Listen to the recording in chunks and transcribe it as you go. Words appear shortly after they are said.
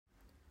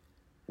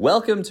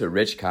Welcome to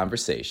Rich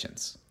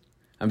Conversations.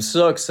 I'm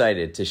so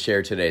excited to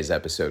share today's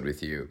episode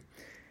with you.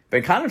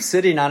 Been kind of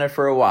sitting on it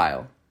for a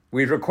while.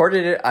 We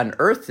recorded it on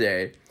Earth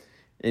Day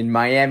in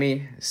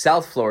Miami,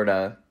 South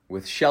Florida,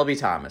 with Shelby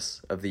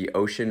Thomas of the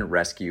Ocean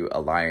Rescue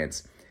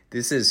Alliance.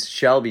 This is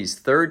Shelby's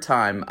third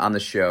time on the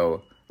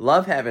show.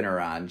 Love having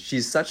her on.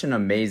 She's such an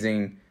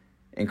amazing,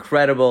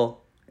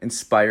 incredible,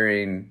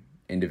 inspiring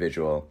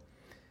individual.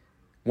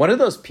 One of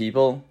those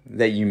people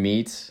that you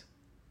meet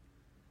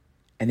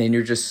and then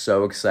you're just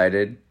so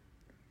excited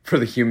for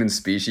the human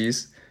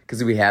species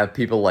because we have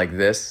people like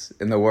this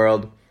in the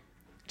world.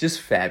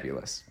 Just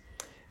fabulous.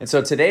 And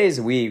so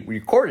we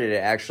recorded it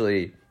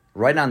actually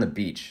right on the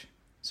beach.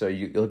 So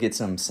you'll get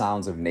some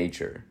sounds of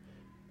nature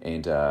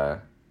and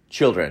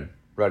children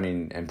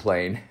running and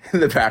playing in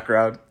the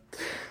background.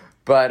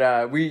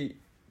 But we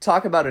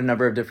talk about a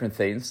number of different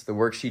things. The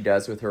work she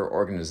does with her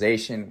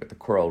organization, with the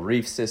coral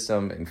reef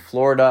system in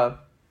Florida.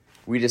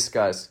 We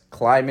discuss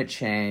climate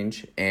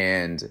change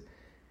and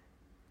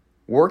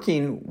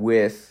working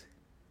with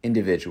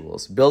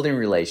individuals, building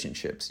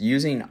relationships,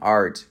 using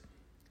art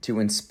to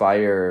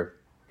inspire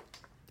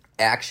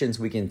actions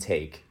we can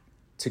take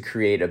to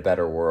create a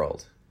better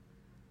world.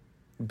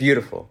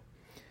 Beautiful.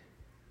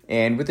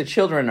 And with the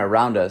children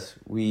around us,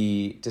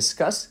 we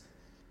discuss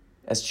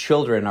as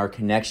children our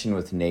connection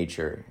with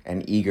nature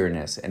and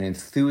eagerness and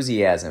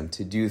enthusiasm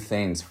to do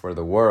things for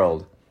the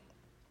world.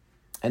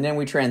 And then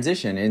we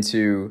transition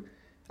into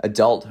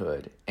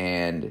adulthood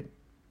and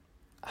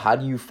how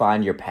do you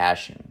find your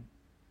passion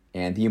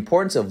and the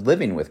importance of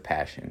living with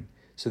passion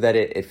so that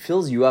it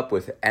fills you up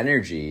with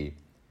energy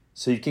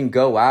so you can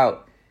go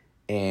out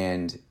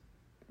and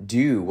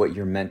do what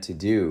you're meant to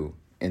do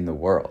in the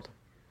world.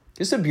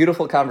 Just a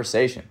beautiful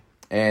conversation.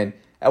 And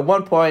at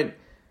one point,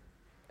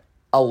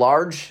 a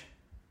large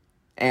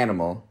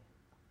animal,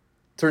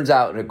 turns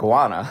out an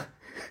iguana,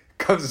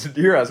 comes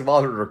near us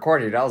while we're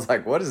recording. I was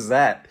like, what is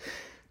that?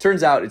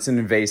 Turns out it's an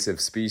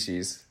invasive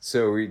species.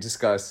 So we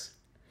discuss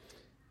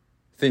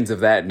things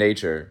of that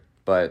nature.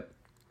 But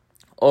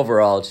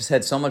overall, just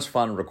had so much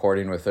fun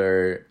recording with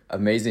her.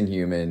 Amazing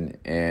human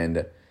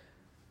and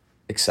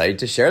excited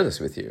to share this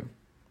with you.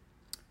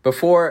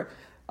 Before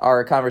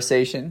our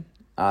conversation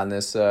on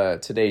this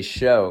today's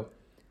show,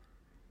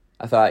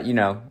 I thought,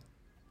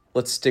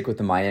 let's stick with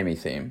the Miami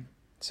theme.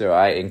 So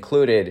I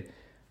included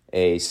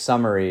a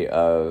summary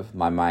of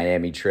my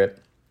Miami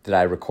trip that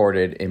I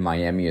recorded in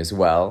Miami as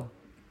well.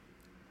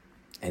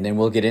 And then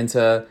we'll get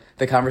into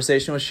the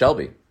conversation with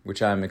Shelby,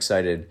 which I'm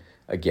excited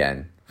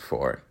again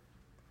for.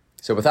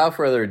 So without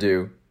further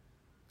ado,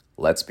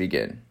 let's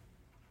begin.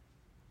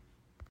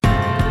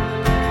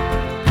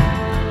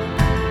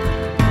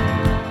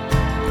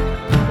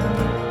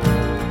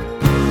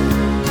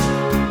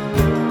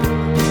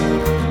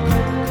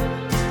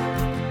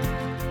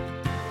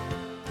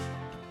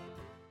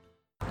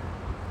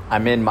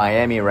 I'm in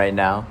Miami right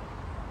now.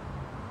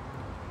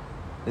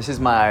 This is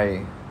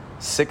my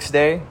 6th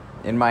day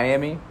in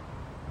Miami.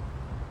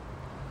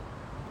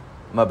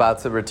 I'm about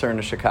to return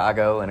to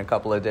Chicago in a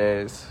couple of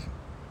days.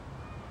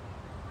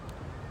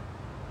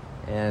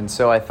 And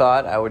so I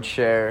thought I would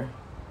share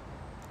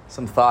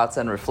some thoughts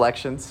and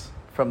reflections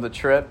from the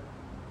trip.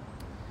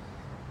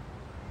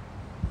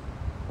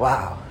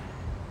 Wow.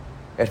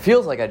 It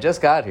feels like I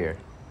just got here.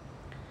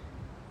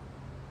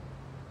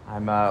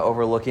 I'm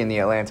overlooking the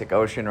Atlantic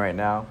Ocean right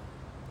now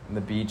on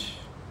the beach.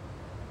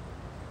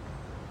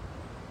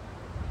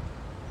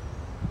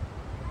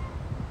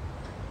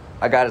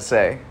 I gotta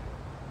say,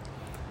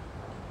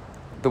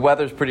 the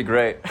weather's pretty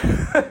great.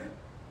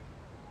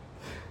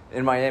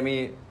 In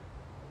Miami,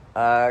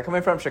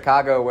 coming from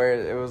Chicago where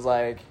it was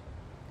like,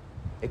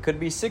 it could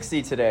be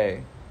 60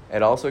 today.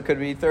 It also could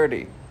be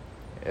 30.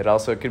 It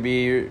also could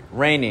be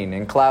raining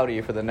and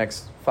cloudy for the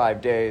next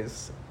 5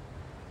 days.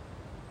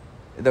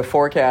 The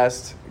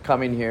forecast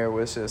coming here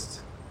was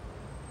just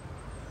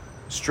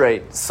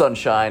straight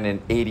sunshine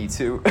and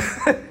 82.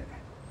 It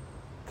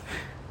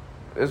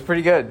was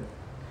pretty good.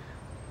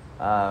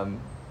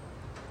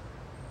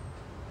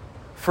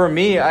 For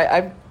me,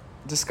 I've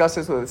discussed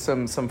this with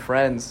some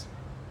friends.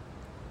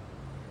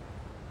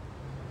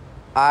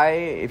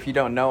 If you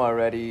don't know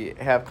already,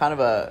 have kind of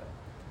a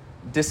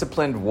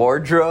disciplined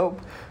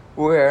wardrobe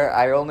where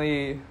I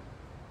only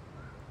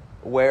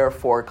wear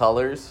 4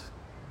 colors.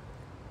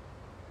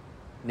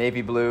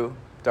 Navy blue,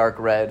 dark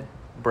red,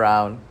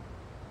 brown,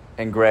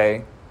 and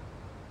gray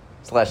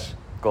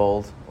 /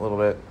 gold a little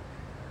bit.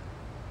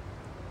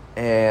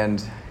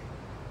 And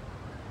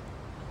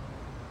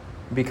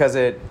because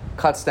it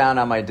cuts down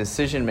on my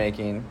decision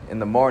making in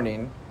the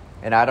morning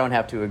and I don't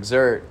have to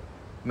exert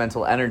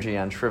mental energy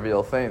on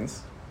trivial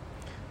things.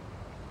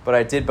 But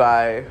I did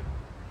buy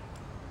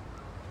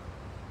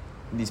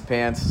these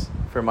pants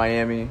for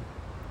Miami.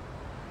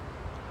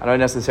 I don't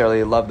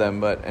necessarily love them,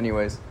 but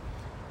anyways.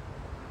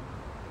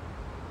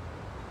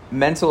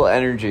 Mental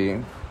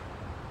energy,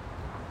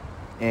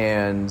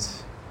 and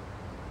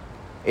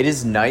it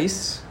is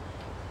nice.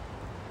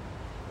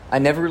 I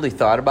never really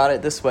thought about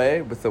it this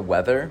way with the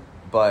weather,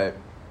 but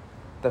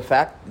the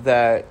fact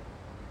that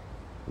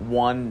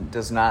one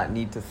does not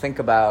need to think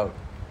about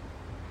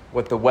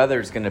what the weather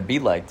is going to be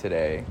like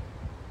today,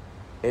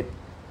 it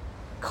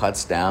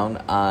cuts down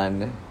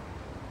on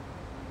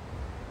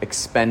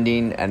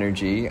expending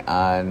energy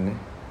on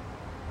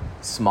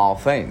small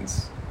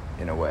things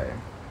in a way.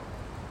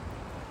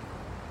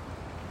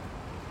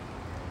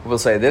 We'll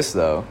say this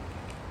though.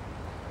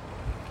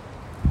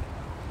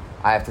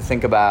 I have to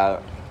think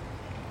about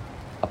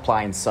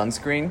applying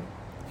sunscreen.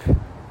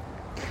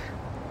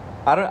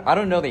 I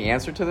don't know the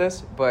answer to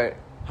this, but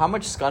how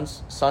much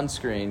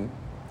sunscreen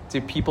do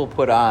people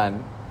put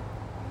on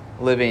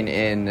living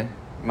in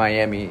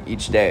Miami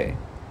each day?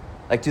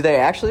 Like, do they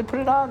actually put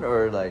it on,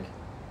 or like,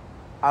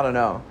 I don't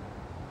know.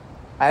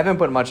 I haven't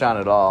put much on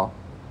at all.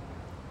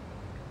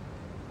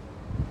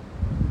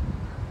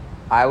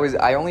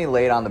 I only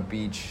laid on the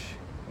beach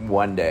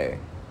one day.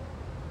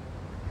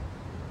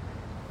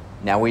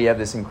 Now we have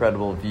this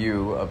incredible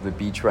view of the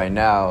beach right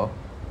now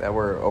that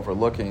we're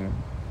overlooking,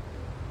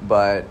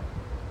 but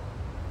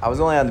I was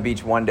only on the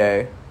beach one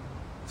day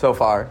so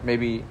far.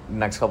 Maybe the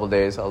next couple of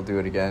days I'll do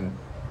it again.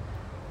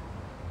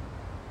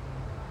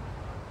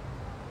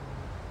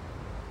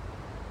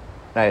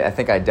 I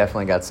think I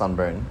definitely got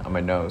sunburn on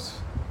my nose.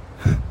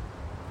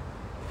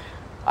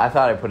 I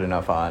thought I put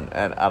enough on,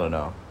 and I don't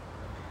know.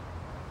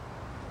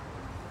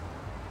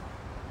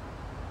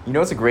 You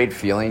know, it's a great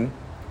feeling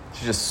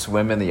to just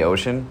swim in the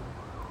ocean.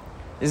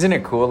 Isn't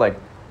it cool? Like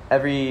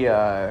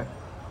so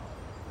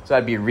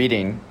I'd be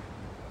reading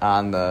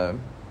on the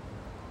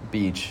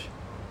beach,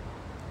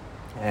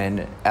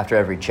 and after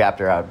every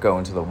chapter I'd go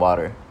into the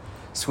water,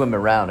 swim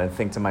around, and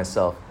think to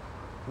myself,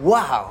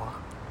 wow,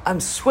 I'm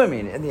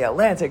swimming in the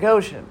Atlantic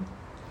Ocean.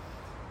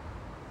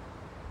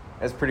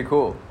 That's pretty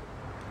cool.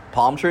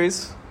 Palm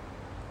trees.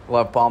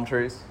 Love palm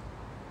trees.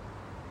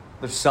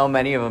 There's so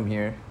many of them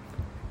here.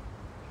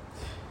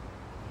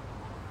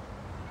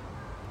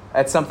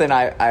 That's something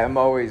I am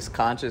always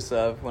conscious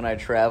of when I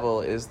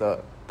travel, is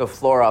the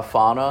flora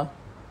fauna.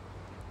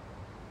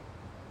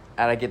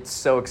 And I get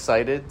so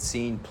excited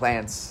seeing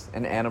plants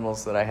and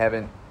animals that I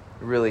haven't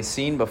really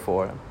seen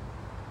before.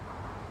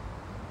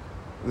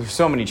 There's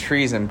so many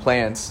trees and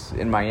plants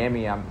in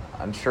Miami I'm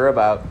unsure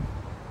about,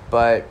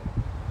 but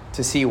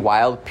to see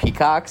wild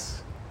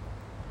peacocks,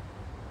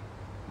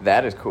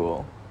 that is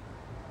cool.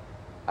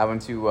 I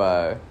went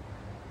to,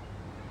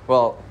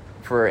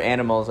 for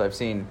animals, I've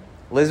seen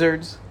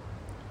lizards,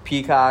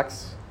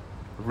 peacocks,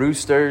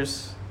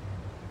 roosters,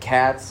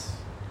 cats,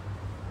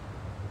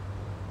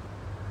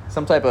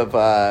 some type of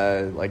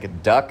like a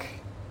duck,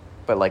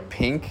 but like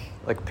pink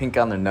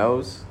on the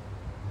nose.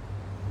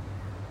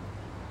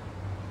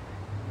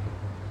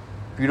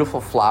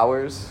 Beautiful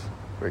flowers,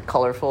 very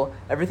colorful.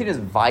 Everything is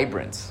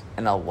vibrant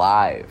and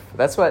alive.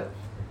 That's what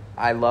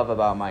I love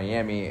about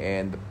Miami,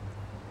 and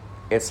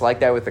it's like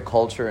that with the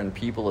culture and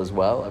people as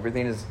well.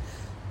 Everything is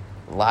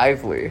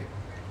lively,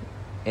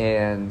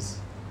 and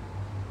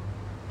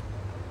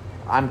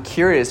I'm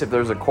curious if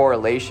there's a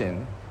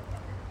correlation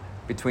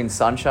between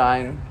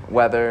sunshine,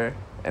 weather,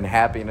 and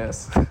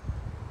happiness.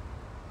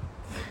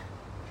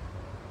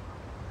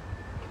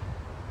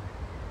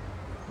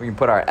 We can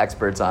put our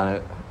experts on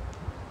it.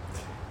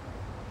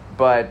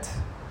 But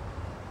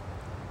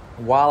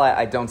while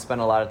I don't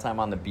spend a lot of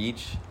time on the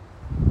beach,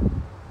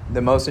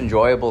 the most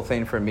enjoyable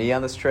thing for me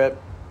on this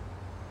trip,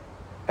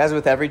 as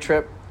with every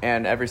trip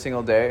and every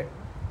single day,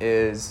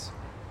 is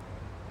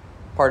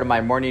part of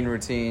my morning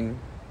routine,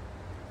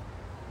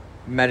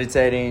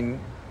 meditating,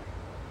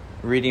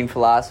 reading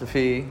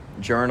philosophy,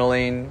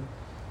 journaling,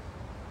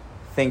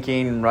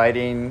 thinking,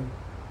 writing,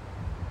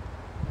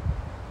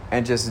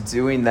 and just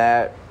doing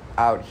that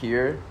out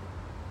here.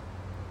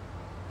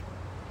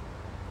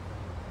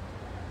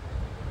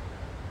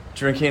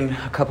 Drinking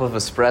a cup of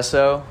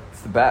espresso,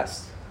 it's the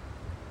best.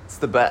 It's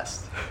the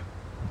best.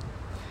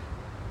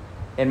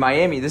 In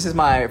Miami, this is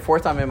my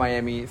 4th time in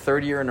Miami,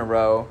 3rd year in a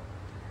row.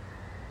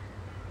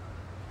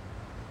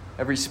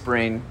 Every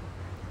spring.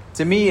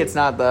 To me, it's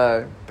not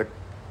the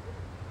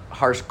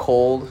harsh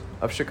cold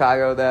of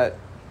Chicago that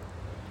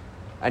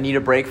I need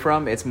a break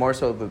from. It's more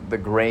so the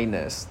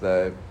grayness,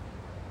 the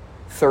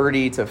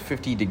 30 to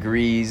 50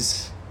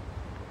 degrees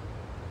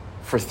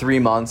for 3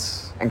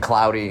 months and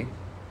cloudy,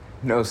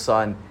 no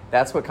sun.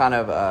 That's what kind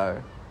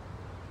of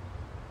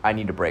I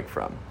need a break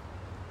from.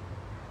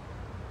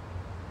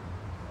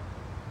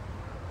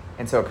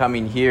 And so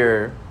coming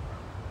here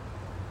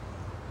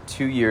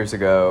 2 years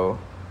ago,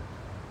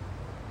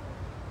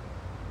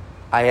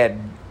 I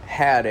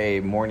had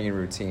a morning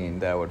routine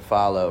that I would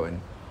follow,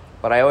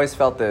 but I always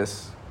felt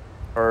this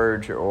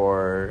urge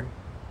or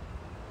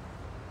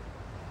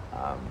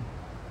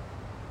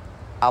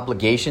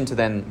obligation to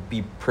then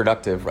be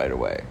productive right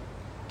away.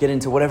 Get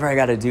into whatever I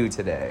got to do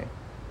today.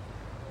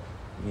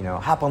 You know,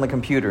 hop on the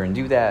computer and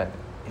do that.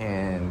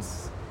 And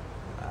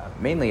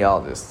mainly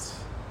all just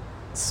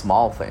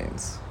small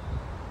things.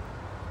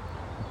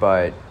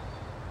 But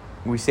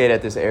we stayed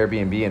at this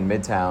Airbnb in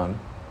Midtown.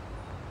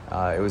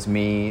 It was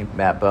me,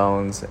 Matt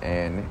Bones,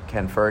 and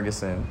Ken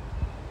Ferguson.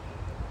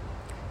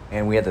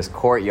 And we had this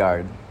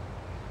courtyard,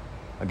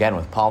 again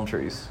with palm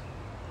trees.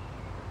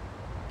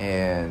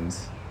 And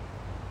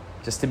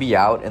just to be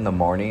out in the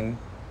morning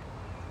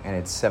and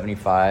it's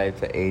 75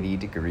 to 80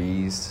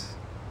 degrees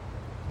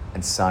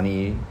and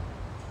sunny,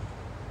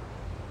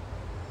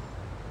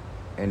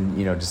 and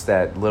just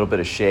that little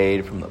bit of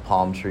shade from the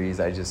palm trees,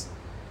 I just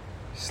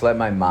let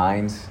my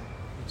mind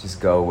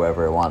just go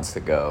wherever it wants to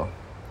go.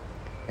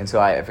 And so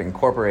I've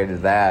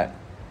incorporated that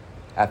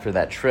after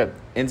that trip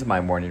into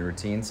my morning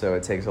routine, so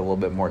it takes a little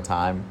bit more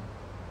time.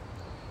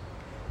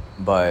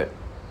 But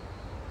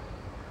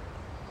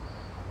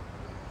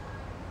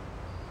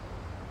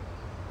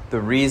the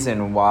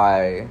reason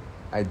why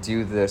I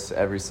do this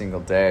every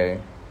single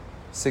day,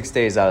 6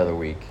 days out of the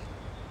week,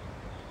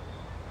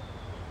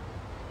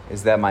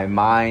 is that my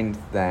mind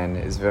then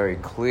is very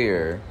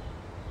clear,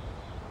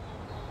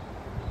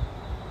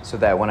 so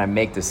that when I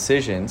make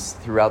decisions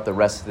throughout the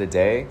rest of the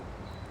day,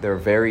 they're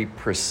very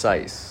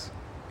precise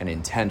and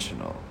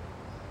intentional.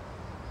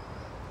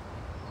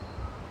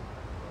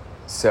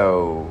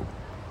 So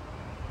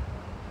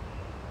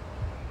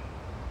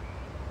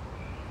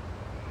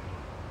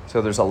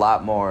there's a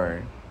lot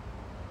more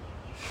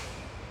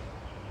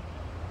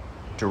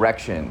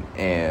direction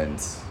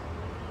and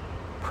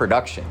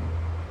production.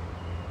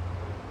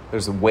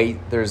 There's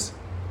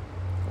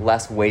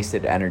less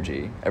wasted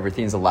energy.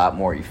 Everything's a lot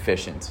more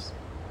efficient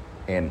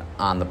and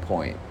on the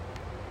point.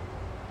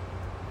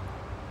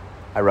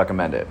 I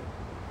recommend it.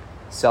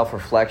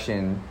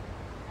 Self-reflection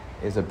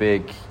is a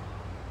big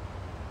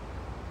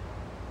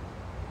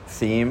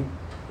theme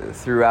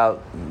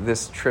throughout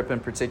this trip in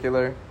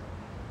particular.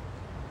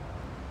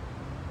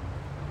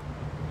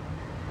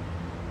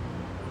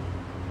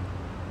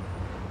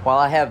 While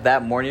I have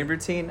that morning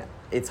routine,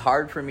 it's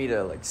hard for me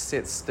to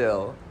sit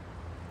still.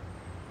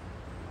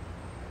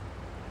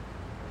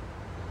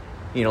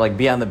 Be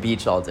on the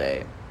beach all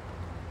day.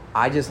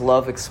 I just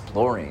love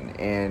exploring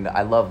and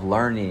I love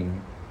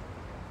learning.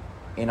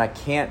 And I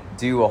can't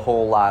do a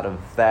whole lot of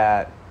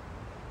that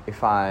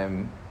if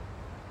I'm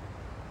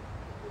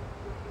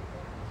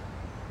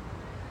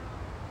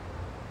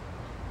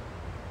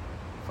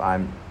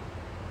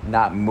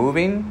not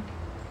moving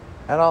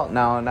at all.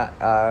 No, not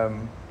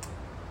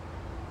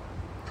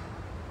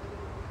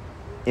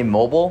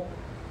immobile.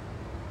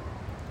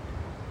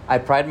 I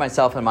pride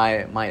myself in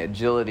my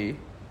agility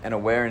and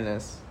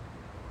awareness.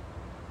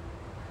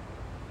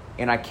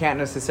 And I can't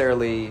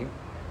necessarily,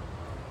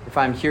 if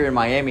I'm here in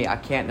Miami, I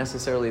can't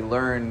necessarily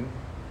learn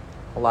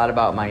a lot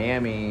about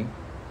Miami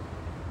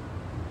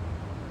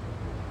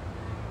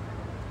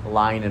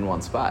lying in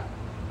one spot.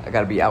 I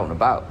gotta be out and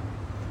about,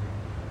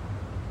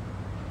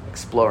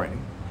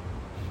 exploring.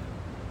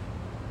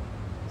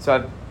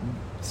 So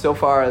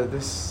far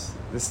this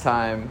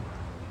time,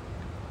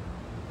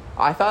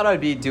 I thought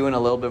I'd be doing a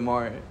little bit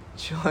more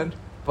chilling,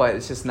 but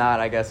it's just not,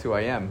 I guess, who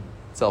I am.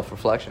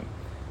 Self-reflection.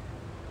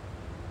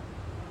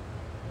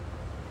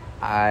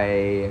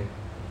 I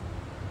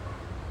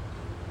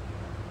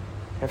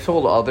have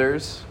told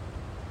others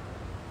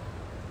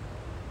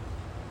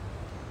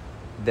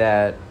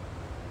that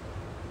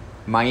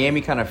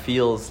Miami kind of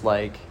feels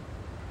like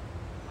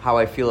how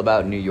I feel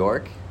about New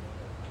York,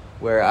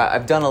 where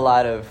I've done a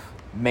lot of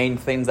main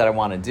things that I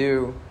want to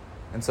do,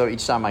 and so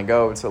each time I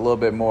go, it's a little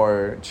bit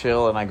more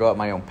chill, and I go at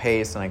my own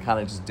pace, and I kind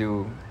of just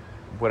do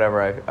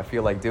whatever I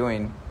feel like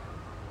doing.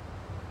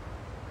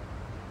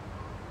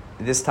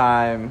 This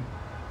time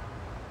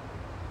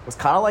was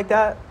kind of like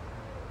that.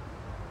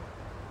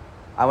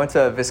 I went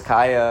to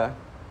Vizcaya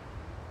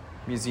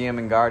Museum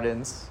and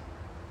Gardens.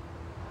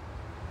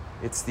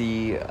 It's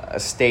the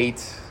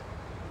estate,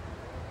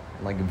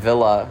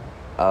 villa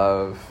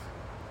of,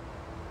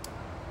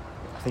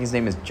 I think his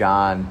name is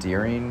John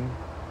Deering.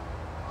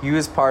 He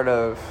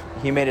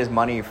made his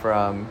money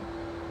from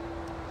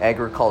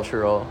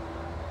agricultural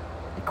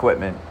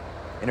equipment,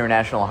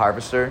 International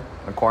Harvester,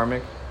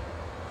 McCormick.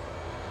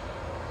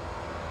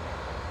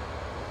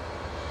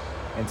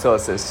 And so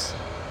it's this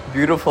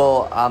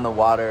beautiful on the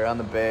water, on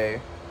the bay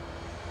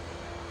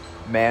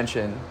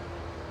mansion.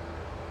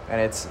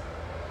 And it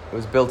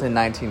was built in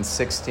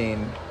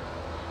 1916.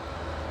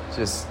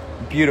 Just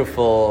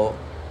beautiful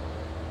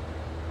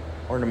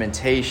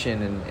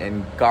ornamentation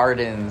and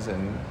gardens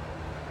and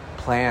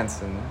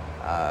plants and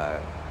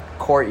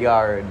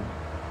courtyard.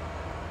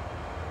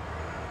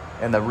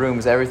 And the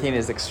rooms, everything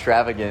is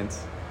extravagant.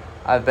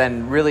 I've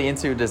been really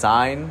into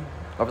design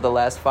over the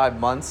last 5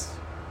 months.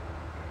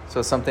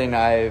 So something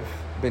I've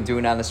been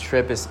doing on this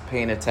trip is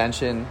paying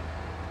attention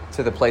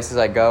to the places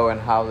I go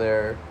and how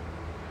they're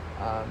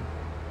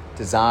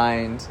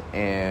designed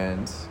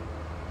and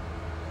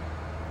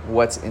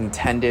what's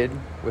intended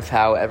with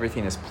how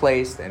everything is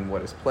placed and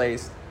what is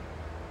placed.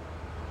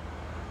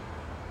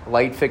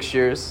 Light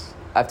fixtures.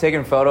 I've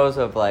taken photos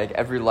of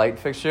every light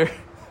fixture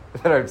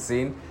that I've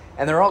seen,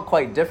 and they're all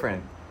quite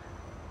different.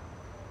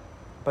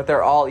 But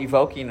they're all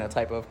evoking a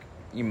type of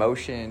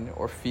emotion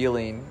or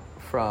feeling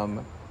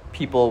from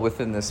people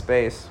within this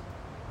space.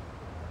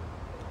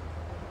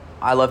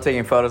 I love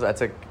taking photos. I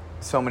took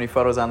so many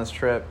photos on this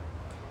trip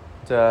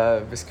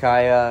to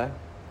Vizcaya.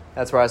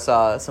 That's where I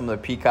saw some of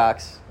the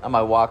peacocks on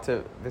my walk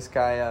to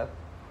Vizcaya.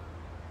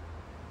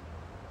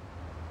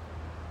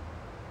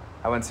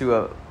 I went to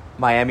a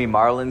Miami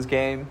Marlins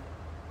game.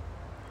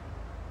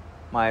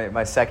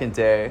 My second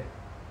day.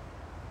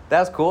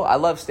 That's cool. I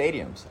love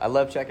stadiums. I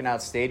love checking out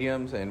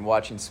stadiums and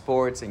watching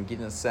sports and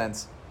getting a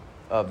sense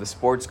of the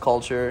sports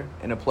culture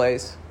in a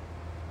place.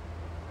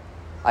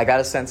 I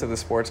got a sense of the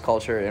sports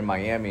culture in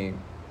Miami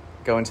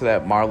going to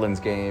that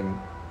Marlins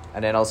game,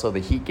 and then also the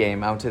Heat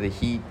game. I went to the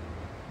Heat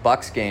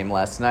Bucks game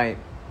last night.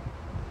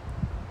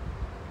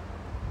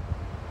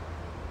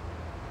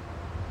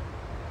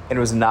 And it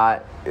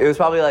was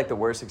probably like the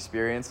worst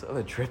experience of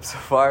the trip so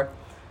far.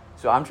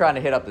 So I'm trying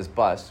to hit up this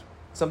bus.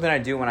 Something I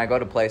do when I go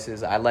to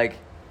places, I like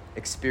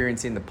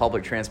experiencing the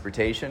public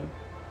transportation.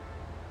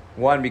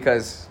 One,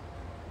 because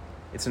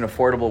it's an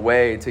affordable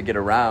way to get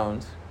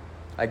around.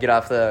 I get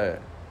off the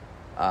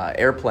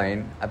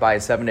airplane, I buy a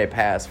 7-day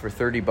pass for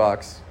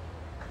 $30,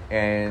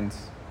 and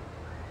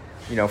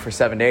for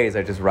 7 days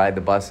I just ride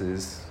the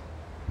buses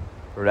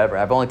or whatever.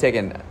 I've only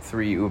taken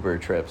 3 Uber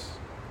trips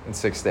in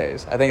 6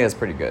 days. I think that's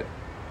pretty good,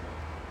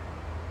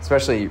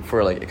 especially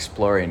for like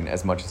exploring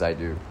as much as I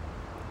do.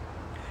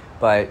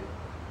 But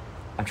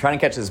I'm trying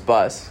to catch this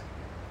bus,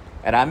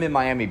 and I'm in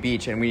Miami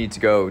Beach, and we need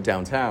to go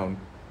downtown.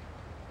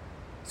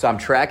 So I'm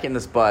tracking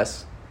this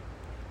bus.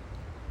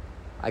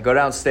 I go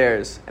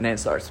downstairs, and then it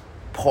starts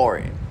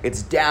pouring.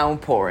 It's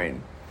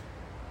downpouring.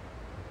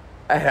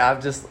 And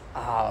I'm just,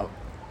 I'm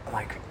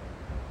like,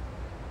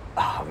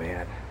 oh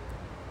man.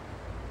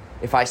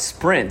 If I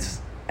sprint,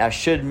 I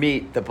should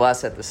meet the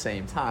bus at the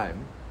same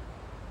time.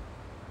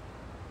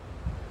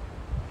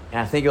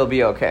 And I think it'll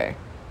be okay.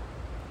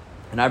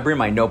 And I bring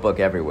my notebook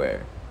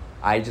everywhere.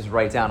 I just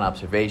write down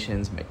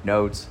observations, make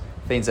notes,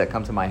 things that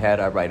come to my head,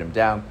 I write them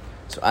down.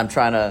 So I'm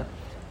trying to,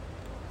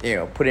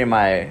 put in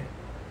my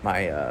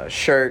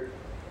shirt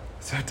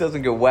so it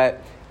doesn't get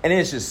wet. And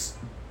it's just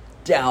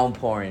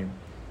downpouring.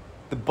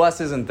 The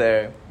bus isn't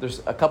there.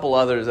 There's a couple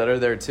others that are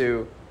there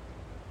too.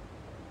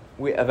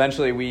 We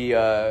eventually,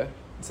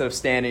 instead of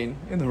standing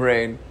in the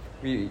rain,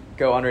 we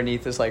go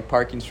underneath this like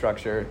parking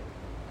structure.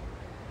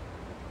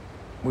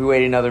 We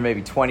wait another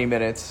maybe 20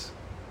 minutes.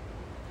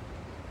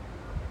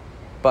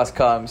 Bus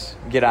comes,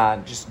 get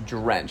on, just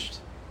drenched.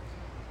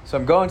 So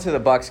I'm going to the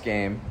Bucks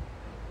game.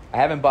 I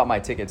haven't bought my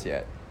tickets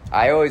yet.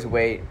 I always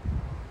wait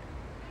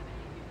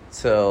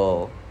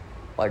till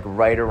like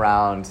right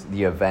around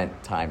the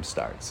event time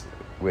starts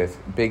with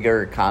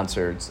bigger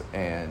concerts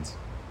and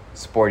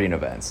sporting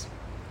events.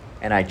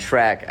 And I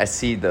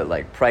see the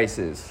like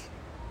prices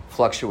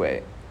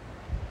fluctuate.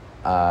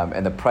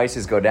 And the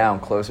prices go down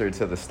closer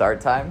to the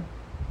start time.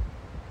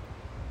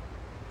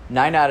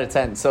 9 out of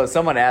 10. So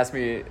someone asked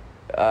me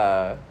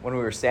when we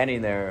were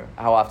standing there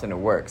how often it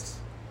works.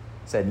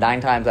 I said 9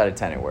 times out of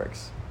 10 it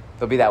works.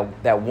 There'll be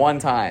that one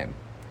time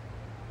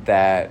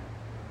that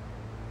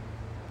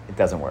it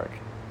doesn't work.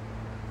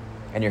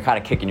 And you're kind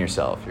of kicking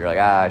yourself. You're like,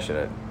 I should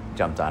have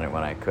jumped on it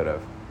when I could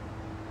have.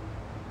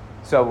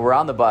 So we're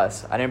on the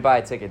bus. I didn't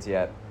buy tickets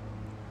yet.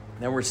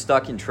 Then we're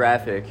stuck in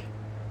traffic.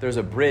 There's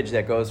a bridge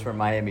that goes from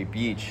Miami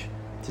Beach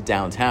to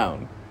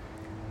downtown.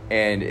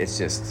 And it's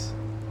just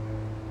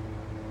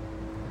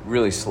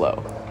really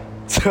slow.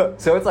 So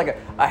it's like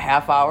a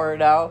half hour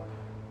now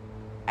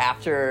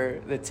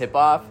after the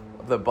tip-off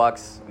of the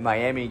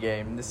Bucks-Miami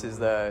game. This is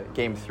the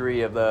game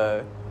 3 of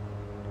the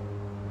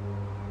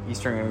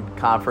Eastern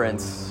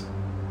Conference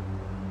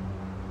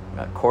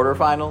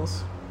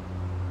quarterfinals.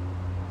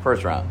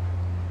 First round.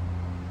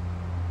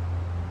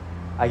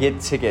 I get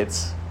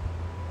tickets.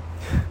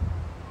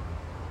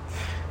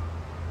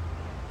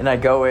 And I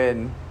go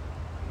in.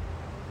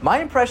 My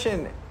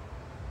impression,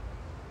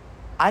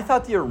 I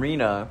thought the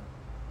arena,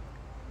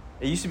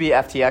 it used to be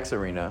FTX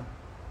Arena,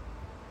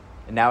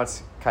 and now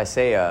it's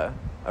Kaseya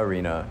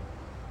Arena,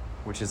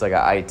 which is like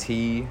an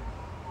IT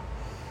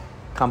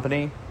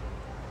company.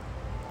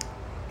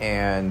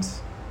 And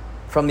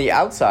from the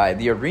outside,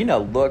 the arena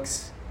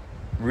looks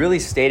really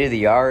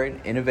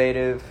state-of-the-art,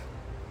 innovative.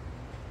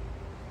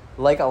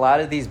 Like a lot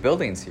of these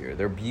buildings here,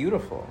 they're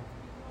beautiful.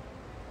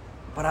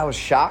 But I was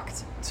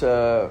shocked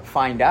to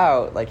find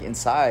out, like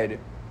inside,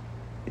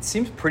 it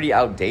seems pretty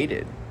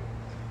outdated.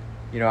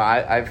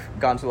 I've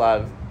gone to a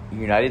lot of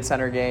United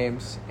Center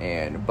games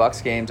and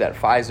Bucks games at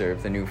Pfizer,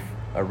 the new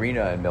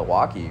arena in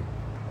Milwaukee.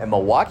 And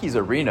Milwaukee's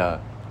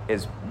arena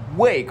is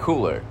way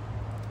cooler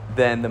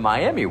than the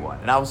Miami one.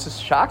 And I was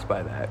just shocked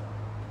by that.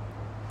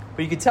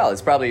 But you could tell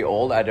it's probably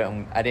old. I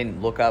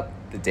didn't look up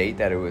the date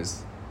that it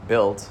was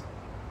built.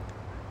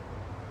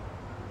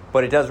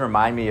 But it does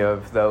remind me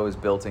of those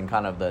built in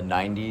kind of the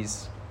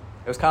 90s.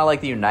 It was kind of like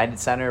the United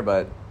Center,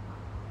 but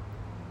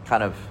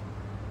kind of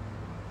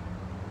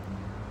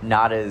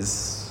not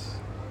as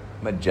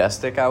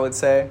majestic, I would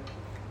say.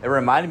 It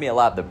reminded me a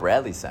lot of the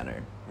Bradley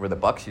Center, where the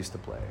Bucks used to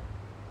play.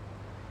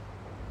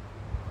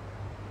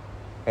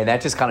 And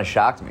that just kind of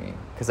shocked me,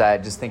 because I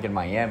just think in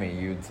Miami,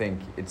 you'd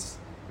think it'd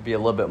be a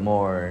little bit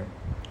more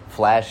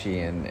flashy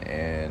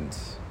and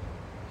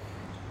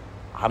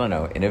I don't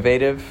know,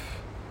 innovative.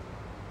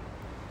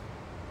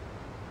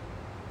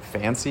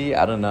 Fancy,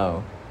 I don't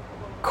know.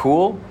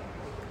 Cool?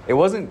 It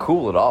wasn't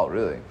cool at all,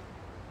 really.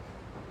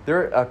 There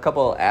were a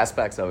couple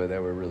aspects of it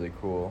that were really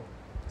cool.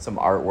 Some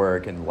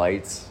artwork and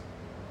lights.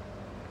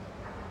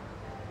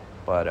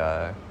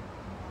 But,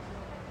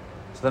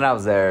 so then I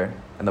was there,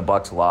 and the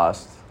Bucks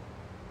lost.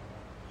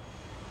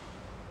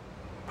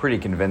 Pretty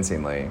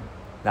convincingly.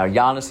 Now,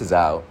 Giannis is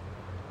out.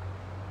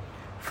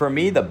 For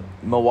me, the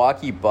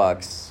Milwaukee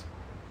Bucks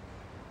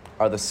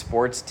are the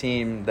sports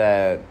team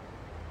that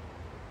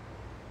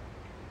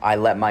I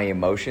let my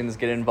emotions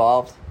get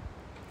involved.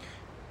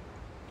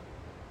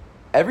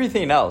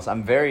 Everything else,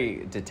 I'm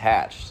very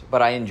detached,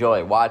 but I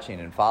enjoy watching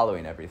and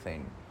following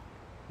everything.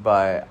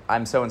 But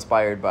I'm so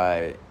inspired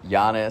by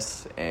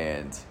Giannis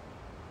and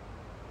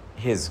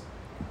his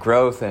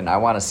growth, and I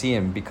want to see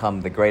him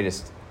become the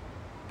greatest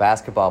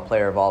basketball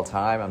player of all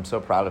time. I'm so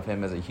proud of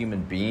him as a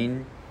human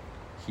being.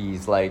 He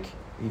feels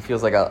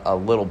like a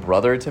little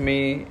brother to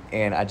me,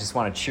 and I just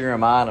want to cheer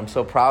him on. I'm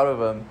so proud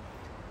of him.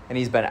 And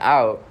he's been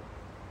out,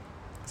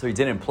 so he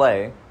didn't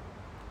play.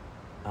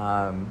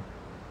 But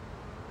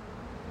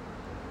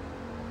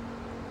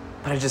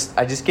I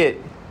just get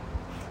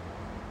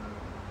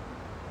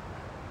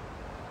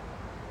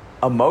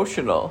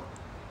emotional.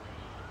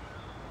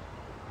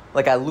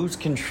 Like I lose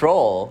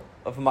control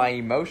of my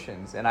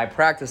emotions, and I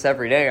practice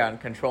every day on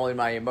controlling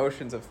my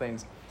emotions of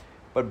things.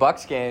 But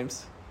Bucks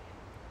games,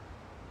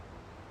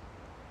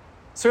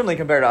 certainly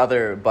compared to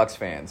other Bucks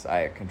fans,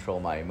 I control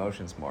my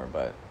emotions more,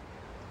 but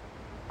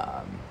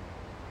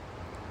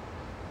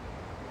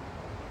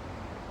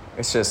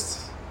it's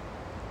just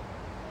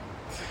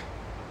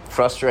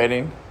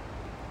frustrating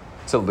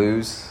to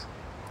lose.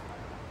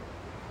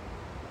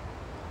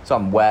 So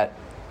I'm wet.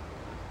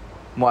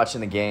 I'm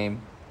watching the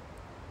game.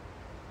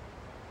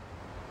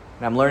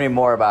 And I'm learning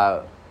more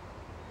about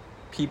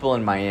people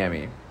in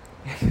Miami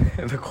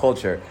and the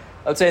culture.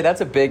 I would say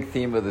that's a big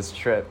theme of this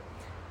trip.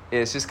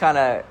 It's just kind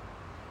of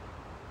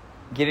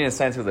getting a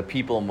sense of the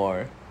people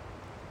more.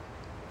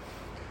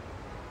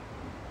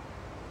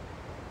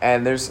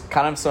 And there's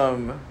kind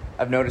of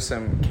I've noticed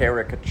some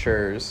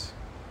caricatures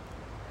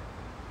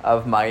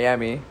of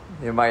Miami,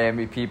 the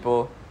Miami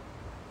people.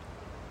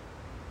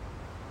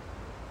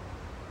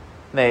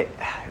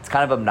 It's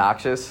kind of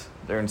obnoxious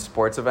during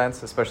sports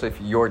events, especially if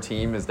your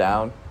team is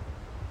down.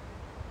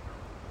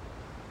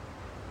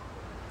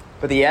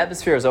 But the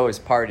atmosphere is always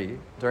party.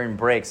 During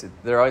breaks,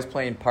 they're always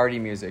playing party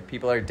music.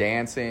 People are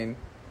dancing.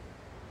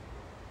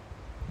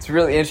 It's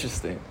really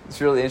interesting.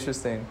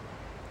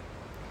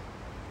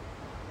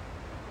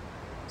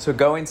 So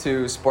going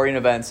to sporting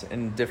events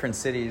in different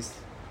cities,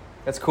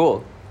 that's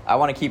cool. I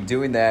want to keep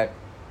doing that.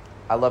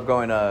 I love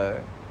going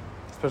to,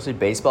 especially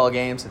baseball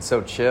games. It's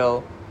so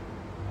chill.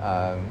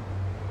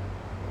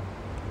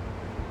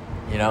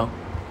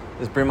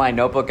 Just bring my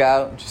notebook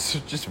out,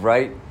 just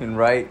write,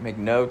 make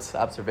notes,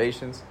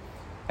 observations.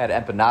 Had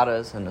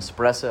empanadas and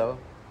espresso.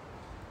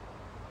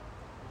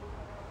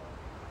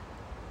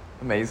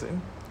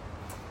 Amazing.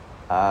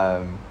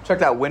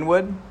 Checked out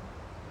Wynwood.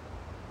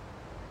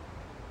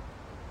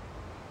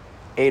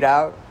 Ate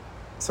out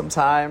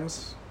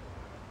sometimes.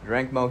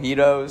 Drank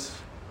mojitos.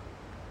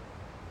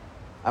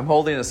 I'm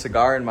holding a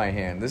cigar in my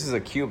hand. This is a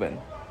Cuban.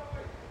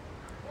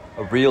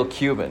 A real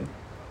Cuban.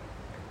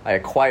 I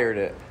acquired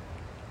it.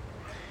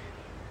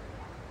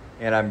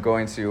 And I'm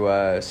going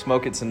to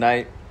smoke it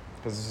tonight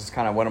because this is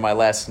kind of one of my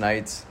last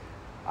nights.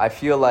 I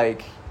feel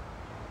like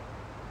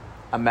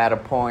I'm at a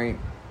point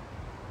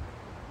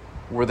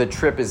where the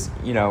trip is,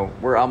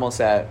 we're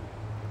almost at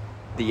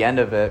the end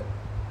of it.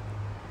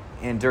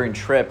 And during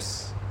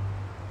trips,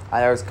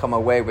 I always come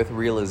away with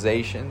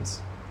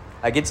realizations.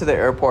 I get to the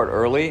airport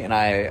early and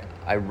I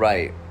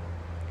write,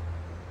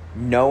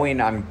 knowing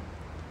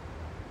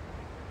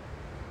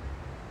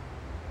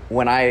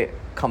when I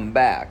come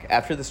back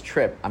after this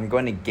trip, I'm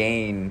going to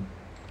gain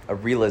a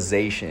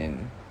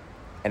realization,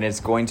 and it's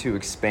going to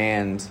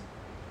expand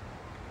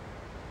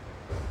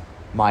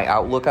my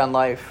outlook on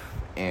life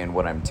and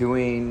what I'm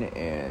doing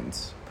and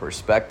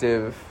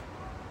perspective.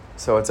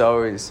 So it's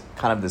always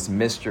kind of this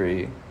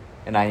mystery,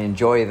 and I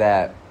enjoy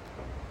that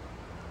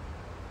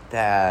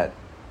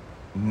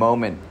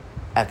moment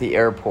at the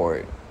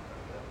airport,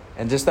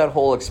 and just that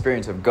whole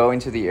experience of going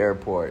to the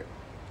airport,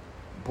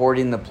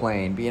 boarding the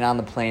plane, being on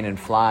the plane and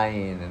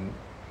flying,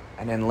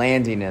 and then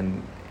landing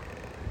and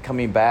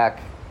coming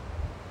back.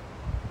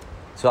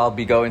 So I'll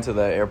be going to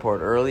the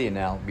airport early, and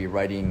I'll be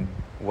writing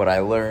what I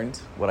learned,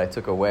 what I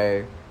took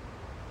away.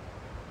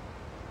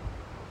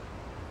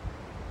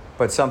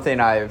 But something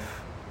I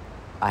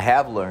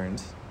have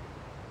learned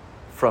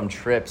from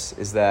trips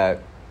is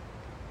that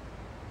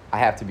I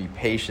have to be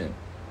patient.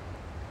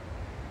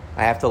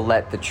 I have to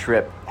let the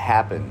trip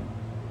happen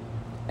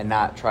and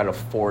not try to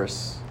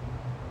force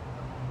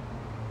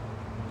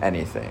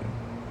anything.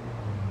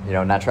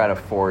 Not try to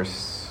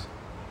force.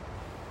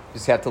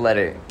 Just have to let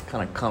it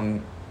kind of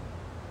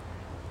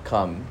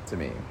come to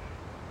me.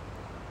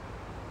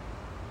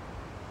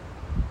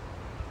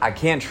 I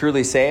can't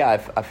truly say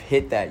I've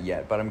hit that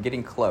yet, but I'm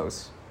getting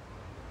close.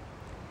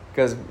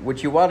 Because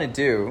what you want to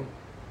do,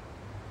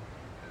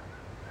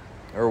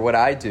 or what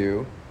I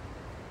do,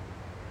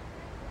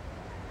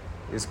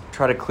 is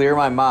try to clear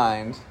my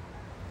mind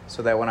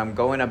so that when I'm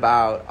going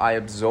about, I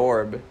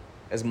absorb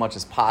as much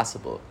as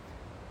possible.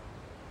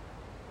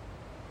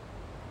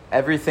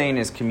 Everything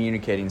is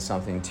communicating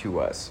something to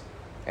us,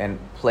 and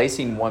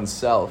placing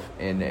oneself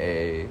in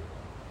a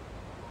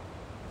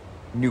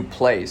new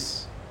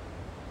place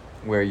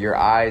where your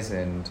eyes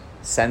and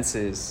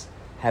senses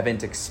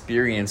haven't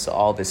experienced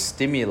all the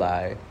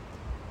stimuli,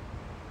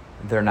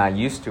 they're not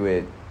used to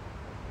it,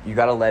 you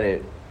got to let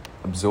it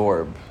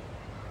absorb.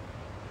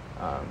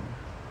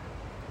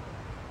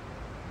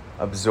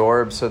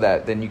 Absorb so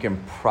that then you can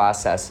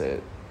process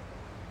it,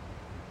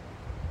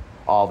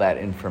 all that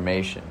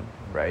information,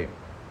 right?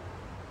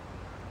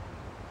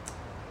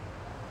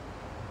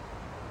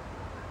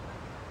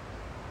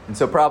 And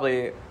so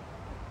probably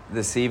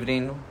this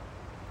evening,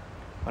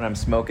 when I'm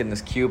smoking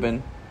this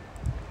Cuban,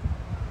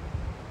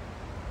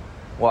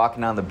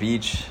 walking on the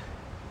beach,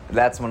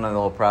 that's when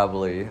it'll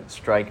probably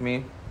strike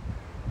me.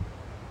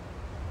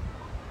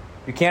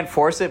 You can't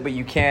force it, but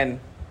you can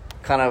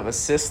kind of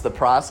assist the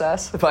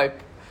process by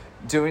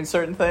doing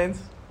certain things.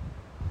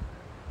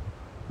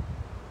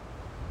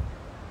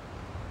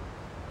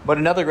 But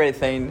another great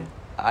thing,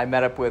 I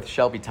met up with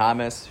Shelby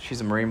Thomas. She's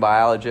a marine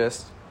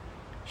biologist.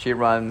 She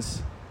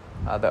runs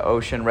the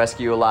Ocean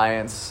Rescue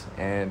Alliance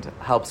and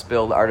helps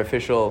build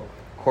artificial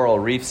coral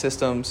reef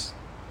systems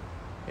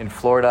in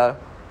Florida.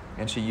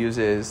 And she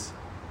uses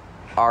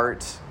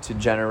art to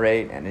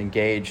generate and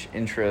engage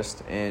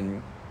interest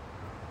in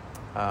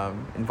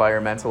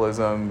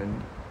environmentalism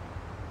and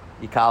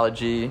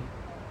ecology.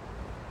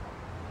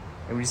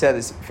 And we just had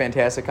this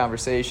fantastic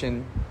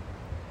conversation.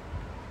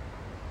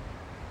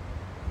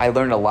 I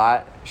learned a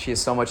lot. She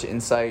has so much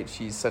insight.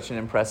 She's such an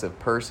impressive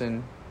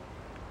person,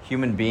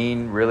 human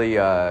being. Really,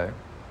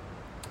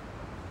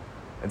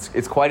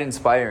 it's quite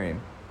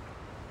inspiring.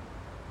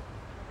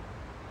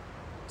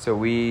 So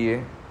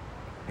we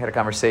had a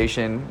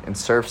conversation in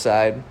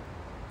Surfside,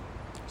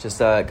 just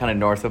kind of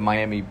north of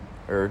Miami,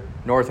 or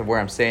north of where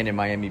I'm staying in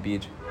Miami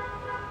Beach.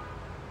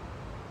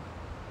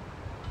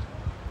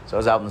 So I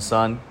was out in the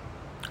sun,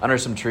 under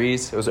some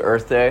trees. It was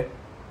Earth Day.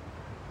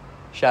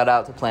 Shout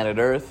out to Planet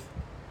Earth.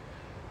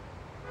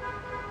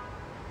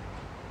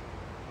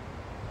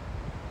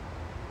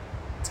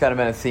 It's kind of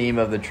been a theme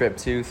of the trip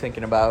too,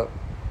 thinking about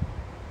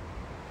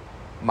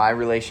my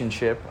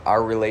relationship,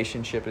 our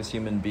relationship as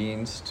human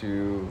beings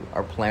to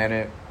our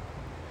planet,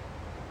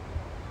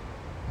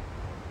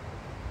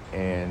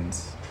 and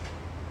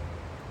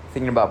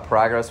thinking about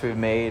progress we've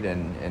made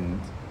and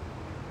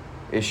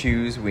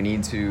issues we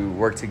need to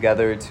work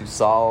together to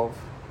solve.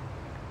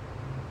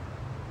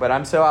 But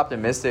I'm so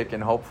optimistic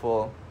and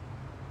hopeful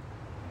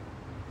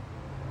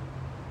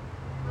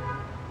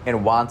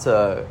and want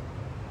to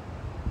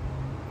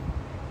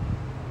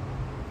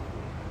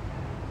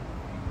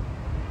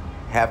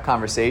have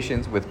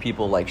conversations with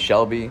people like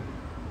Shelby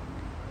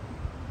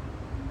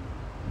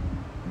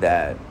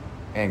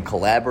and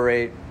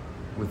collaborate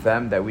with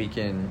them, that we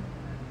can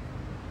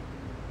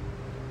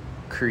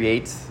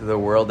create the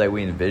world that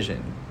we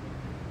envision.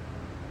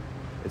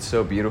 It's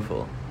so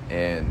beautiful.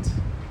 And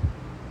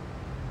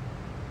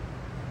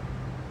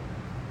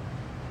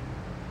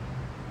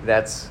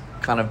that's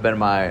kind of been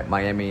my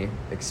Miami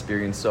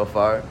experience so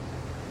far.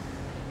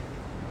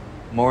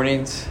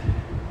 Mornings,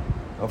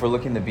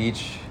 overlooking the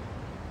beach,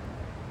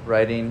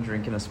 writing,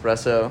 drinking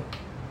espresso.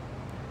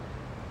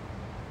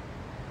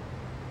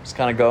 Just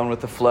kind of going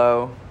with the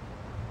flow.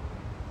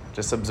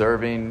 Just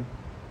observing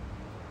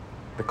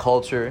the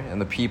culture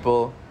and the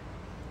people.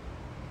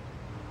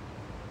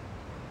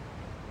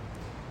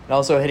 And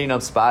also hitting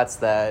up spots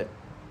that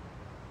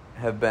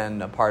have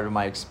been a part of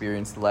my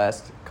experience the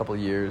last couple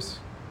of years.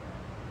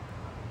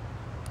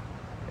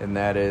 And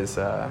that is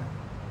the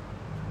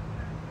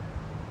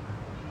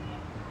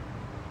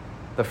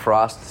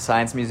Frost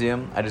Science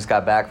Museum. I just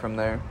got back from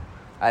there.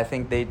 I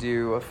think they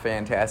do a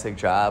fantastic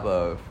job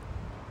of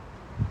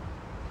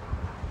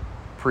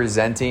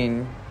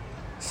presenting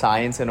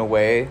science in a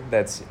way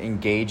that's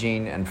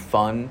engaging and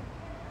fun,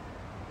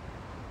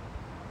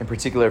 in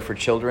particular for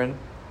children.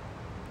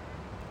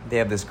 They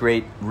have this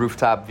great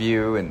rooftop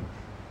view and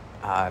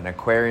an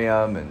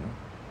aquarium, and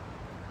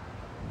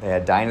they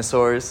had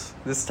dinosaurs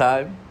this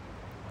time.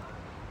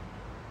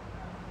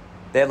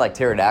 They had like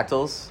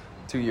pterodactyls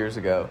 2 years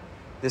ago.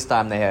 This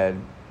time they had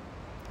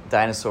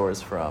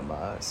dinosaurs from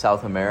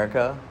South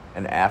America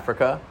and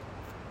Africa.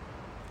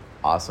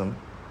 Awesome.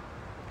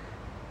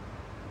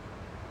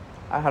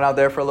 I hung out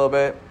there for a little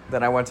bit.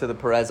 Then I went to the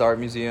Perez Art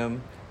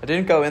Museum. I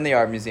didn't go in the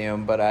art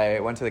museum, but I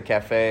went to the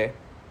cafe.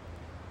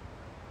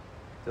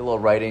 Did a little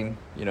writing,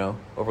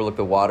 overlooked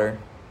the water.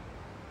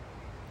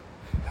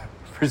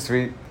 Pretty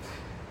sweet.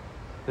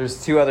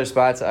 There's 2 other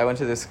spots. I went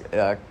to this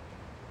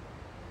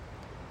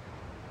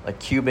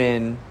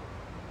Cuban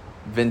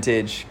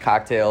vintage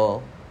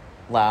cocktail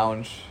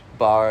lounge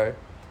bar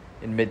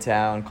in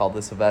Midtown called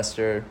the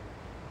Sylvester.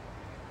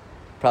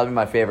 Probably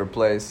my favorite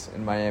place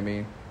in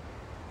Miami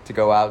to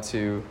go out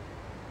to.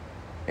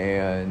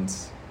 And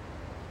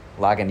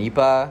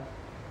Laga,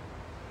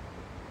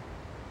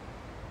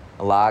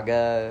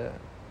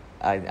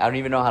 I don't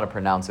even know how to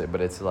pronounce it,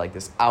 but it's like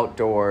this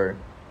outdoor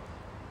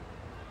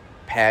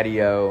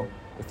patio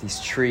with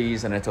these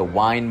trees, and it's a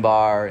wine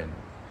bar, and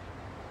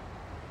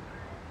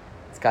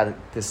it's got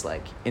this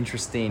like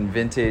interesting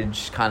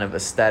vintage kind of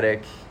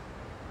aesthetic.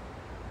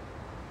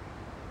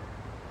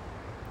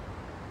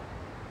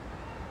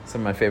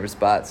 Some of my favorite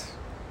spots.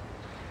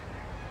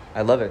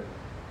 I love it.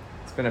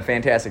 It's been a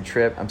fantastic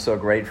trip. I'm so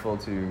grateful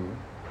to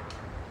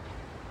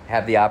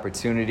have the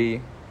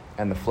opportunity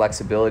and the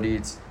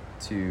flexibility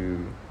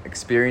to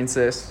experience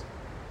this,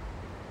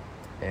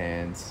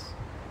 and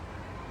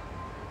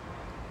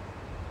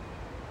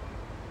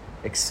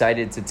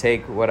excited to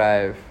take what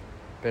I've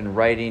been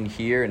writing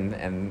here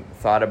and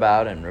thought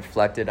about and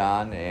reflected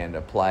on and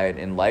apply it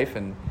in life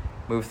and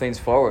move things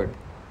forward.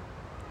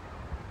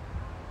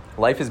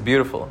 Life is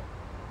beautiful.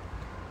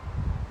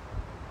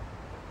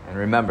 And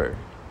remember,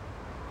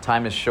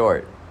 time is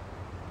short,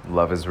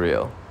 love is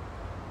real.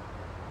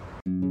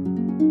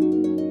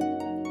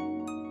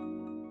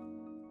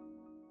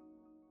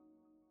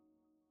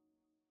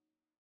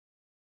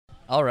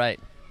 All right,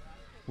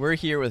 we're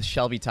here with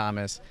Shelby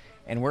Thomas,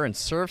 and we're in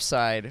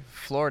Surfside,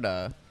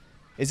 Florida.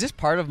 Is this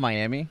part of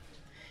Miami?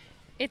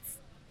 It's,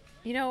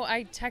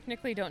 I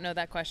technically don't know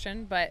that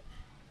question, but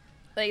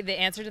like the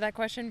answer to that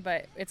question,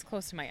 but it's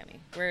close to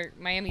Miami.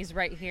 Miami's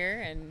right here,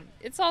 and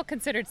it's all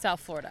considered South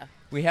Florida.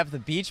 We have the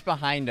beach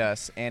behind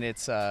us, and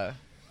it's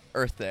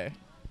Earth Day.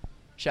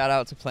 Shout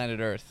out to Planet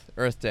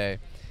Earth Day.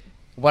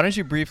 Why don't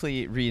you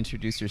briefly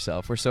reintroduce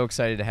yourself? We're so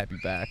excited to have you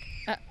back.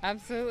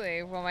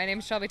 Absolutely. Well, my name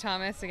is Shelby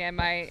Thomas. Again,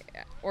 my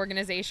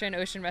organization,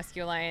 Ocean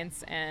Rescue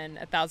Alliance and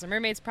 1,000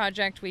 Mermaids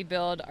Project, we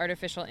build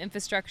artificial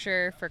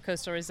infrastructure for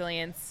coastal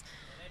resilience,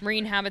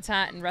 marine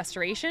habitat, and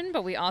restoration,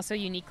 but we also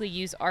uniquely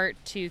use art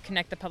to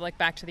connect the public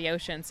back to the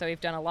ocean. So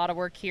we've done a lot of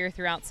work here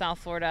throughout South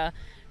Florida,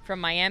 from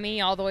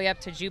Miami all the way up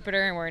to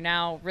Jupiter, and we're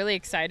now really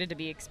excited to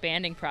be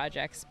expanding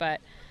projects.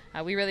 But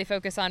we really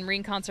focus on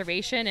marine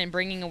conservation and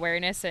bringing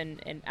awareness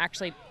and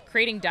actually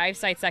creating dive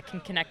sites that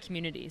can connect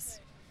communities.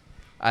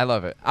 I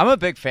love it. I'm a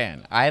big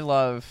fan. I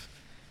love,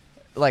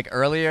 like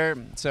earlier,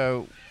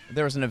 so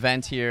there was an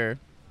event here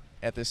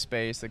at this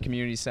space, the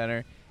community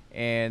center,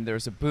 and there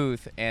was a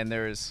booth, and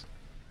it's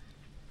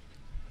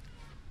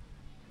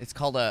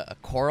called a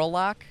coral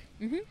lock.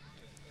 Mm-hmm.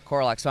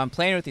 Coral lock. So I'm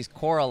playing with these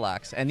coral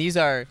locks, and these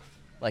are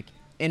like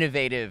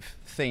innovative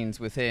things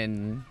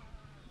within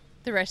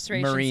the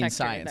restoration marine sector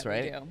science, that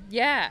right? We do.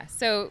 Yeah.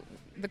 So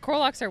the coral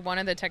locks are one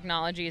of the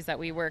technologies that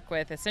we work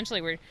with. Essentially,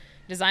 we're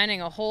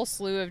designing a whole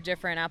slew of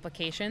different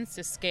applications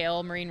to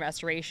scale marine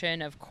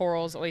restoration of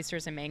corals,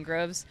 oysters, and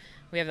mangroves.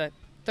 We have the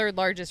third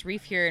largest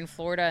reef here in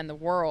Florida in the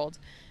world,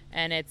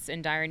 and it's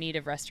in dire need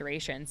of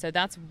restoration. So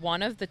that's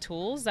one of the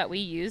tools that we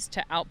use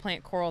to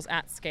outplant corals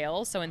at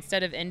scale. So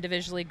instead of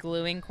individually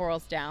gluing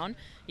corals down,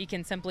 you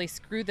can simply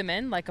screw them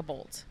in like a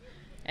bolt.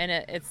 And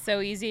it's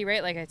so easy,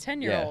 right? Like a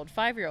 10-year-old,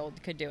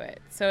 5-year-old could do it.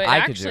 So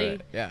I could do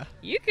it. Yeah.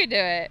 You could do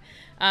it.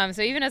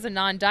 So even as a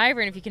non-diver,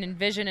 and if you can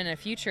envision in a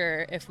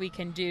future, if we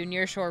can do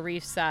nearshore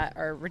reefs that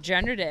are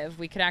regenerative,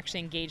 we could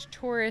actually engage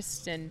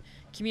tourists and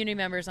community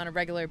members on a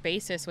regular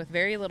basis with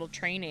very little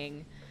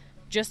training,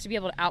 just to be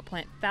able to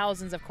outplant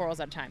thousands of corals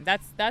at a time.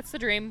 That's the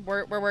dream.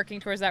 We're working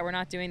towards that. We're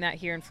not doing that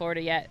here in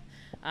Florida yet.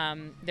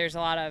 There's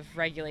a lot of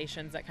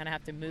regulations that kind of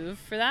have to move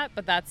for that,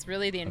 but that's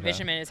really the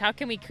envisionment, is how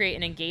can we create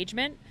an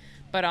engagement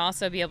but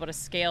also be able to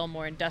scale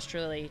more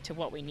industrially to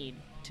what we need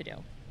to do.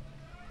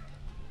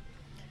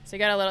 So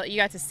you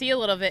got to see a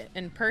little bit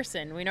in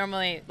person.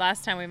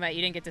 Last time we met,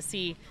 you didn't get to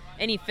see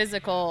any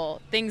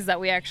physical things that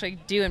we actually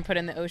do and put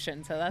in the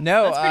ocean. So that's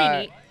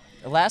pretty neat.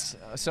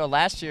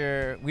 Last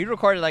year, we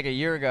recorded like a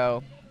year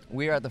ago.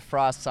 We were at the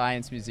Frost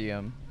Science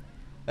Museum.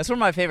 That's one of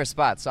my favorite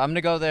spots. So I'm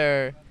gonna go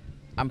there.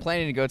 I'm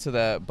planning to go to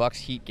the Bucks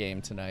Heat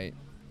game tonight,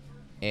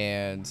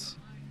 and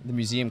the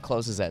museum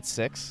closes at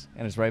 6,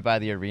 and it's right by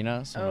the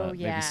arena. So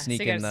maybe sneak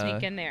so you gotta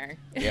sneak in there.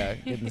 Yeah,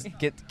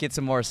 get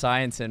some more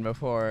science in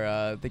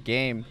before the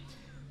game.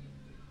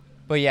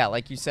 But yeah,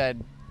 like you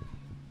said,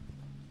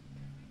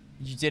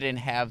 you didn't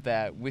have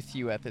that with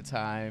you at the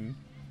time.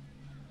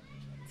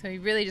 So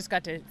you really just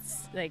got to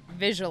like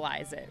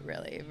visualize it,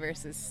 really,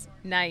 versus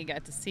now you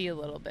got to see a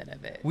little bit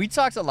of it. We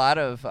talked a lot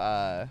of.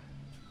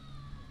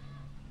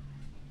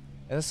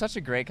 It was such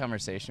a great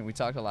conversation. We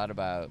talked a lot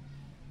about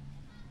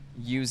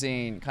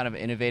using kind of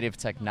innovative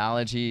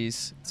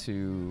technologies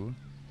to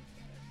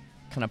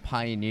kind of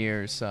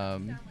pioneer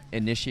some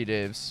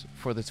initiatives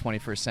for the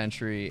 21st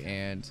century,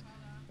 and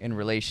in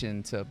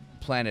relation to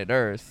planet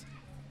Earth,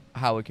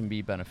 how it can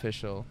be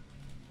beneficial.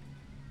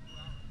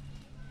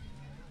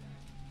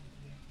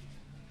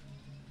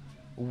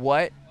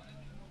 What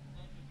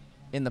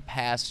in the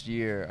past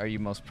year are you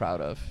most proud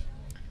of?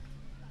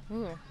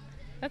 Ooh.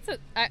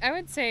 I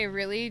would say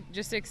really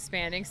just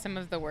expanding some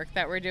of the work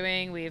that we're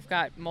doing. We've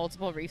got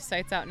multiple reef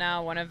sites out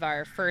now. One of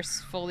our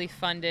first fully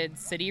funded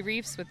city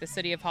reefs with the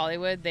City of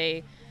Hollywood,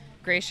 they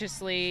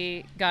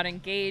graciously got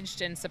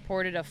engaged and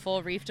supported a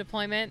full reef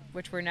deployment,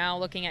 which we're now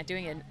looking at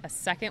doing a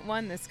second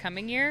one this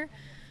coming year.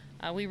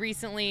 We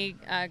recently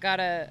got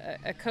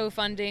a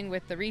co-funding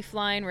with the Reef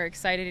Line. We're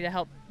excited to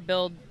help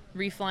build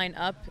Reef Line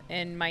up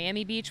in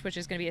Miami Beach, which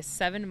is going to be a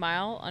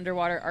 7-mile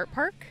underwater art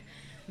park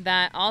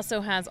that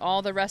also has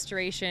all the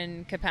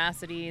restoration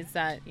capacities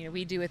that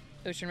we do with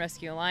Ocean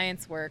Rescue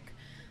Alliance work.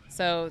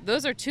 So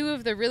those are two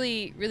of the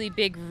really, really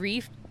big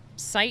reef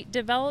site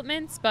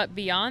developments. But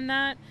beyond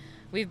that,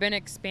 we've been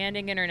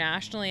expanding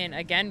internationally and,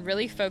 again,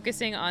 really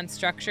focusing on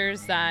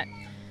structures that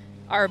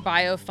are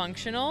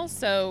biofunctional.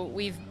 So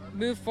we've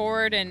moved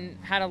forward and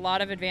had a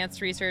lot of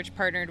advanced research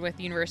partnered with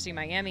the University of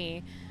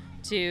Miami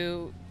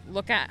to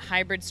look at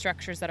hybrid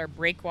structures that are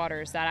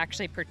breakwaters that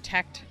actually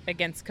protect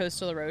against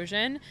coastal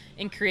erosion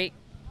and create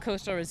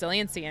coastal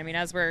resiliency. I mean,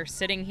 as we're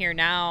sitting here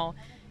now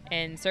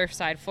in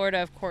Surfside,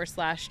 Florida, of course,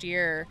 last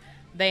year,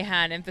 they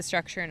had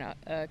infrastructure in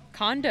a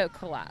condo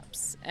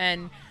collapse.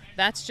 And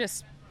that's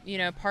just,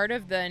 part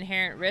of the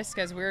inherent risk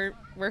as we're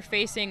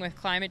facing with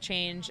climate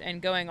change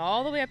and going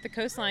all the way up the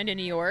coastline to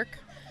New York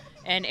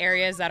and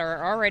areas that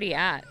are already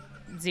at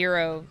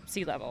zero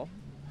sea level.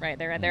 Right,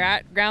 they're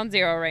at ground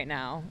zero right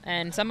now,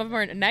 and some of them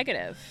are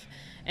negative.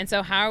 And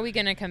so how are we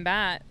going to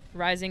combat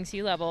rising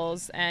sea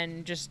levels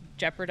and just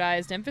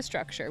jeopardized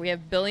infrastructure? We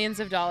have billions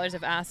of dollars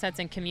of assets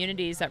and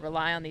communities that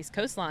rely on these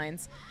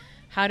coastlines.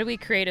 How do we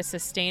create a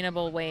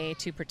sustainable way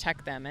to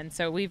protect them? And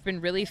so we've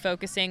been really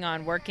focusing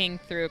on working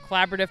through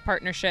collaborative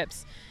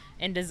partnerships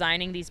and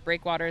designing these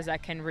breakwaters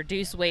that can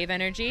reduce wave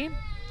energy,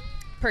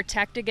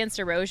 protect against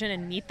erosion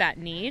and meet that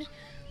need,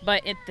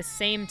 but at the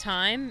same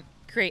time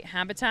create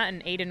habitat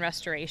and aid in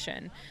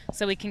restoration.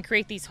 So we can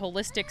create these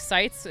holistic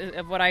sites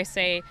of what I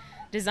say,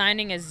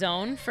 designing a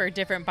zone for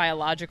different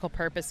biological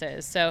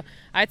purposes. So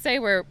I'd say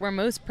we're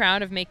most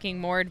proud of making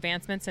more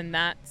advancements in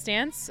that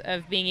stance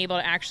of being able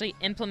to actually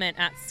implement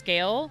at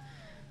scale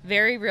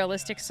very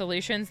realistic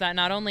solutions that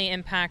not only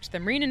impact the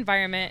marine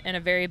environment in a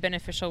very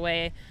beneficial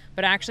way,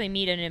 but actually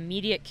meet an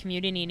immediate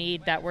community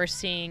need that we're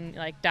seeing,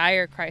 like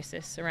dire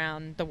crisis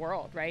around the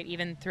world, right?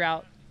 Even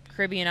throughout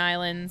Caribbean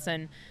islands.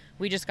 And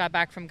we just got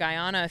back from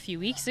Guyana a few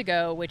weeks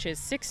ago, which is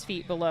 6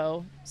 feet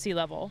below sea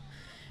level.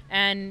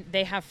 And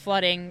they have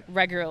flooding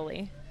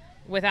regularly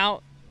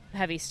without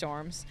heavy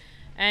storms.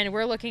 And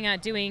we're looking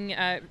at doing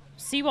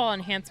seawall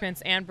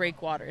enhancements and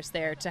breakwaters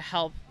there to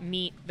help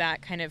meet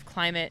that kind of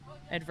climate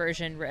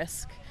aversion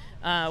risk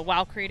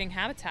while creating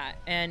habitat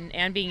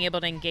and being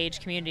able to engage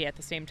community at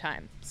the same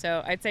time.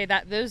 So I'd say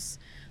that those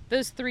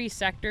three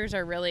sectors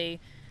are really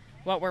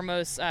what we're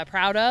most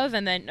proud of.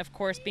 And then, of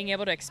course, being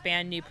able to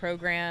expand new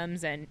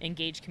programs and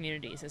engage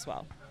communities as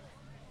well.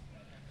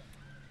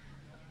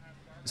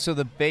 So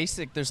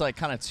there's like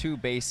kind of two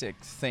basic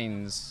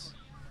things,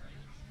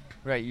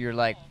 right? You're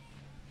like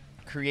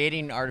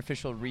creating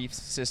artificial reef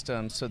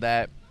systems so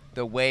that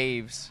the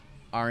waves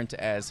aren't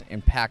as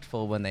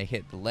impactful when they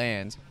hit the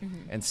land.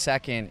 Mm-hmm. And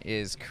second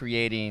is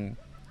creating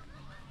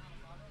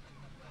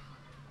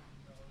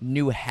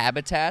new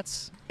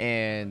habitats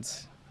and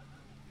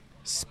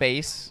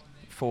space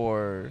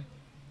for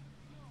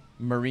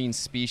marine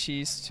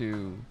species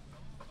to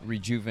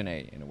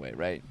rejuvenate in a way,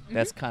 right? Mm-hmm.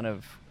 That's kind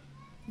of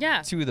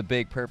two of the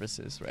big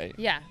purposes, right?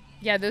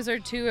 Yeah, those are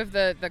two of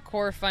the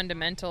core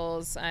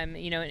fundamentals.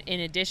 In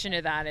addition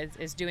to that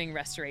is doing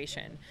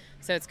restoration.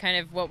 So it's kind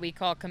of what we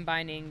call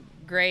combining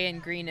gray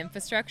and green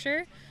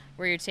infrastructure,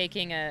 where you're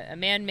taking a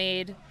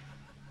man-made,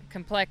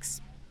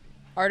 complex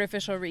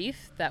artificial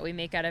reef that we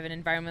make out of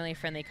an environmentally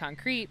friendly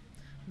concrete,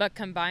 but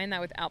combine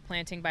that with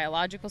outplanting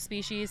biological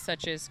species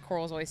such as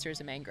corals, oysters,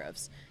 and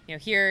mangroves.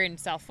 Here in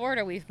South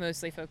Florida, we've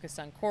mostly focused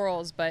on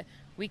corals, but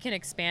we can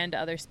expand to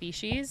other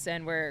species,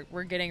 and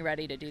we're getting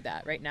ready to do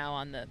that right now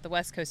on the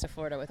west coast of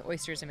Florida with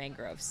oysters and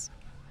mangroves.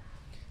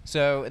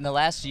 So in the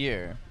last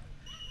year,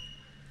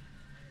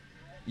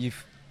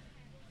 you've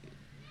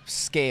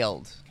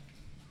scaled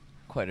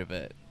quite a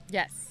bit.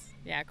 Yes,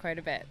 yeah, quite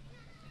a bit.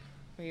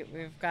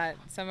 We've got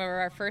some of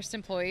our first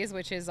employees,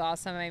 which is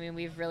awesome. I mean,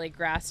 we've really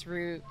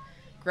grassroots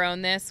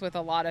grown this with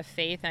a lot of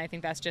faith, and I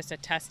think that's just a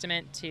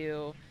testament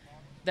to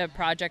the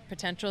project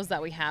potentials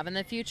that we have in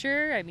the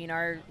future. I mean,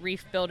 our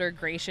reef builder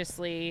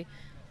graciously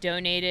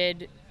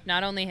donated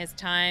not only his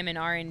time and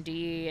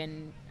R&D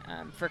and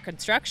for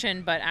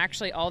construction, but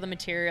actually all the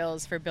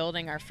materials for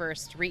building our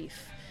first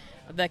reef.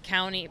 The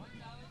county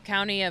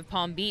of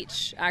Palm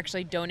Beach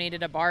actually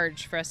donated a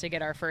barge for us to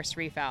get our first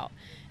reef out.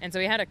 And so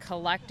we had a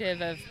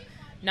collective of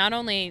not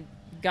only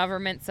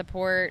government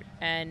support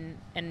and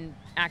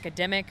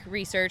academic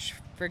research,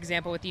 for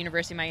example, with the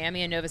University of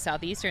Miami and Nova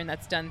Southeastern,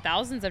 that's done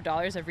thousands of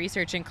dollars of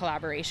research in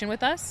collaboration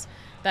with us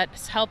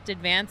that's helped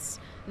advance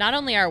not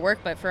only our work,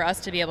 but for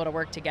us to be able to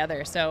work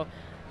together. So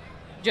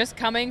just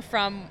coming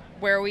from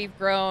where we've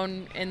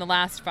grown in the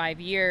last 5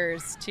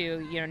 years to,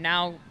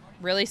 now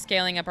really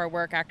scaling up our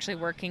work, actually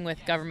working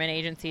with government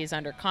agencies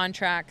under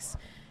contracts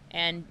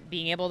and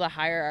being able to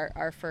hire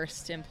our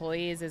first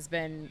employees has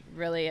been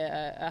really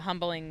a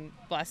humbling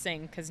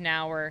blessing, because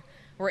now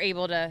we're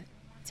able to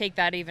take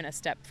that even a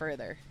step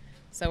further.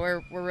 So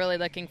we're really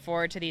looking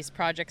forward to these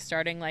projects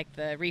starting, like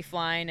the Reef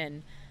Line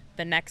and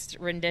the next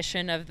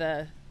rendition of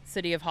the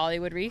City of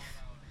Hollywood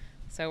Reef.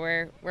 So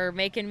we're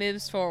making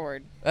moves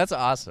forward. That's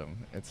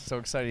awesome. It's so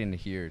exciting to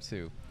hear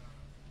too.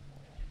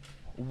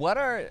 What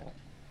are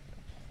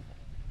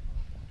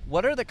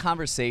the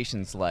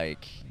conversations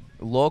like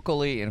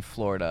locally in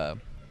Florida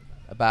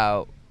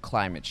about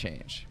climate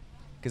change?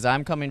 Because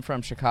I'm coming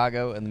from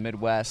Chicago in the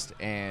Midwest,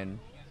 and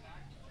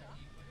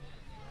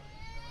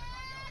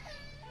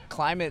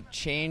climate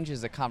change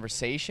is a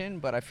conversation,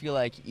 but I feel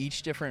like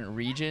each different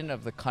region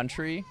of the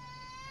country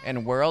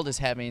and world is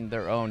having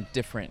their own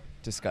different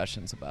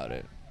discussions about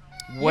it.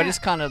 What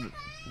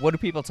do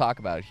people talk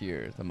about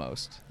here the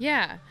most?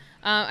 Yeah,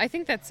 I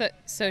think that's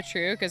so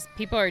true, because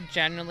people are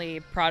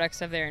generally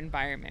products of their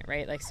environment,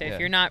 right? Like, so if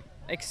you're not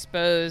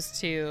exposed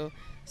to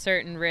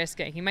certain risk,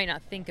 you might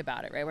not think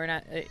about it, right? We're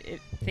not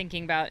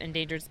thinking about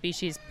endangered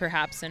species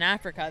perhaps in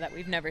Africa that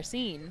we've never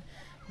seen,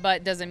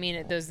 but doesn't mean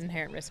that those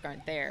inherent risks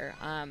aren't there.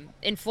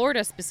 In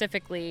Florida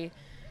specifically,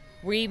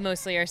 we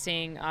mostly are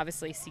seeing,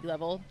 obviously, sea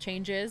level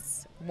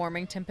changes,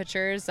 warming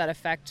temperatures that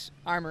affect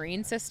our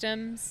marine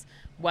systems,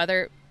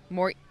 weather,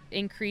 more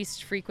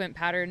increased frequent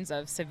patterns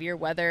of severe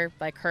weather,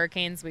 like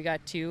hurricanes. We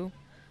got 2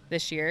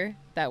 this year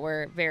that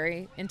were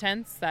very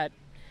intense, that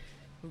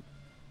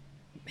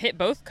hit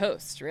both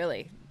coasts,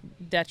 really.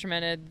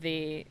 Detrimented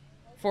the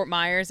Fort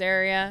Myers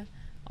area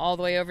all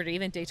the way over to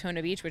even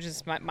Daytona Beach, which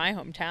is my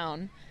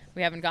hometown.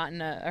 We haven't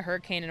gotten a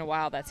hurricane in a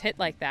while that's hit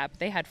like that, but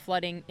they had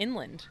flooding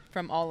inland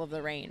from all of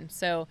the rain.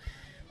 So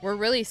we're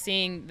really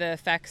seeing the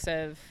effects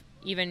of,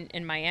 even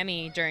in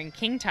Miami during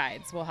king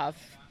tides, we'll have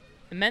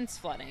immense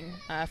flooding.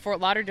 Fort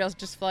Lauderdale's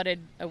just flooded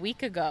a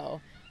week ago,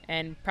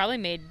 and probably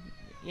made,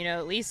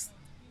 at least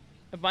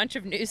a bunch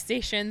of news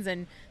stations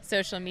and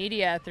social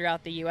media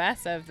throughout the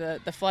U.S. of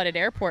the flooded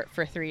airport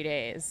for 3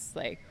 days.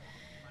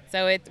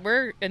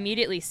 We're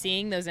immediately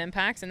seeing those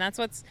impacts, and that's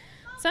what's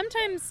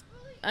sometimes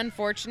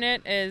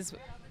unfortunate is,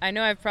 I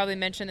know I've probably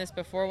mentioned this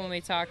before when we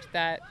talked,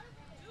 that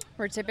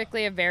we're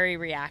typically a very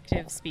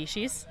reactive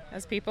species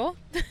as people,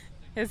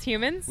 as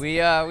humans. We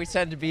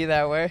tend to be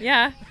that way.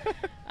 Yeah.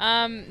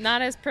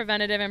 Not as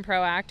preventative and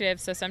proactive.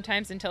 So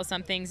sometimes until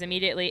something's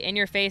immediately in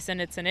your face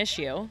and it's an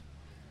issue,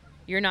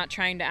 you're not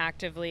trying to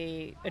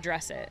actively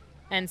address it.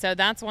 And so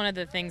that's one of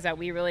the things that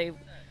we really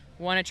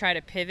want to try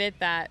to pivot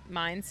that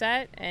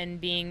mindset, and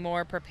being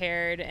more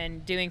prepared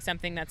and doing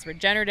something that's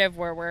regenerative,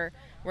 where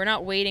we're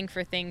not waiting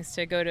for things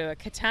to go to a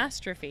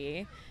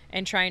catastrophe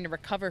and trying to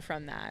recover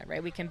from that,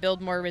 right? We can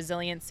build more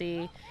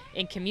resiliency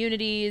in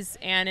communities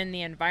and in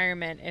the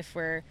environment if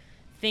we're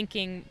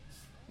thinking,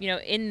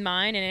 in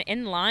mind and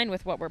in line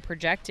with what we're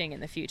projecting in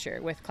the future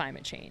with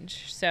climate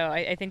change. So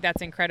I think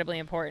that's incredibly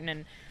important,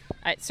 and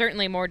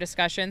certainly more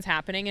discussions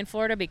happening in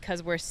Florida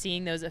because we're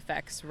seeing those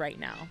effects right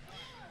now.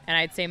 And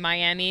I'd say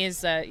Miami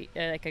is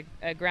like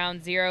a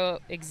ground zero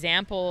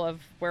example of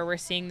where we're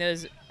seeing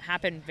those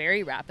happen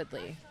very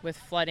rapidly, with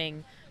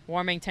flooding,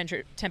 warming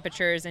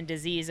temperatures, and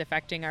disease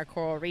affecting our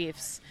coral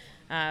reefs.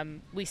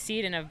 We see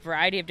it in a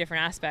variety of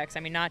different aspects.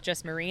 I mean, not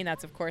just marine,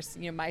 that's of course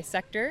my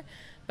sector,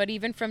 but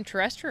even from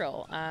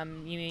terrestrial.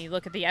 You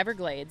look at the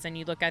Everglades, and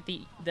you look at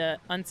the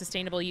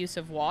unsustainable use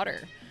of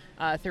water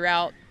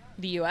throughout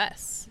the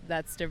U.S.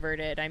 that's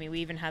diverted. I mean, we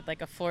even had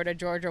like a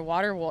Florida-Georgia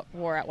water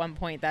war at one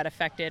point that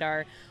affected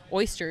our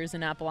oysters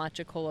in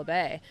Apalachicola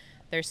Bay.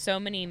 There's so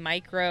many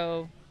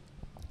micro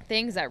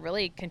things that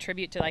really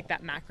contribute to like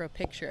that macro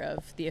picture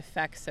of the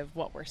effects of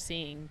what we're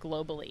seeing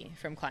globally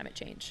from climate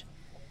change.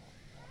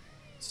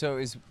 So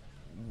is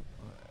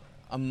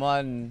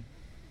among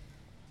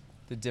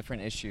the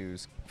different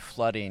issues,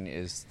 flooding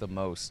is the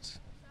most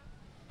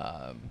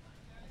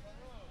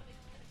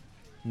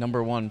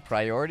number one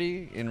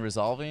priority in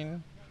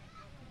resolving,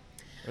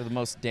 or the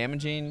most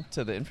damaging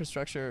to the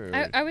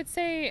infrastructure? I would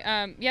say,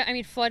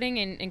 flooding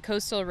and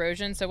coastal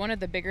erosion. So one of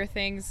the bigger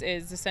things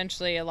is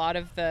essentially a lot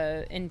of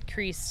the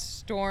increased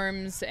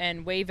storms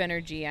and wave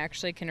energy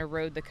actually can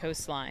erode the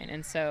coastline.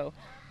 And so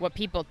what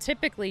people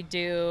typically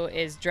do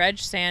is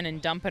dredge sand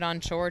and dump it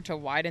on shore to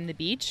widen the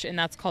beach, and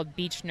that's called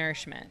beach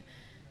nourishment.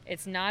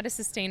 It's not a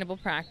sustainable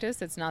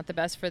practice. It's not the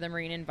best for the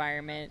marine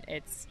environment.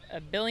 It's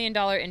 $1 billion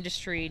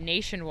industry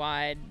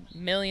nationwide,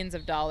 millions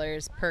of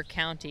dollars per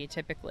county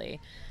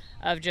typically,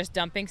 of just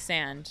dumping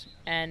sand.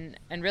 And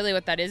really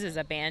what that is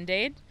a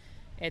Band-Aid.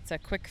 It's a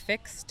quick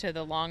fix to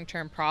the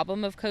long-term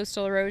problem of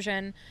coastal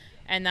erosion.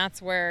 And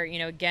that's where,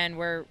 again,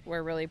 we're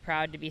really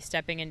proud to be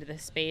stepping into the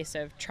space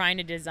of trying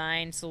to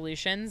design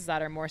solutions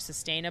that are more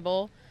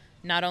sustainable,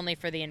 not only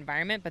for the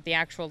environment, but the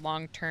actual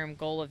long-term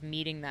goal of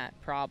meeting that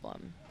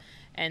problem.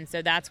 And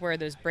so that's where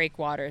those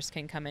breakwaters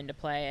can come into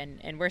play.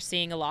 And we're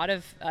seeing a lot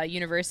of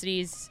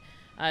universities,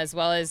 as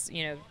well as,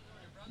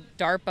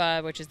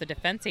 DARPA, which is the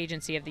defense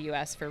agency of the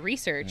U.S. for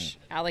research,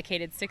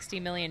 allocated $60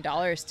 million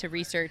to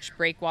research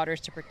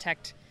breakwaters to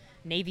protect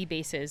Navy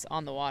bases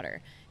on the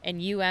water.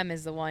 And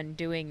is the one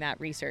doing that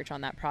research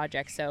on that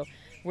project. So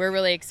we're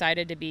really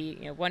excited to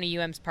be one of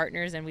UM's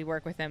partners, and we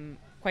work with them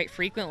quite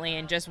frequently.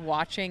 And just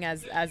watching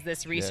as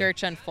this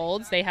research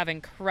unfolds, they have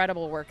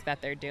incredible work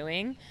that they're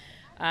doing.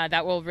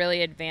 That will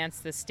really advance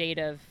the state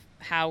of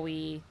how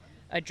we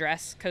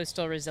address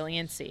coastal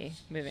resiliency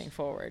moving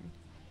forward.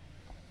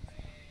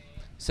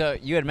 So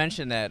you had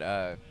mentioned that,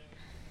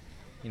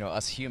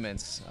 us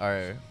humans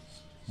are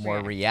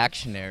more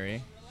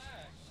reactionary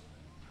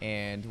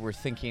and we're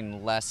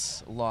thinking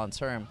less long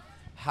term.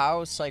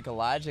 How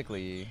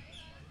psychologically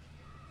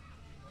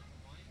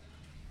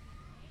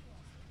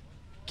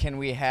can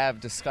we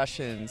have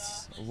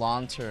discussions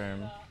long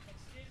term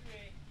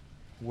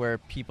where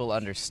people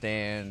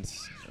understand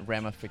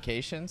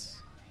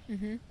ramifications?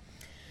 Mm-hmm.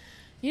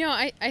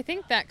 I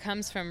think that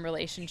comes from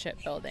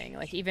relationship building,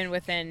 like even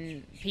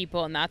within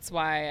people. And that's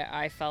why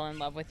I fell in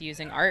love with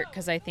using art,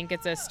 because I think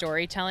it's a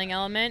storytelling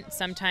element.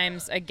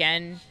 Sometimes,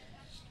 again,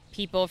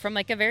 people from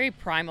like a very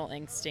primal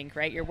instinct,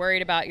 right? You're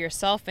worried about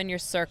yourself and your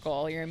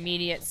circle, your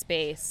immediate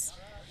space.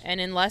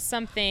 And unless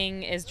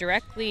something is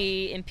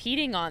directly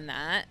impeding on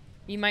that,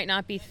 you might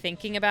not be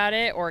thinking about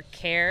it or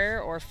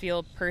care or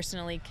feel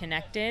personally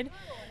connected.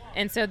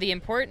 And so the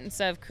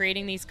importance of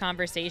creating these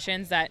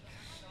conversations that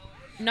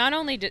not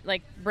only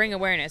bring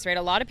awareness, right?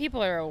 A lot of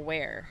people are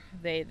aware.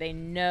 They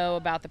know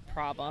about the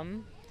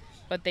problem,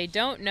 but they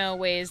don't know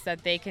ways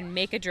that they can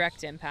make a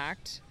direct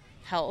impact,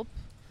 help,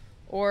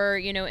 or,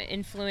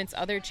 influence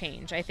other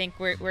change. I think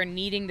we're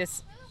needing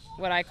this,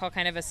 what I call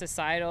kind of a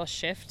societal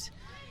shift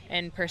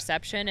in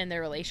perception in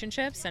their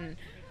relationships. And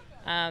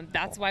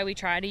that's why we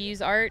try to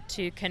use art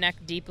to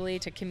connect deeply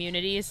to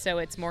communities, so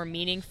it's more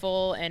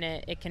meaningful and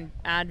it can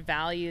add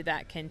value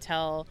that can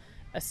tell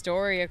a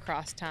story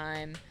across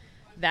time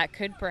that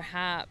could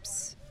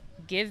perhaps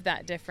give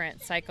that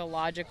different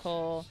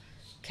psychological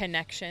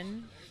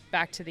connection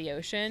back to the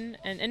ocean.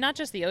 And not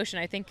just the ocean.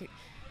 I think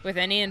with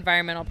any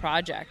environmental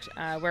project,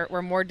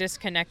 we're more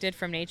disconnected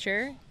from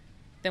nature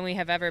than we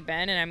have ever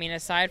been. And I mean,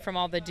 aside from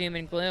all the doom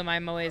and gloom,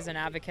 I'm always an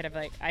advocate of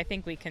I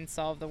think we can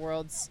solve the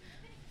world's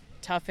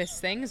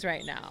toughest things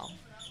right now.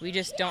 We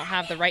just don't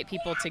have the right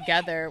people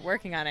together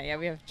working on it. Yeah,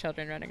 we have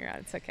children running around.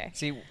 It's okay.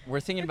 See,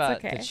 we're thinking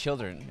about the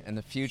children and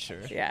the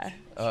future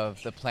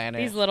of the planet.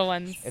 These little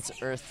ones. It's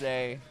Earth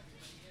Day.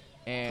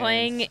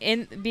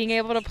 And being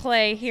able to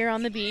play here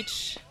on the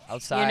beach.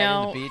 Outside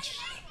on the beach.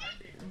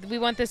 We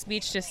want this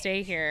beach to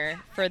stay here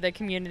for the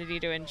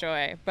community to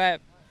enjoy.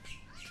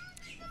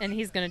 And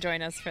he's going to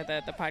join us for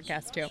the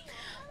podcast too.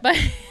 But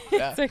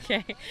it's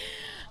okay.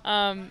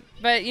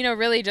 But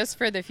really just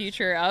for the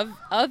future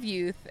of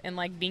youth and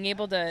being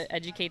able to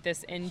educate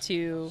this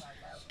into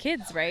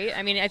kids, right?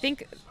 I mean, I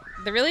think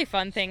the really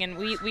fun thing, and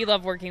we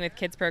love working with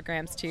kids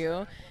programs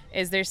too,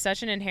 is there's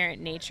such an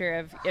inherent nature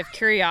of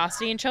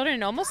curiosity in children,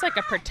 and almost like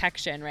a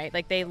protection, right?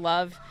 Like they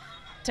love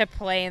to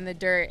play in the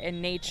dirt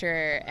and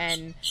nature,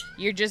 and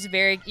you're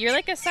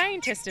like a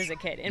scientist as a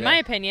kid. In my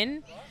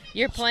opinion,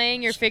 you're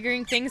playing, you're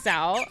figuring things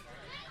out.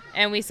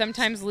 And we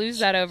sometimes lose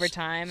that over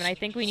time. And I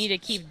think we need to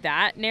keep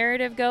that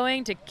narrative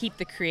going, to keep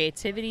the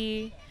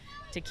creativity,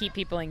 to keep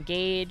people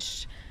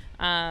engaged.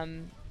 But,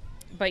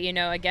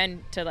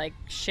 again, to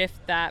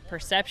shift that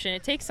perception,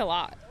 it takes a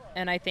lot.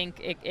 And I think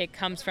it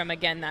comes from,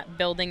 again, that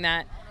building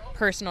that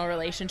personal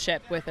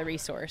relationship with a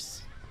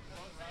resource.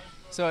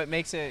 So it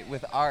makes it,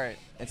 with art,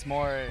 it's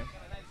more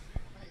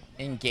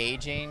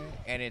engaging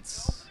and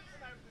it's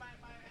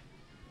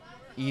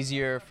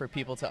easier for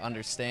people to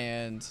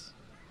understand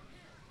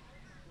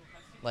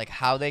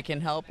how they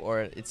can help, or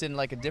it's in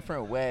a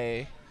different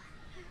way.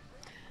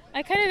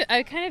 I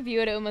kind of view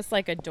it almost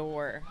like a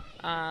door.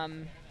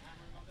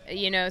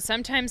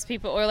 Sometimes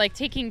people, or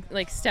taking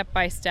step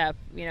by step,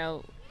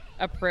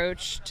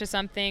 approach to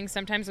something.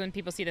 Sometimes when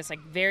people see this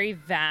very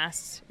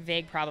vast,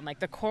 vague problem, like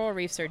the coral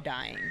reefs are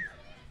dying,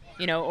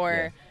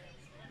 or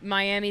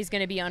Miami's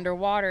going to be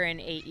underwater in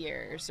 8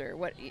 years, or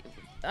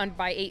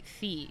by 8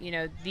 feet,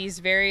 these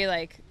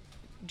very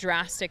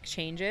drastic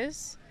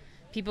changes.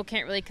 People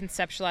can't really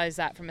conceptualize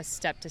that from a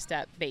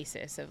step-to-step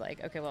basis of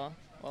okay, well,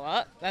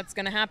 that's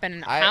going to happen.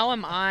 And how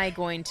am I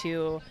going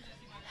to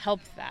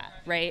help that,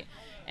 right?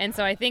 And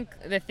so I think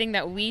the thing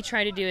that we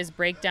try to do is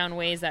break down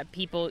ways that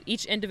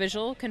each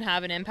individual can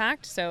have an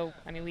impact. So,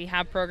 I mean, we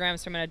have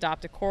programs from an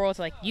Adopt a Coral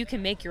to you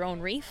can make your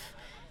own reef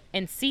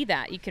and see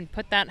that. You can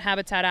put that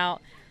habitat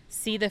out,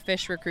 see the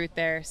fish recruit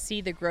there, see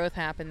the growth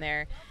happen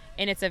there.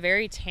 And it's a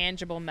very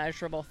tangible,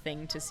 measurable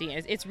thing to see.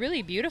 It's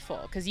really beautiful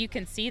because you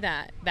can see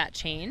that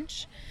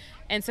change.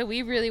 And so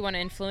we really want to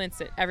influence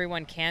that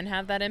everyone can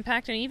have that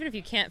impact. And even if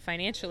you can't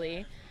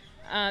financially,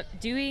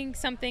 doing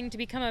something to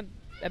become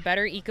a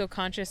better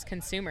eco-conscious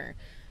consumer.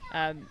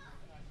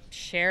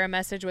 Share a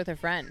message with a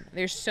friend.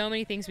 There's so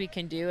many things we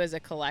can do as a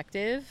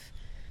collective,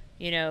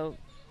 even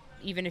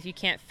if you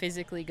can't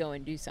physically go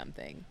and do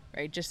something,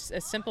 right? Just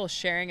a simple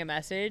sharing a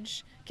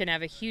message can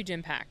have a huge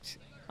impact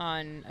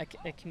on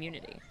a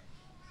community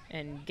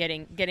and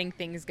getting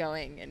things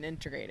going and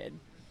integrated.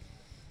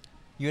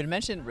 You had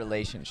mentioned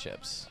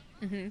relationships.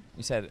 Mm-hmm.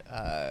 You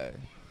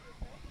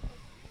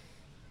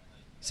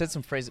said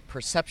some phrase,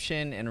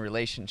 perception and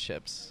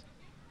relationships.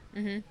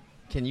 Mm-hmm.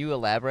 Can you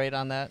elaborate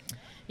on that?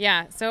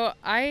 Yeah. So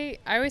I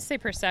always say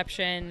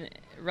perception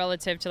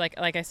relative to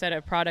like I said,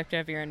 a product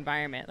of your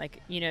environment.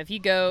 If you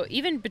go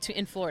even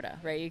in Florida,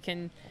 right? If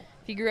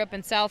you grew up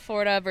in South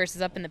Florida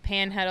versus up in the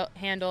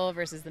Panhandle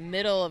versus the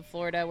middle of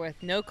Florida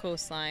with no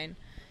coastline,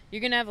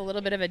 you're going to have a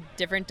little bit of a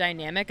different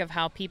dynamic of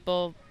how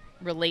people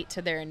relate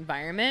to their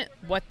environment,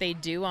 what they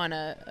do on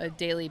a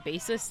daily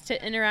basis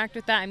to interact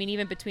with that. I mean,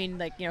 even between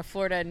like, you know,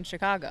 Florida and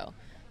Chicago,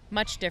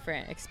 much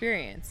different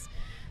experience.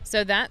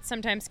 So that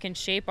sometimes can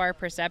shape our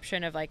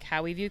perception of like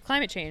how we view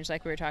climate change,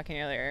 like we were talking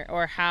earlier,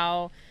 or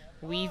how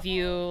we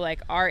view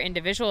like our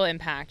individual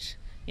impact.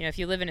 You know, if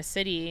you live in a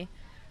city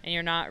and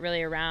you're not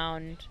really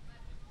around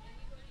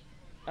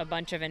a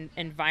bunch of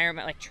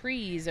environment like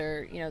trees,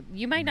 or, you know,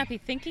 you might not be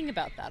thinking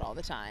about that all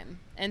the time.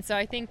 And so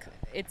I think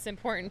it's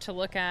important to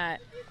look at,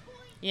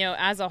 you know,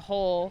 as a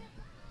whole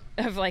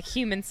of like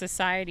human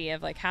society,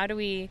 of like how do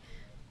we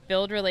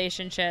build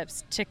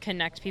relationships to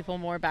connect people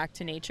more back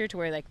to nature, to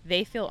where like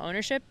they feel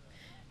ownership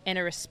and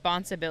a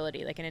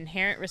responsibility, like an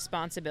inherent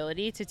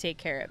responsibility to take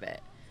care of it.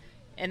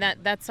 And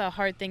that's a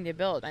hard thing to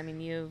build. I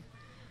mean,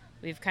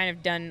 we've kind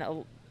of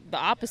done the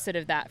opposite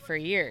of that for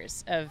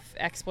years, of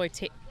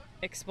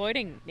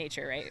exploiting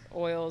nature, right?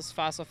 Oils,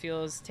 fossil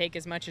fuels, take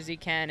as much as you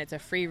can. It's a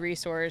free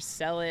resource,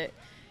 sell it,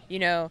 you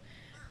know,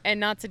 and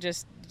not to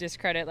just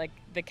discredit like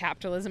the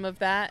capitalism of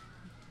that.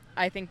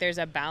 I think there's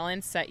a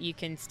balance that you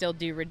can still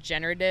do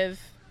regenerative,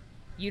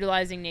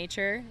 utilizing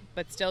nature,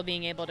 but still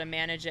being able to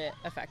manage it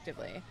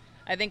effectively.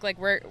 I think like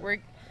we're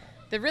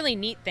the really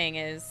neat thing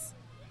is,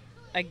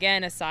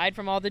 again, aside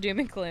from all the doom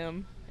and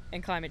gloom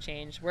and climate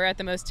change, we're at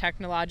the most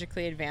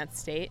technologically advanced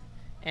state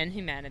in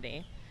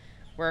humanity.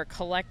 We're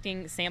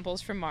collecting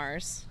samples from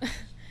Mars.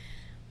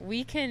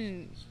 We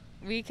can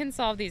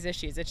solve these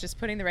issues. It's just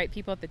putting the right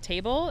people at the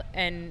table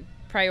and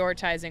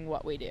prioritizing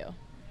what we do.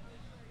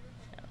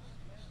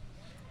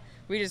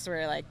 We just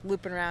were like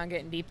looping around,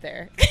 getting deep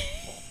there.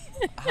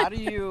 How do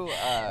you,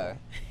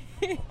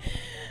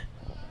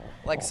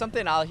 like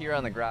something I'll hear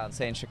on the ground,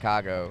 say in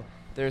Chicago,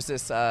 there's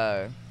this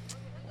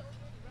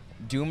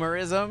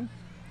doomerism.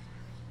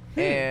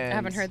 And I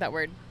haven't heard that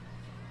word.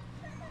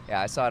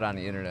 Yeah, I saw it on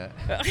the internet.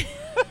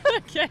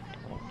 Okay.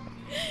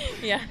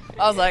 Yeah.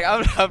 I was like,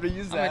 I'm going to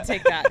use that. I'm going to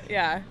take that,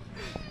 yeah.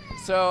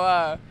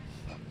 So,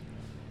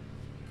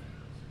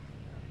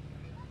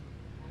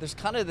 there's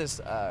kind of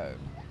this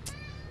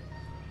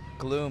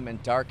gloom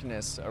and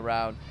darkness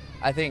around,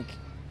 I think,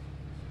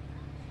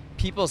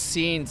 people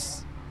seeing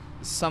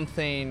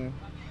something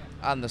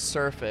on the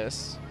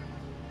surface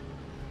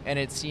and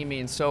it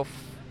seeming so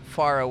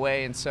far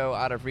away and so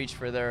out of reach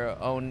for their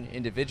own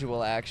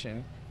individual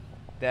action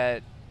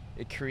that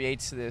it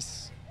creates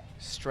this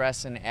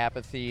stress and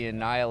apathy and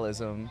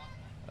nihilism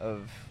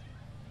of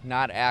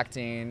not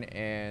acting,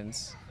 and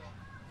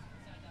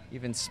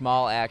even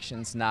small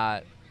actions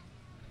not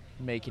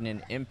making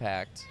an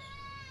impact.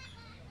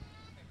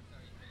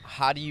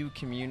 How do you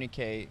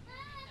communicate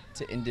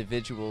to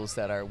individuals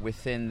that are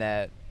within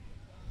that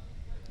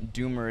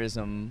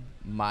doomerism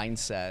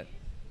mindset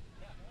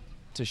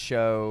to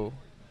show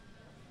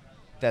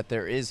that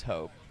there is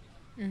hope?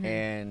 Mm-hmm.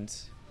 And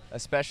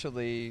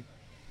especially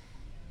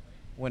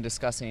when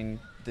discussing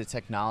the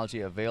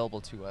technology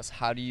available to us,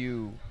 how do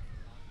you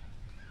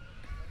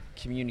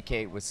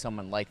communicate with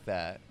someone like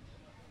that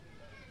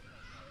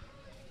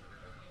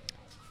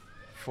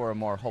for a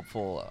more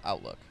hopeful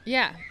outlook?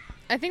 Yeah,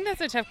 I think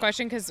that's a tough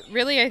question, because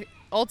really,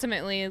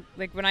 ultimately,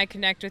 like when I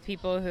connect with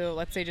people who,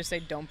 let's say, just say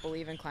don't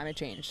believe in climate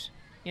change,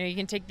 you know, you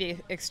can take the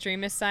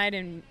extremist side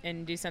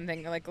and do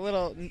something like a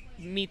little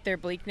meet their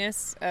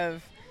bleakness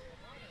of,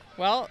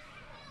 well,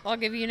 I'll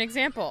give you an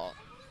example.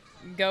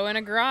 Go in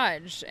a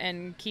garage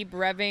and keep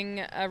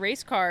revving a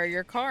race car,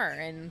 your car,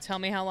 and tell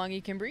me how long you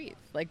can breathe.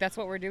 Like, that's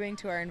what we're doing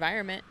to our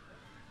environment.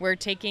 We're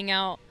taking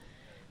out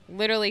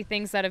literally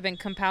things that have been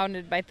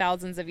compounded by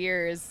thousands of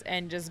years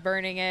and just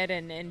burning it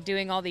and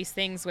doing all these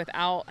things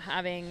without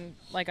having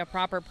like a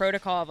proper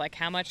protocol of like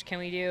how much can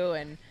we do,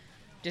 and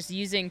just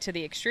using to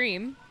the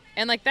extreme.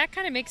 And like that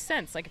kind of makes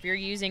sense. Like if you're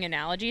using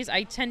analogies,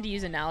 I tend to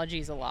use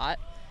analogies a lot.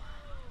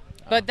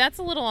 But that's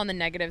a little on the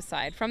negative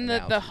side. From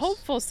the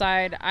hopeful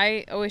side,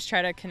 I always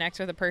try to connect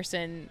with a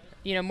person,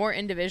 you know, more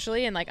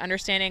individually, and like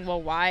understanding,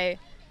 well, why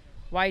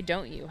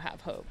don't you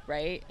have hope,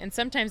 right? And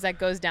sometimes that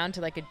goes down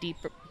to like a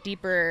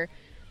deeper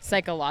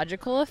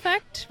psychological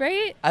effect,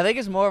 right? I think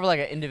it's more of like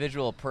an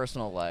individual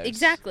personal life.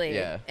 Exactly.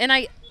 Yeah. And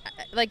I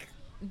like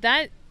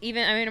that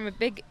even, I mean, I'm a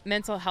big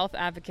mental health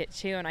advocate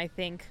too, and I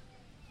think,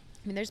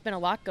 I mean, there's been a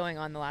lot going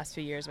on the last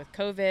few years with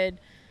COVID,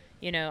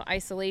 you know,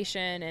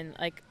 isolation, and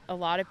like a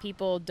lot of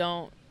people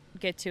don't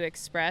get to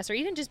express or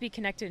even just be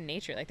connected in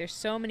nature. Like there's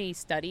so many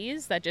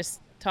studies that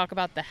just talk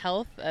about the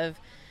health of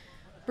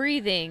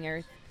breathing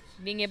or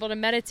being able to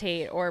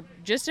meditate or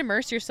just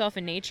immerse yourself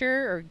in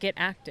nature or get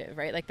active,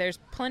 right? Like there's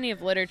plenty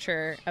of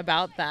literature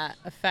about that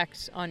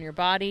effect on your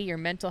body, your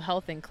mental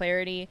health and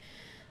clarity.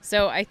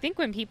 So I think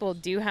when people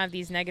do have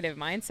these negative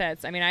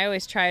mindsets, I mean, I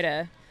always try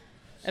to,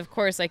 of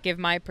course, like give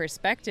my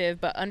perspective,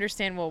 but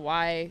understand, well,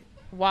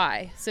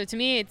 why? So to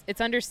me,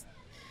 it's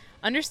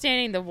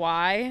understanding the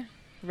why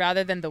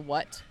rather than the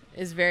what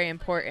is very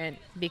important,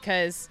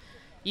 because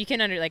you can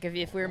like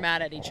if we're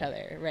mad at each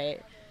other,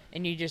 right?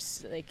 And you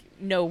just like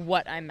know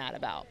what I'm mad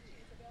about.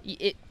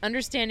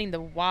 Understanding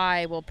the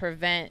why will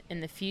prevent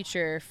in the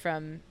future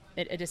from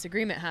a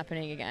disagreement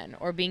happening again,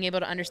 or being able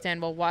to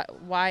understand, well,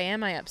 why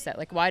am I upset?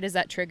 Like, why does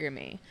that trigger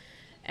me?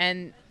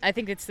 And I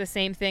think it's the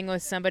same thing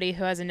with somebody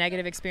who has a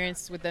negative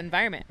experience with the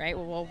environment, right?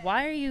 Well,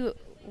 why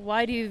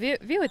do you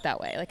view it that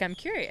way? Like, I'm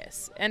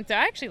curious. And so I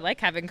actually like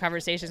having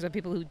conversations with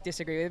people who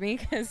disagree with me,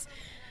 because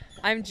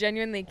I'm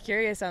genuinely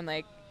curious on,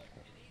 like,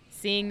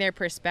 seeing their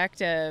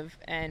perspective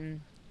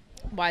and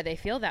why they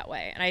feel that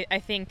way. And I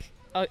think,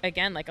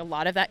 again, like, a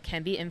lot of that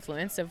can be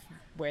influence of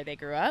where they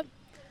grew up,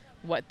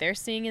 what they're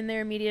seeing in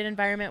their immediate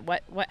environment,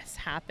 what's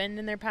happened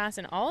in their past,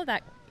 and all of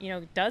that,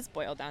 does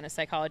boil down to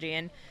psychology.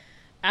 And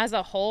as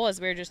a whole,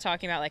 as we were just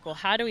talking about, like, well,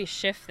 how do we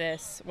shift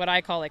this, what I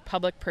call, like,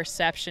 public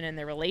perception and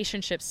the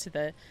relationships to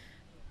the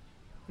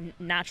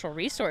natural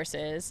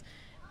resources?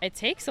 It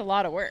takes a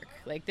lot of work.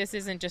 Like, this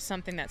isn't just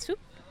something that's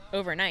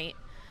overnight.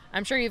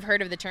 I'm sure you've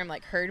heard of the term,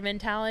 like, herd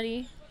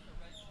mentality.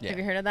 Yeah. Have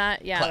you heard of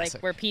that? Yeah. Classic.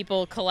 Like, where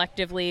people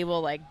collectively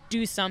will, like,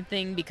 do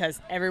something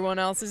because everyone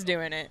else is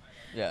doing it.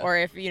 Yeah. Or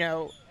if,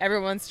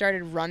 everyone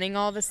started running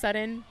all of a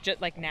sudden, just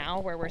like now,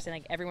 where we're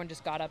saying, like, everyone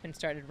just got up and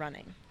started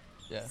running.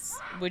 Yes.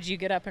 Would you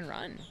get up and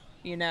run?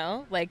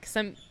 Like,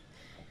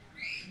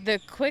 the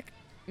quick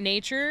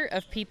nature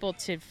of people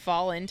to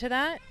fall into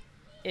that,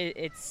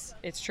 it's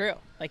true.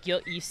 Like,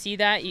 you see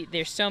that.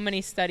 There's so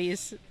many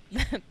studies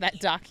that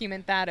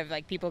document that, of,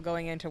 like, people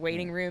going into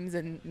waiting rooms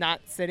and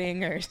not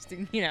sitting, or,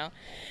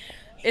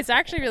 it's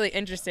actually really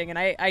interesting. And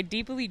I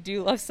deeply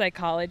do love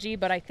psychology,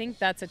 but I think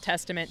that's a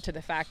testament to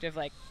the fact of,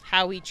 like,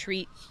 how we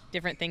treat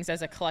different things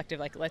as a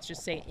collective, like, let's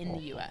just say in the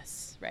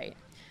U.S., right?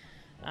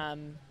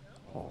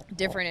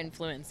 Different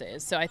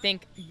influences. So I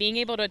think being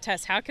able to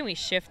test, how can we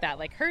shift that,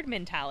 like, herd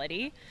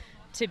mentality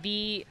to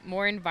be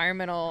more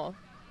environmental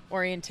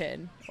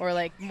oriented, or,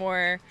 like,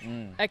 more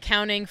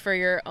accounting for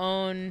your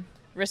own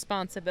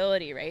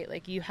responsibility, right?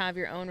 Like, you have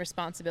your own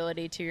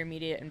responsibility to your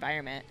immediate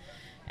environment.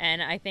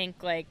 And I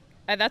think, like,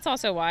 that's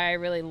also why I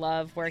really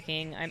love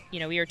working.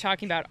 We were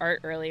talking about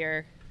art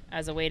earlier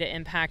as a way to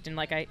impact, and,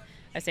 like, I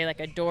say, like,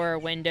 a door or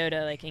window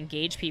to, like,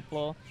 engage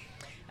people.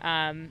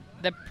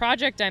 The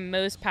project I'm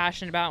most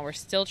passionate about, and we're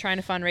still trying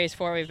to fundraise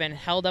for, we've been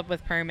held up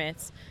with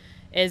permits,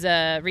 is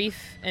a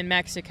reef in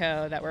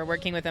Mexico that we're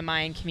working with a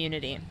Mayan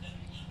community.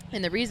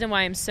 And the reason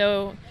why I'm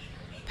so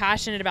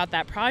passionate about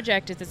that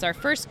project is it's our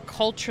first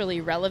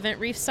culturally relevant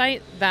reef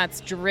site that's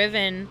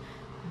driven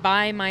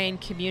by Mayan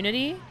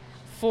community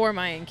for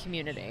Mayan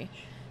community.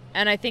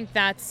 And I think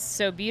that's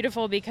so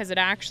beautiful, because it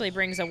actually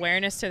brings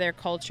awareness to their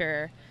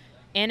culture,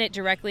 and it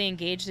directly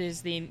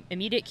engages the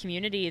immediate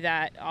community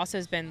that also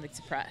has been, like,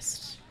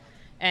 suppressed.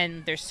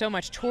 And there's so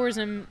much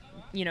tourism,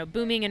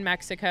 booming in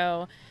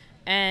Mexico.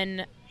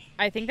 And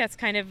I think that's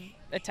kind of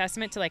a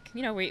testament to, like,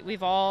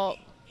 we've all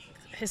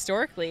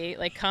historically,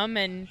 like, come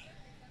and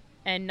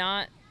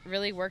not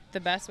really worked the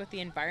best with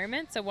the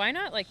environment. So why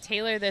not, like,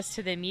 tailor this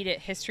to the immediate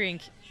history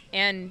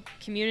and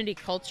community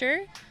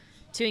culture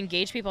to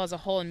engage people as a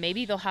whole? And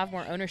maybe they'll have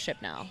more ownership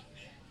now.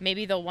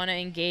 Maybe they'll want to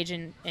engage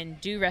and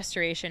do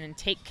restoration and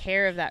take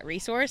care of that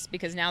resource,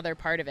 because now they're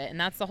part of it. And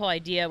that's the whole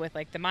idea with,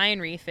 like, the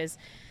Mayan reef, is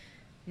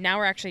now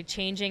we're actually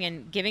changing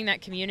and giving that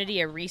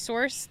community a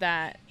resource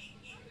that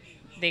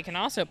they can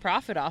also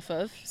profit off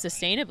of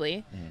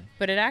sustainably,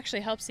 but it actually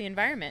helps the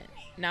environment.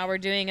 Now we're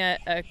doing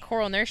a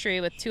coral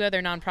nursery with 2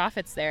 other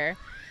nonprofits there,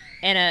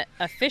 and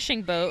a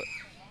fishing boat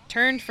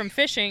turned from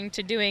fishing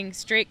to doing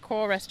straight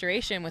coral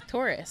restoration with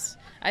tourists.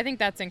 I think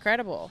that's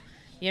incredible.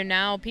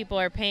 Now people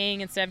are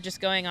paying, instead of just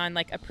going on,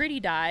 like, a pretty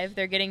dive,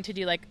 they're getting to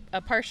do, like,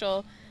 a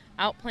partial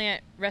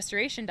outplant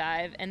restoration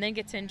dive and then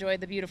get to enjoy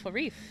the beautiful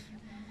reef.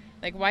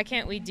 Like, why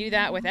can't we do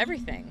that with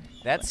everything?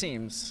 That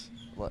seems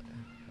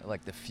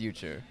like the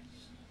future.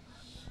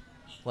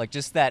 Like,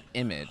 just that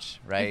image,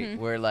 right?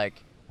 Mm-hmm. Where,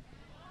 like,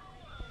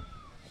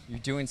 you're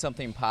doing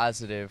something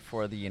positive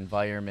for the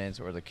environment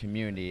or the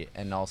community,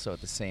 and also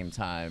at the same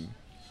time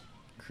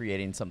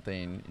creating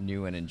something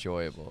new and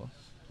enjoyable.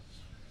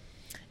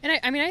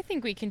 And I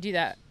think we can do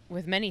that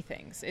with many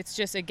things. It's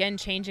just, again,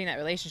 changing that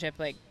relationship.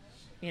 Like,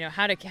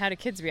 how do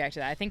kids react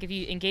to that? I think if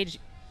you engage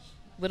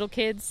little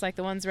kids, like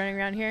the ones running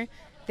around here,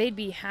 they'd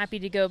be happy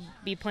to go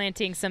be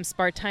planting some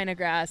Spartina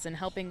grass and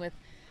helping with,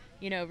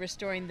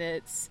 restoring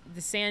the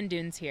sand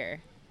dunes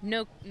here.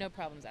 No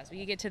problems asked. When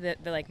you get to the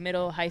like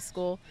middle, high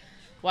school,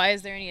 why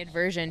is there any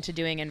aversion to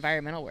doing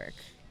environmental work?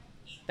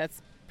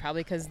 That's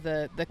probably because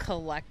the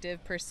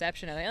collective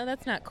perception of, like, oh,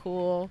 that's not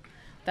cool.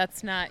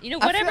 That's not,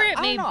 whatever it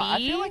may be. I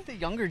feel like the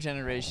younger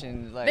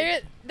generation, like,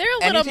 they're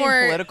a little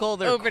more political,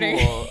 they're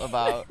cool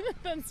about.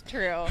 That's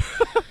true.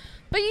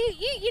 But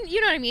you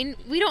know what I mean?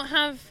 We don't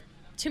have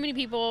too many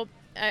people.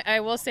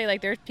 I will say,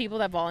 like, there's people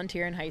that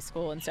volunteer in high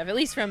school and stuff, at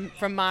least from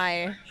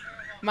my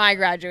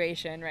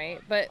graduation, right?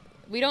 But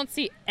we don't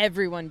see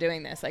everyone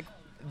doing this. Like,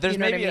 there's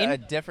maybe a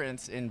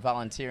difference in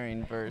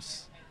volunteering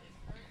versus,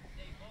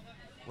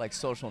 like,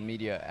 social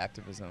media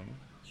activism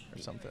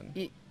or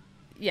something.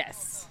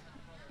 Yes.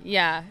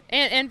 Yeah,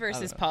 and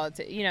versus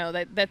politics,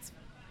 that's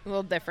a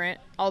little different.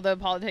 Although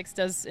politics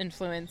does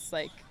influence,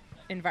 like,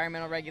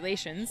 environmental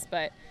regulations,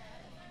 but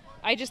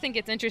I just think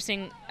it's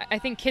interesting. I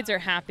think kids are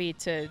happy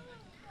to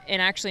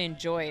and actually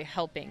enjoy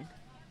helping.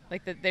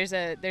 Like there's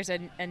a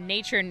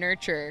nature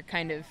nurture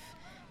kind of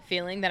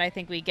feeling that I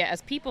think we get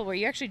as people, where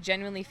you actually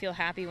genuinely feel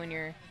happy when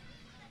you're,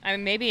 I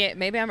mean,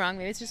 maybe I'm wrong,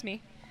 maybe it's just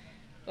me.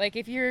 Like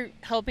if you're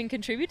helping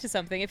contribute to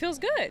something, it feels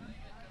good,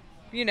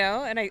 you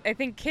know? And I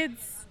think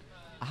kids,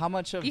 how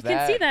much of you that...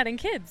 can see that in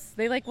kids.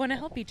 They like want to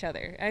help each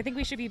other. I think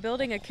we should be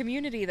building a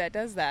community that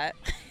does that,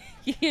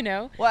 you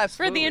know, well,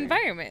 for the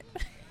environment.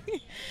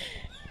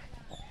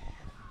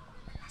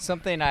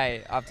 Something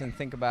I often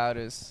think about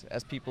is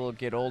as people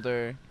get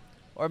older,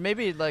 or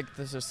maybe like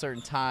there's a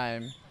certain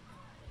time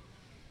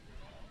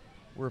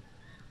where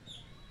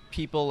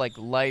people, like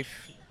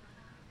life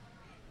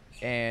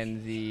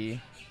and the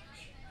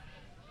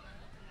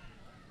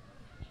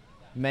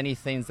many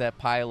things that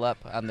pile up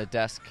on the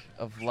desk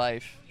of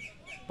life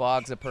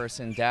bogs a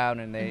person down,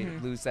 and they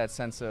lose that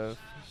sense of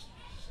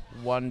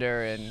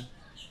wonder and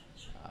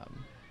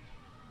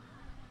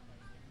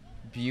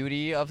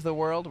beauty of the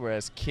world,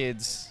 whereas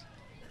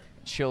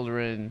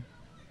children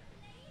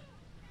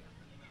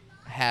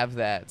have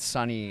that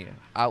sunny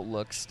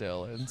outlook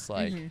still. And it's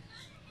like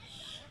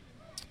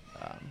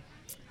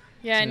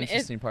yeah, it's an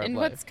interesting part of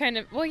life. What's kind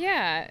of, well,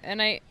 yeah,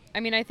 and I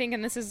mean, I think,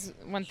 and this is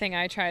one thing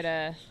I try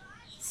to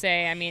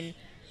say, I mean,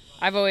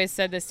 I've always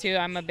said this too,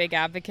 I'm a big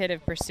advocate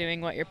of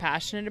pursuing what you're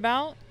passionate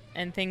about,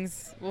 and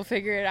things will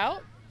figure it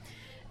out.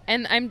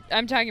 And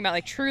I'm talking about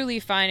like truly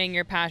finding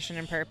your passion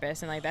and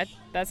purpose, and like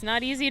that's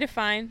not easy to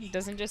find. It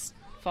doesn't just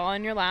fall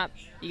in your lap.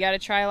 You got to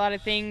try a lot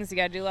of things. You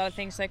got to do a lot of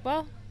things. Like,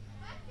 well,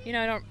 you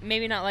know, I don't,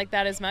 maybe not like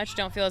that as much.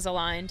 Don't feel as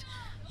aligned.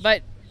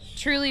 But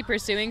truly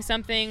pursuing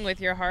something with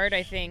your heart,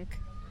 I think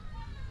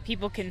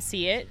people can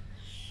see it.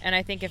 And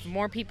I think if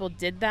more people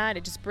did that,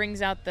 it just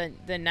brings out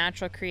the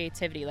natural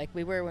creativity, like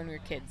we were when we were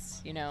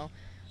kids, you know,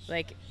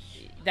 like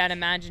that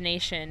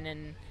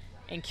imagination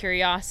and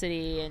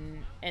curiosity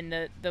and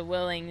the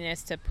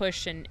willingness to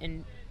push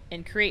and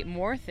create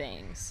more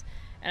things.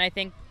 And I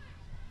think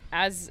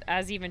as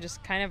even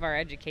just kind of our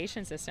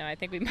education system, I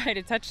think we might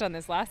have touched on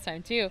this last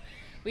time too,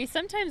 we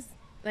sometimes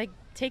like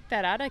take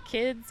that out of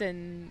kids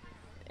and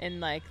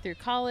like through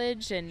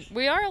college, and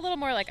we are a little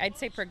more like, I'd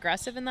say,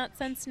 progressive in that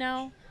sense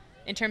now,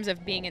 in terms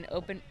of being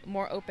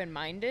more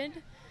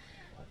open-minded,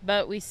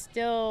 but we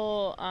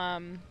still are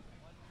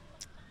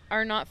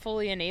not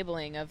fully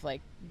enabling of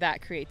like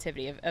that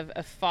creativity,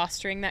 of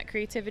fostering that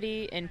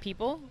creativity in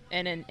people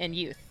and in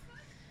youth.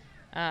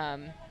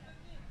 But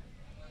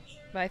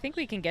I think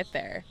we can get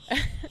there.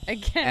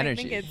 Again,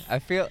 energy. I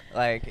feel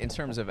like in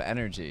terms of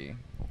energy,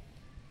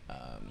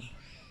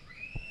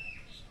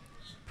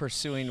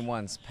 pursuing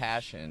one's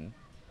passion,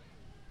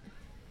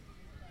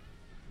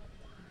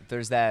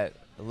 there's that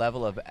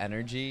level of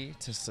energy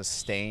to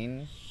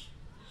sustain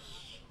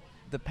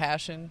the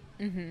passion.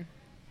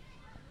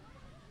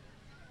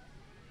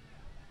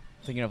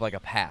 Thinking of like a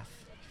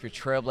path. If you're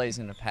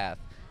trailblazing a path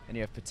and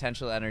you have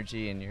potential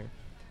energy and you're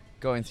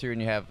going through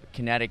and you have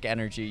kinetic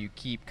energy, you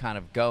keep kind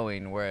of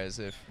going. Whereas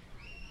if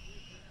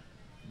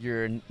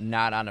you're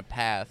not on a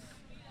path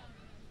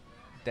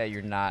that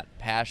you're not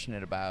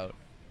passionate about,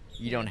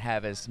 you don't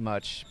have as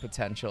much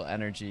potential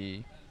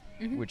energy,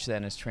 which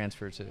then is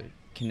transferred to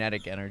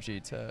kinetic energy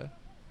to...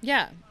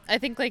 Yeah, I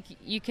think like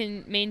you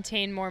can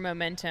maintain more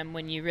momentum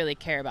when you really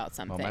care about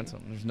something.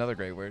 Momentum, there's another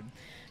great word.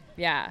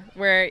 Yeah,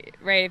 where,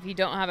 right, if you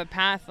don't have a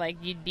path, like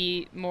you'd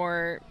be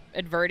more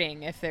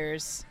adverting if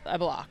there's a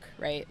block,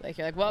 right? Like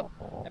you're like, well,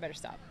 I better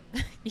stop,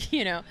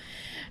 you know?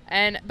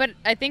 But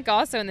I think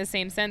also in the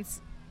same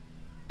sense,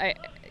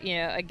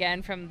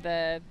 again, from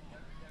the,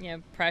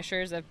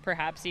 pressures of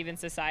perhaps even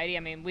society,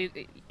 I mean,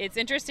 it's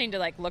interesting to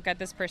like look at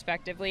this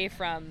perspectively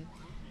from,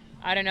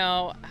 I don't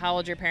know how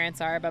old your parents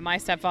are, but my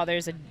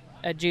stepfather's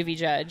a juvie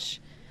judge,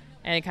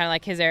 and kind of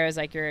like his era is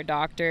like, you're a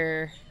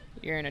doctor,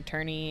 you're an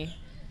attorney.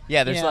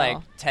 Yeah, there's like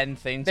 10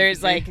 things.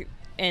 There's like,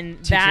 and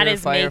teacher, that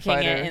is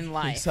making it in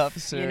police life.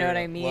 officer, you know what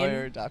I mean?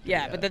 Lawyer, doctor.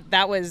 Yeah, but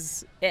that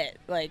was it.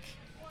 Like,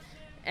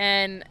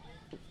 and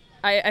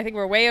I think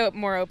we're way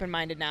more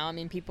open-minded now. I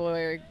mean, people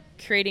are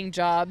creating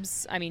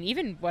jobs. I mean,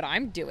 even what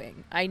I'm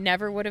doing, I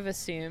never would have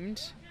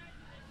assumed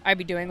I'd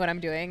be doing what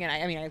I'm doing, and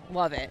I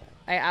love it.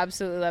 I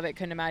absolutely love it.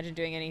 Couldn't imagine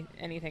doing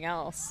anything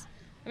else.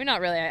 I mean, not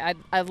really. I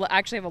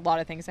actually have a lot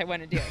of things I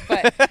want to do,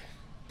 but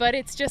but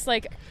it's just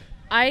like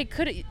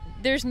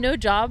there's no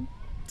job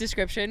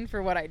description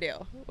for what I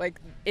do. Like,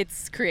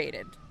 it's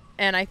created.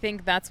 And I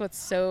think that's what's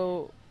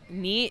so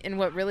neat and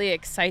what really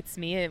excites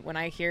me when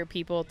I hear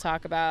people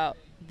talk about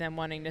them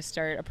wanting to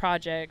start a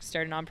project,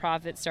 start a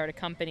nonprofit, start a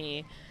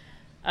company.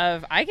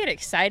 I get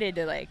excited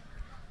to like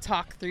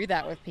talk through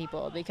that with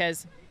people,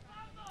 because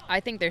I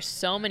think there's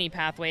so many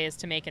pathways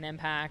to make an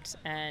impact,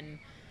 and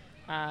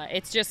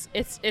it's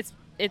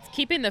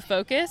keeping the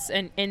focus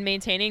and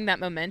maintaining that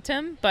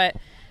momentum, but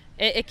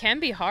it can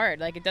be hard.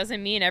 Like, it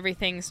doesn't mean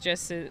everything's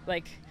just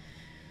like,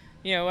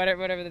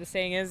 whatever the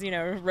saying is,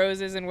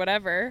 roses and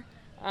whatever.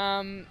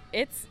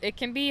 It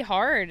can be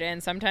hard,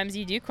 and sometimes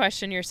you do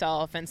question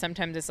yourself, and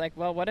sometimes it's like,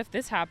 well, what if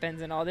this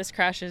happens and all this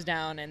crashes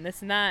down and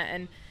this and that?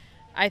 And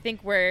I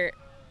think where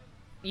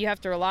you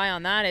have to rely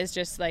on that is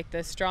just like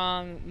the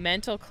strong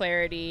mental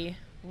clarity,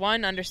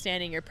 one,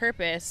 understanding your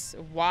purpose,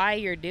 why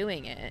you're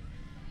doing it,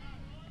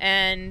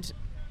 and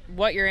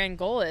what your end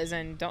goal is,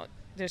 and don't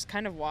just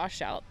kind of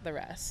wash out the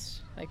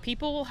rest. Like,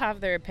 people will have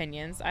their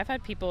opinions. I've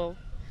had people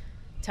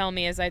tell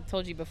me, as I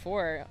told you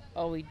before,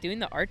 oh, we doing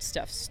the art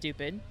stuff's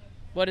stupid.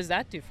 What does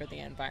that do for the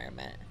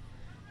environment?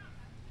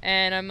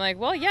 And I'm like,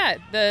 well, yeah,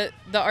 the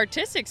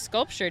artistic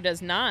sculpture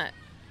does not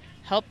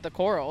help the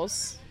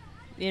corals,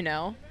 you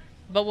know,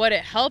 but what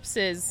it helps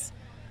is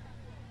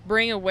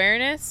bring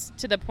awareness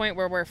to the point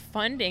where we're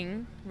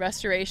funding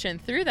restoration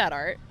through that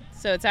art.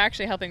 So it's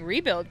actually helping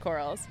rebuild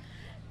corals,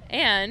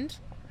 and,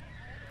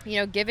 you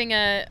know, giving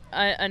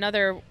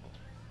another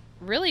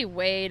really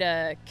way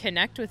to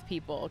connect with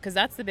people, because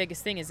that's the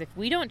biggest thing, is if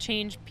we don't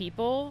change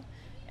people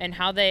and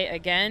how they,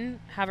 again,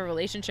 have a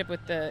relationship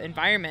with the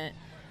environment,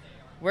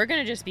 we're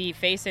going to just be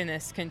facing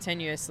this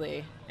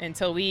continuously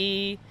until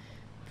we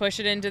push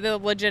it into the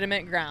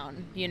legitimate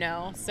ground, you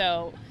know?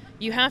 So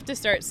you have to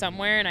start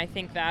somewhere, and I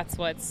think that's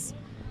what's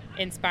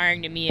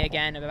inspiring to me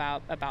again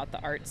about the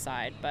art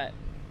side. But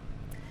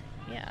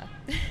yeah.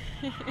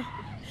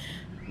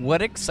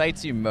 What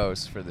excites you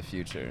most for the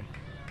future?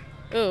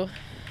 Ooh.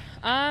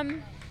 I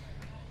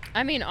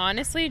mean,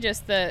 honestly,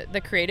 just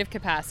the creative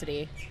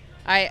capacity.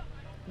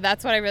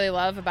 That's what I really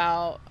love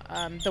about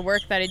the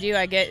work that I do.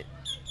 I get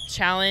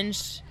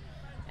challenged,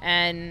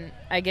 and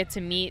I get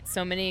to meet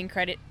so many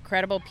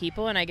incredible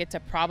people, and I get to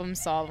problem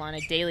solve on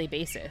a daily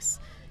basis.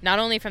 Not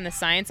only from the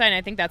science side, and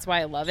I think that's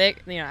why I love it.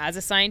 You know, as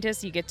a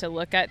scientist, you get to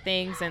look at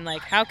things and,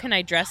 like, how can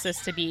I dress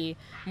this to be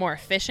more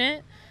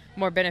efficient,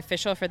 more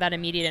beneficial for that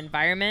immediate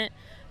environment?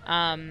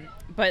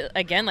 But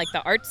again, like,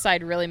 the art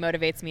side really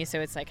motivates me.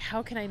 So it's like,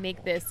 how can I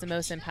make this the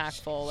most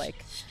impactful? Like,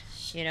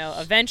 you know,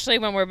 eventually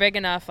when we're big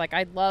enough, like,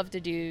 I'd love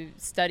to do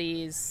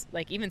studies,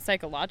 like even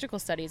psychological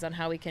studies, on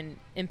how we can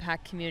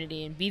impact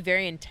community and be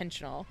very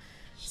intentional.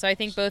 So I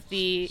think both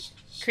the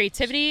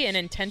creativity and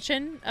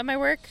intention of my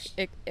work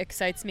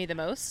excites me the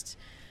most,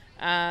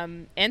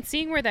 and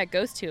seeing where that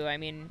goes to. I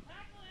mean,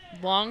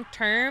 long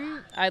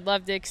term, I'd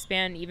love to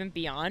expand even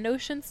beyond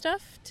ocean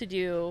stuff to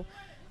do,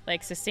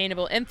 like,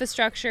 sustainable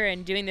infrastructure,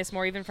 and doing this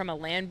more even from a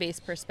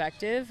land-based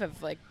perspective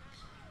of, like,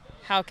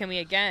 how can we,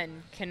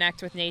 again,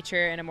 connect with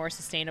nature in a more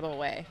sustainable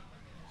way.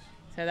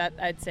 So that,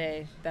 I'd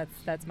say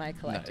that's my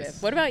collective.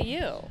 Nice. What about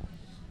you?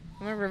 I'm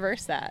going to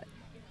reverse that.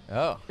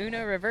 Oh.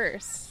 Uno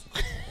reverse.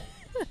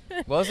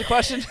 What was the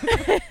question?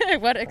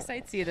 What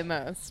excites you the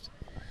most?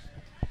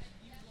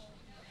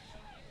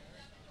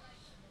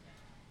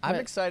 I'm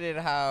What? excited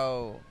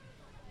how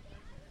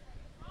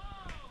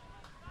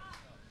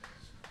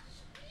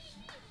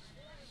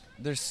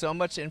there's so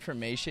much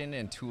information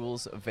and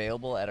tools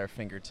available at our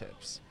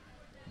fingertips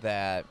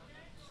that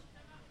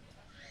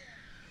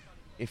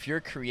if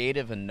you're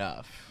creative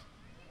enough,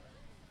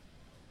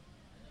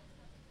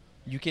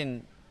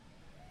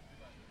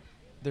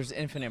 there's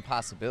infinite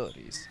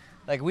possibilities.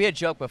 Like, we had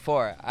joked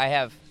before, I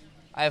have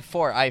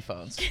 4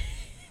 iPhones.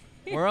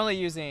 We're only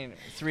using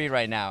 3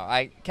 right now.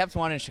 I kept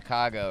one in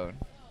Chicago.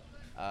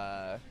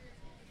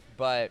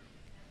 But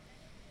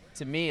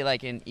to me,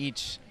 like, in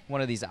each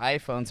one of these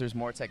iPhones, there's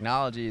more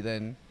technology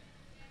than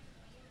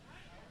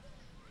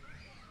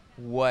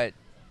what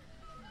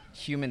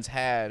humans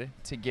had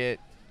to get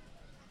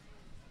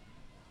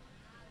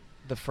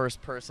the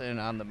first person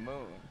on the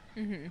moon.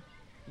 Mm-hmm.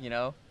 You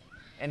know?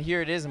 And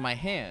here it is in my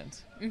hand.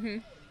 Mm-hmm.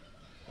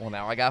 Well,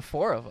 now I got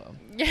 4 of them.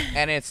 Yeah.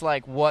 And it's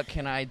like, what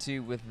can I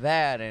do with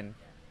that? And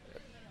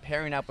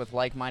pairing up with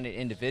like-minded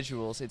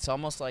individuals, it's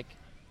almost like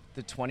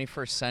the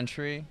 21st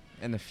century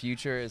and the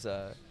future is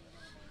a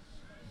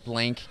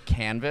blank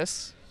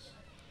canvas.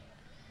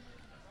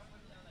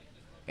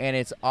 And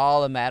it's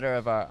all a matter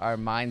of our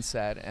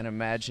mindset and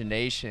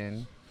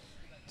imagination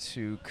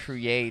to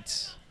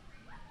create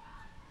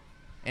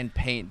and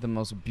paint the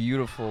most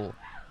beautiful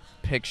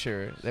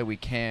picture that we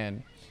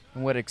can.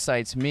 And what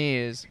excites me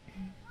is,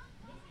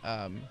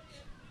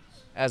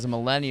 as a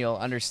millennial,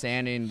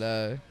 understanding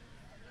the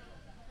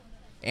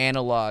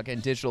analog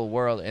and digital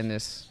world and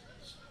this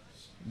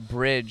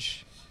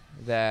bridge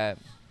that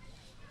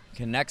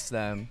connects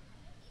them,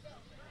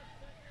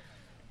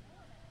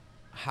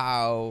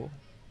 how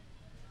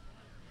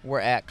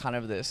we're at kind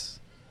of this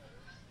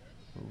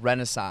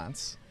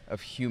renaissance of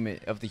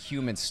the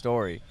human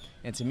story.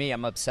 And to me,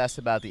 I'm obsessed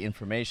about the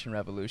information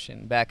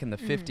revolution back in the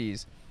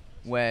 50s,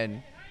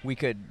 when we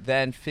could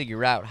then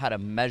figure out how to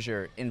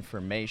measure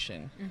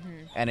information.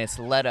 And it's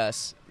led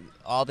us,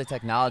 all the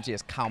technology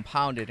is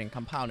compounded and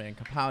compounded and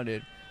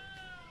compounded.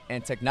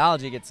 And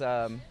technology gets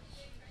a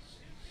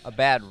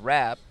bad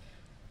rap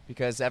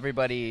because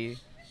everybody,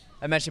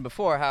 I mentioned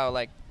before how,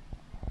 like,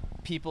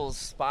 people's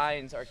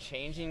spines are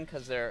changing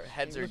because their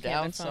heads are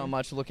down so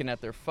much looking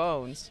at their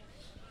phones.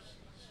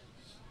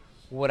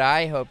 What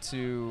I hope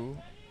to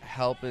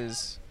help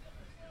is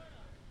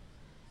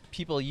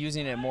people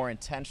using it more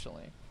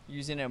intentionally,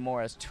 using it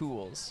more as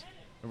tools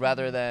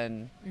rather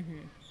than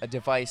a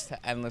device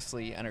to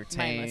endlessly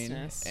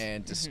entertain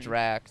and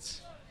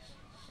distract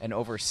and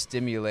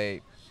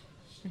overstimulate.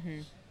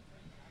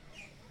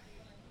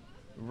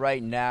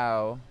 right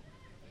now,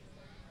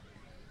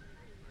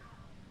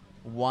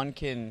 one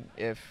can,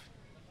 if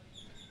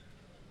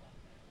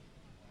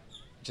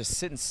just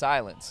sit in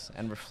silence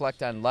and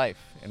reflect on life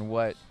and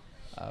what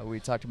we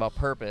talked about,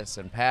 purpose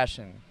and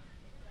passion.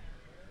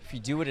 If you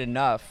do it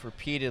enough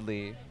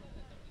repeatedly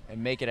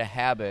and make it a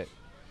habit,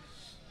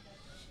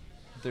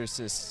 there's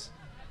this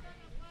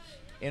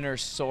inner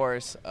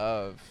source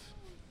of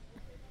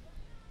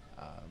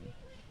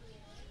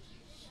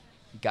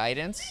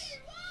guidance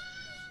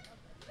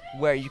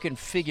where you can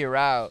figure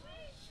out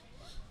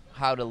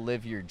how to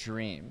live your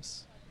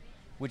dreams,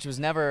 which was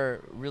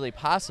never really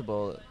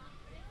possible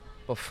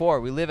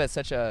before. We live at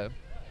such a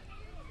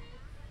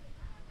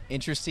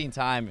interesting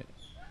time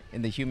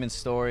in the human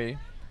story,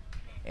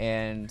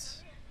 and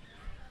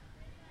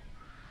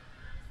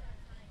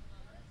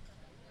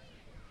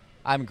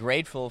I'm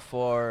grateful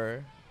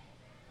for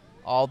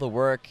all the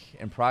work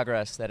and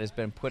progress that has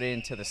been put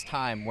into this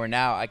time where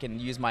now I can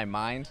use my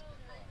mind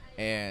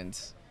and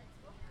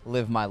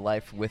live my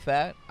life with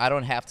that. I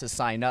don't have to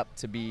sign up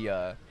to be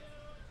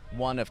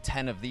one of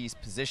 10 of these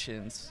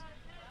positions,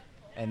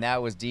 and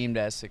that was deemed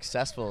as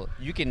successful.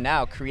 You can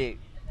now create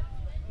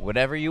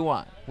whatever you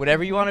want.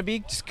 Whatever you want to be,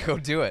 just go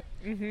do it.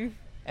 Mm-hmm.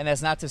 And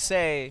that's not to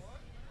say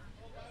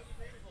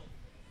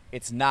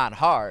it's not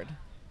hard.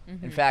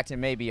 Mm-hmm. In fact, it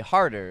may be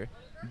harder,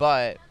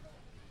 but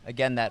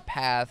again, that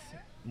path,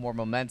 more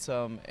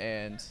momentum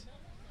and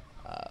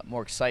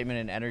more excitement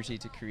and energy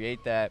to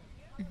create that.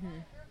 Mm-hmm.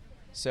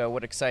 So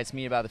what excites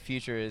me about the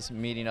future is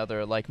meeting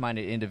other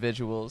like-minded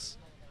individuals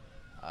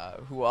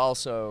who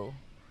also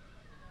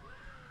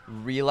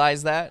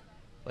realize that,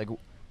 like,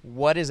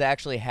 what is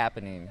actually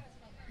happening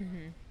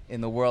Mm-hmm.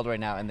 in the world right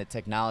now and the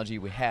technology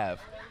we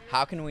have.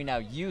 How can we now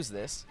use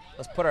this?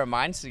 Let's put our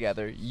minds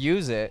together,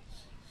 use it.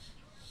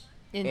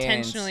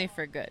 Intentionally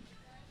for good.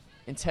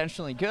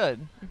 Intentionally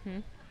good. Mm-hmm.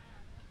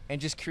 And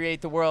just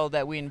create the world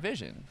that we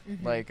envision.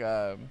 Mm-hmm. Like,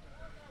 and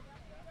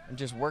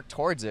just work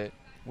towards it.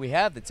 We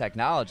have the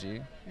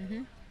technology.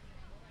 Mm-hmm.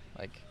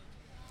 Like,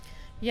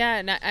 yeah,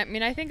 and I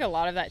mean, I think a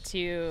lot of that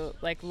too,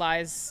 like,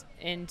 lies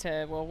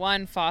into, well,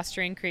 one,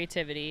 fostering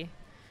creativity,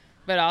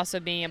 but also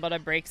being able to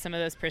break some of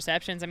those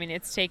perceptions. I mean,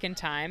 it's taken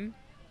time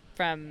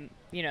from,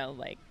 you know,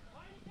 like,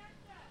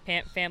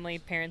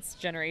 parents'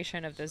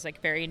 generation of those,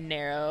 like, very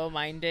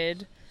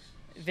narrow-minded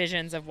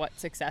visions of what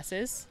success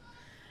is.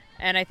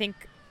 And I think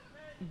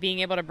being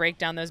able to break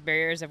down those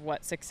barriers of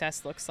what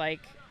success looks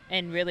like,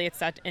 and really it's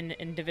that an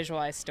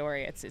individualized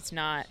story.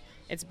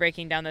 It's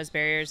breaking down those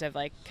barriers of,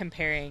 like,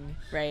 comparing,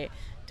 right,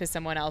 to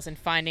someone else and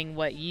finding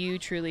what you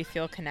truly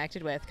feel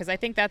connected with. Because I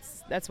think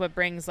that's what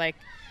brings, like,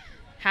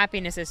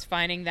 happiness, is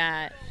finding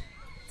that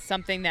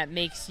something that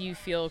makes you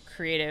feel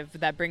creative,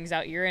 that brings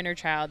out your inner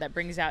child, that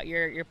brings out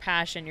your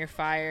passion, your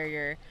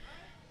fire,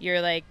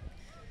 your like,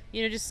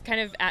 you know, just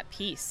kind of at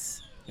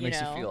peace. it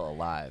makes you feel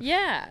alive.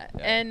 Yeah.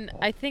 And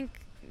I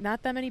think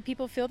not that many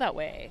people feel that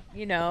way,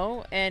 you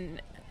know,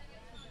 and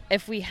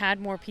if we had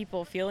more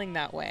people feeling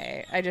that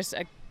way, I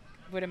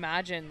would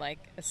imagine, like,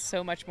 a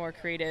so much more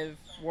creative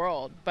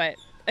world. But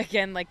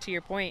again, like, to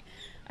your point,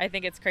 I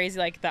think it's crazy,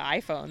 like the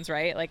iPhones,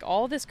 right? Like,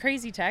 all this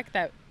crazy tech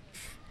that,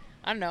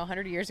 I don't know,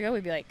 100 years ago,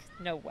 we'd be like,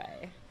 no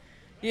way.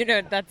 You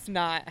know, that's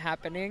not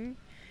happening.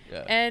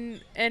 Yeah.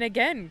 And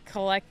again,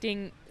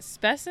 collecting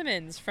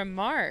specimens from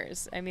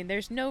Mars. I mean,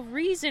 there's no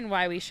reason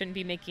why we shouldn't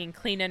be making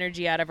clean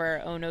energy out of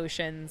our own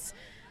oceans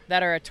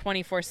that are a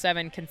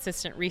 24/7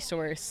 consistent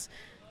resource.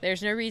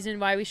 There's no reason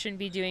why we shouldn't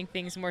be doing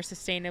things more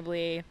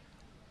sustainably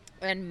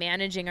and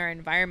managing our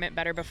environment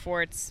better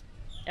before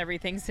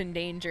everything's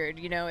endangered.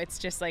 You know, it's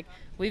just like,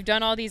 we've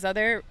done all these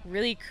other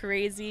really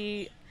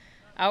crazy,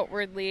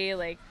 outwardly,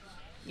 like,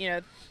 you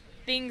know,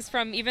 things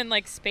from even,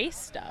 like, space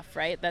stuff,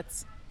 right?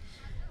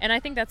 And I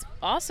think that's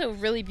also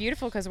really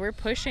beautiful because we're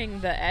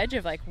pushing the edge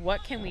of, like,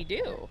 what can we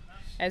do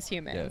as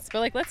humans? Yeah. But,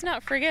 like, let's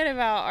not forget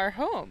about our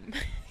home,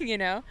 you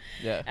know?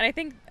 Yeah. And I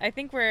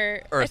think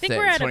we're Earth Day,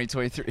 at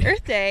 2023.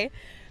 Earth Day.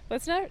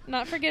 Let's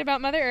not forget about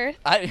Mother Earth.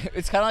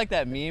 It's kind of like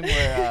that meme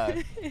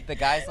where the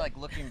guy's, like,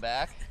 looking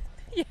back.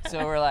 Yeah.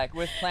 So we're, like,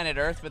 with planet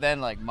Earth, but then,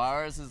 like,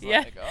 Mars is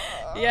like,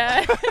 oh.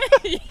 Yeah.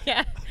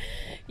 Yeah.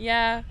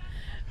 Yeah.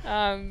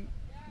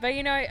 But,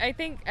 you know, I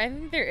think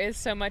there is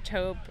so much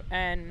hope.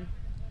 And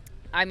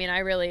I mean, I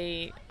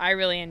really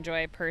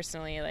enjoy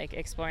personally, like,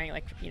 exploring,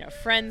 like, you know,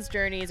 friends'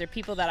 journeys or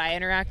people that I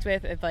interact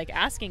with, of, like,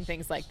 asking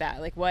things like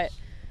that. Like, what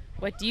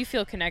do you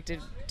feel connected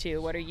to?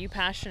 What are you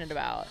passionate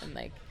about? And,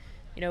 like,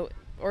 you know,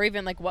 or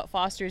even, like, what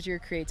fosters your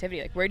creativity?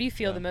 Like, where do you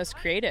feel the most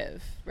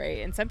creative,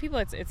 right? And some people,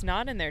 it's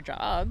not in their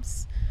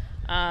jobs.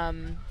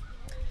 And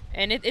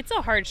it's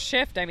a hard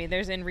shift. I mean,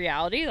 in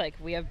reality, like,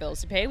 we have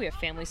bills to pay, we have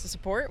families to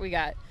support, we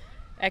got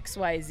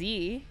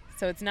XYZ.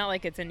 So it's not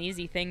like it's an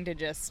easy thing to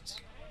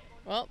just,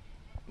 well,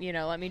 you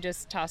know, let me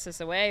just toss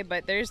this away.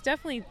 But there's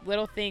definitely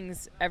little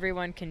things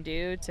everyone can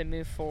do to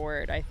move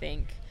forward, I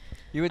think.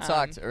 You had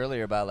talked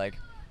earlier about, like,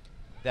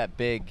 that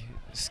big,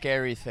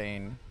 scary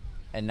thing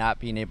and not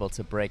being able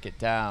to break it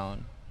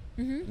down.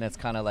 Mm-hmm. And that's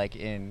kind of like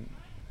in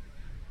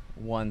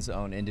one's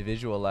own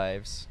individual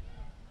lives.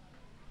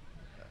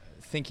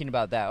 thinking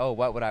about that, oh,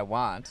 what would I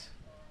want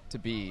to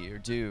be or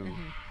do?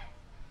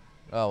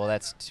 Oh, well,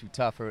 that's too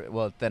tough. Or,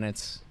 well, then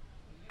it's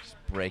just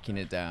breaking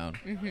it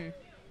down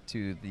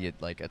to the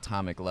like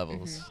atomic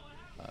levels.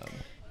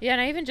 Yeah,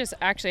 and I even just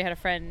actually had a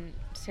friend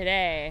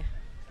today,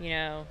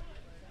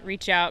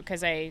 reach out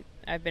because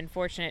I've been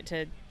fortunate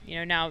to,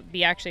 now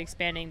be actually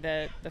expanding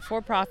the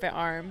for-profit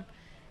arm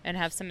and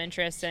have some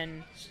interest,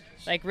 and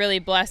like really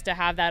blessed to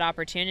have that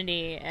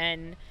opportunity.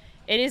 And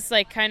it is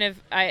like kind of,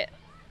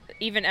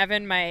 even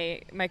Evan,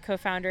 my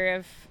co-founder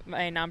of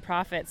my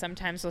nonprofit,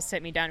 sometimes will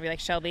sit me down and be like,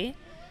 Shelby,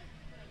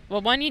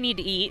 well, one, you need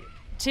to eat.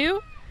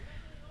 Two,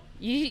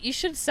 you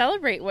should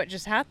celebrate what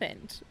just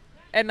happened.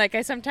 And like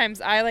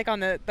I like on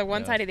the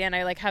one side of the end,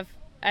 I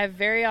have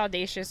very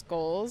audacious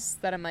goals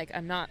that I'm like,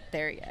 I'm not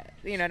there yet.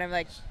 And I'm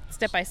like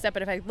step by step.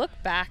 But if I look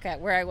back at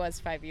where I was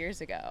 5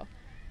 years ago,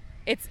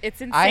 it's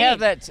insane. I have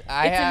that.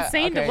 It's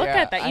insane to look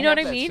at that. You know what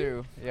I mean?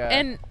 Too. Yeah.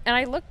 And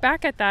I look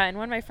back at that, and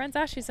one of my friends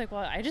asked, she's like,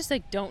 well, I just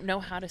like don't know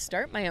how to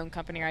start my own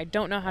company, or I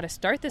don't know how to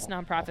start this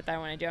nonprofit that I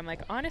want to do. I'm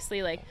like,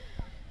 honestly, like,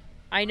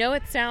 I know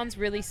it sounds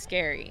really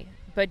scary,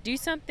 but do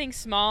something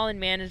small and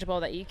manageable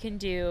that you can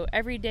do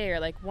every day, or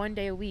like one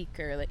day a week,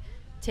 or like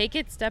take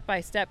it step by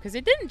step, because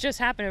it didn't just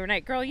happen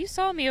overnight. Girl, you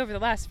saw me over the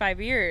last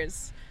 5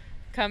 years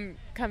come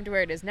to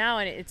where it is now,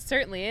 and it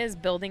certainly is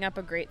building up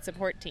a great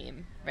support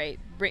team, right?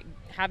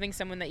 Having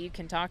someone that you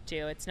can talk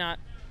to. It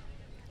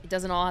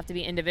doesn't all have to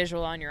be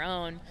individual on your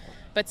own,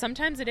 but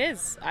sometimes it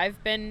is.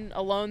 I've been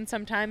alone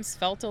sometimes,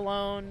 felt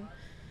alone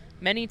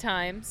many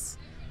times,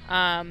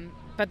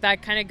 but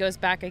that kind of goes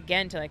back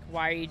again to like,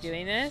 why are you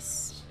doing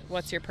this?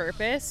 What's your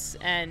purpose?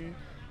 And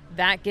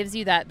that gives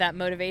you that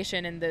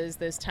motivation in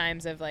those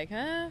times of like,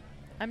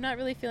 I'm not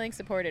really feeling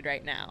supported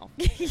right now,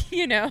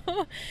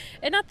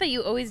 And not that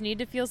you always need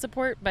to feel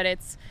support, but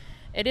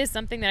it is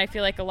something that I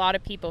feel like a lot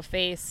of people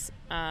face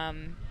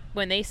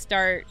when they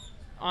start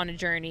on a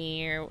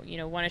journey, or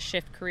want to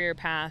shift career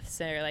paths.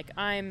 They're like,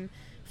 I'm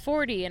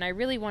 40 and I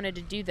really wanted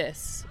to do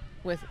this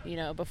with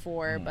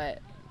before, but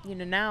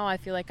now I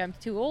feel like I'm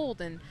too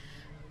old, and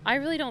I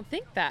really don't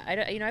think that.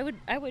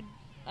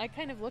 I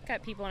kind of look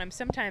at people, and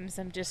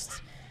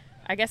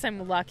I guess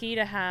I'm lucky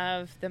to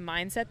have the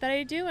mindset that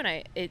I do.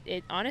 And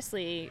it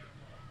honestly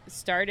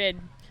started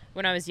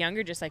when I was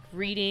younger, just like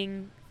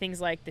reading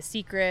things like The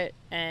Secret,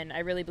 and I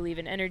really believe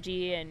in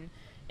energy and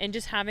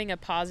just having a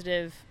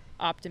positive,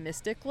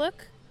 optimistic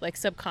look, like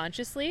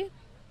subconsciously,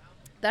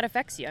 that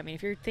affects you. I mean,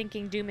 if you're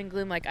thinking doom and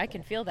gloom, like I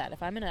can feel that.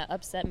 If I'm in an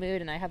upset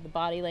mood and I have the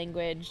body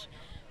language,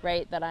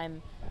 right, that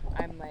I'm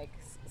like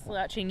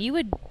slouching, you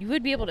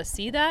would be able to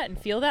see that and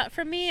feel that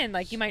from me, and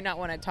like you might not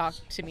want to talk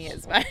to me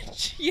as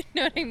much. You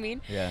know what I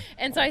mean? Yeah.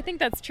 And so I think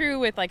that's true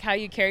with like how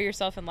you carry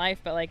yourself in life,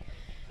 but like,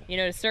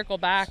 to circle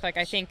back, like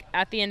I think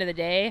at the end of the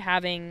day,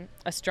 having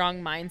a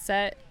strong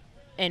mindset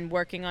and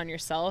working on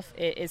yourself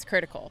is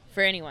critical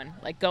for anyone,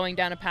 like going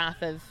down a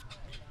path of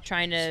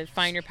trying to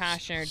find your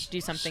passion or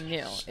do something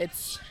new.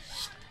 It's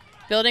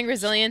building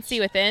resiliency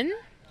within,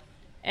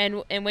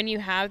 and when you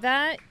have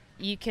that,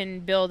 you can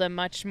build a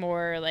much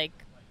more like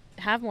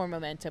have more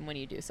momentum when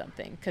you do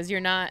something, because you're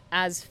not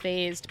as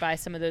phased by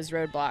some of those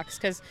roadblocks.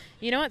 Because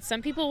you know what,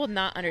 some people will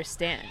not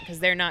understand because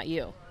they're not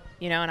you,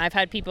 and I've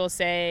had people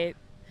say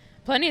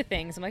plenty of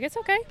things. I'm like, it's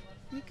okay,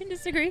 you can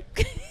disagree.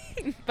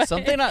 But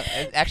something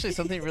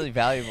really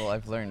valuable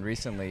I've learned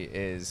recently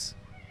is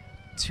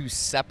to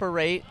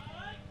separate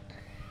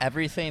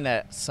everything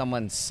that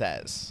someone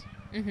says.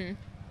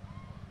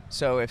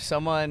 So if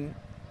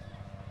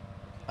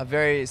a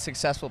very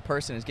successful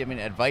person is giving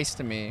advice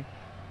to me,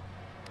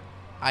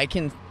 I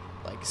can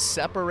like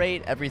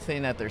separate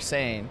everything that they're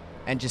saying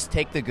and just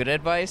take the good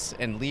advice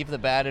and leave the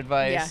bad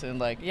advice. And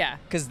like,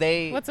 because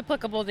what's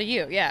applicable to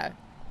you? Yeah.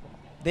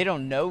 They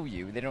don't know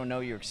you. They don't know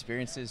your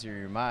experiences or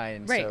your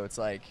mind. Right. So it's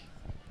like,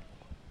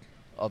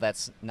 oh,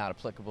 that's not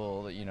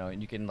applicable,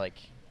 and you can like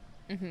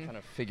kind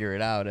of figure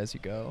it out as you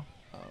go.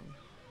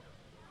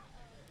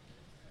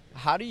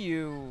 How do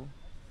you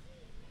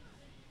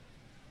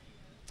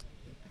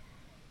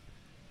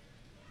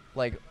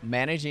like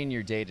managing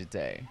your day to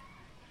day?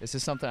 This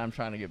is something I'm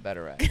trying to get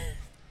better at.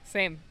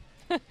 Same.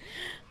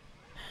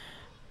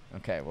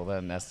 Okay, well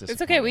then that's just.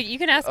 It's okay. You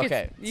can ask it.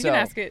 Okay, you can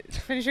ask it.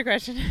 Finish your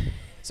question.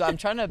 So I'm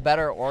trying to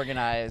better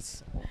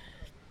organize.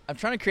 I'm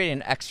trying to create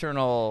an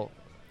external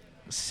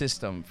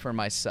system for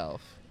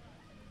myself,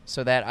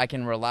 so that I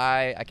can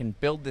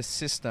build this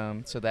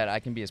system so that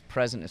I can be as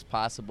present as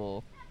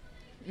possible,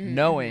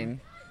 knowing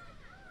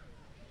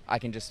I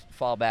can just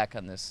fall back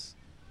on this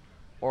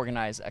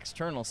organized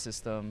external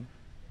system.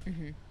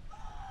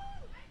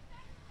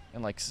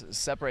 And like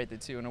separate the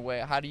two in a way.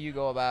 How do you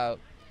go about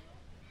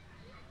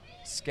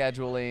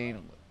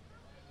scheduling?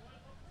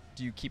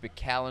 Do you keep a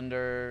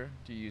calendar?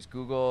 Do you use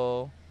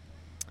Google?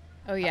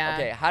 Oh yeah.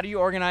 Okay, how do you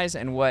organize,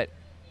 and what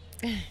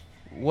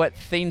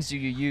things do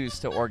you use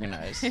to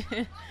organize?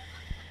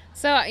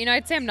 So,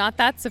 I'd say I'm not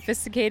that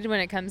sophisticated when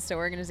it comes to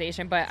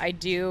organization, but I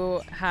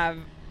do have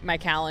my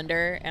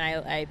calendar,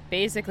 and I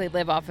basically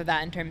live off of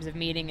that in terms of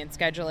meeting and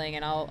scheduling,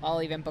 and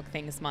I'll even book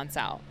things months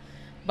out.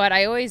 But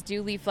I always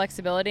do leave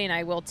flexibility, and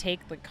I will take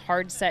like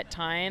hard set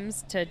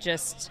times to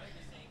just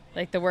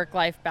like the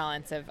work-life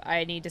balance of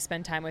I need to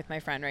spend time with my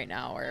friend right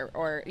now,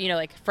 or you know,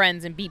 like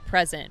friends, and be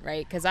present,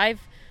 right? Because I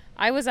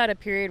was at a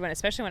period when,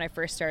 especially when I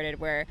first started,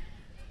 where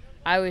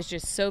I was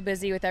just so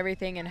busy with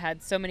everything and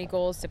had so many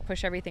goals to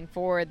push everything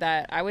forward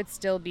that I would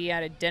still be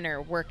at a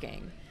dinner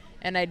working,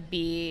 and I'd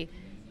be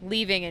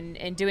leaving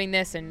and doing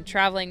this and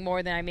traveling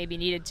more than I maybe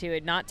needed to,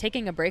 and not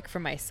taking a break for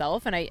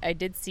myself. And I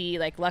did see,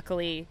 like,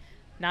 luckily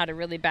not a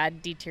really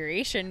bad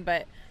deterioration,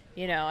 but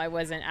you know, I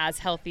wasn't as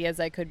healthy as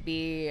I could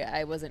be.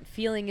 I wasn't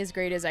feeling as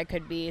great as I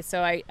could be.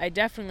 So I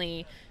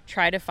definitely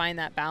try to find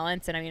that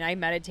balance. And I mean, I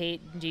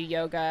meditate, do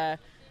yoga,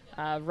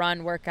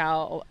 run,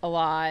 workout a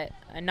lot,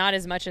 not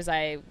as much as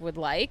I would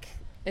like,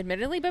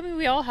 admittedly, but I mean,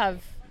 we all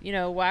have, you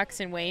know, wax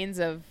and wanes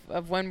of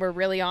when we're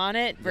really on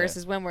it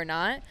versus when we're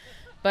not.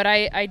 But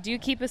I do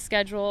keep a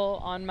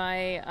schedule on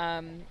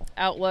my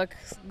Outlook,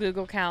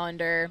 Google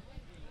Calendar,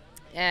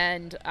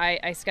 and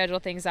I schedule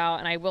things out,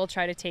 and I will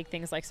try to take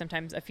things like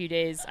sometimes a few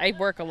days. I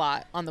work a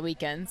lot on the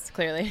weekends,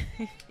 clearly,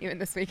 even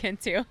this weekend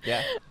too.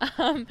 Yeah.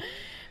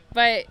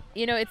 But,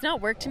 you know, it's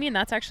not work to me, and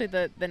that's actually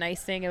the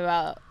nice thing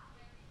about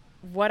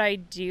what I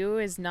do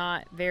is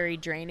not very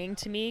draining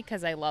to me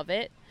because I love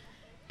it,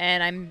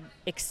 and I'm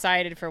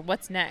excited for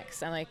what's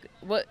next. I'm like,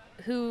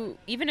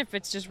 even if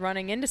it's just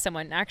running into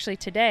someone. Actually,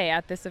 today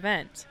at this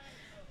event,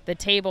 the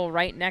table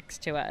right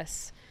next to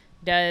us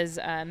does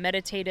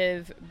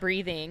meditative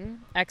breathing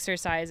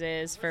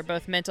exercises for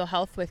both mental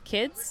health with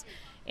kids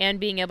and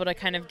being able to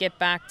kind of get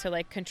back to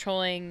like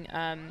controlling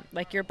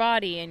like your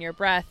body and your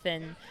breath,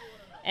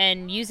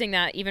 and using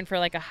that even for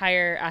like a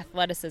higher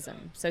athleticism.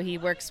 So he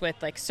works with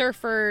like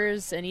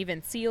surfers and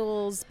even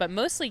SEALs, but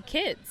mostly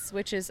kids,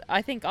 which is,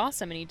 I think,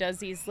 awesome. And he does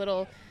these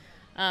little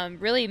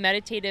really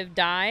meditative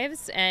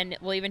dives, and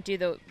we'll even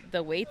do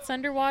the weights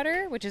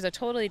underwater, which is a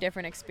totally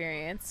different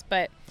experience.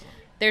 But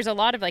there's a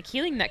lot of like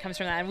healing that comes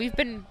from that.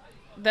 And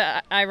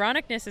the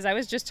ironicness is I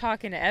was just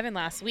talking to Evan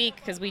last week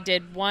because we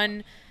did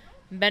one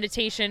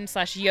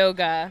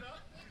meditation/yoga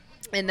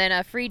and then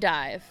a free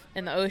dive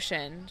in the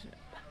ocean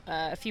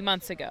a few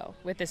months ago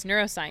with this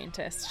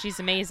neuroscientist. She's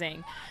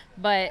amazing.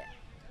 But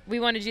we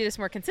want to do this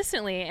more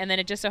consistently, and then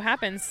it just so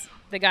happens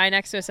the guy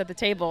next to us at the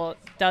table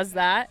does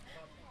that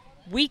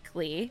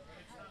weekly,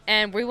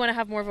 and we want to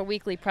have more of a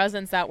weekly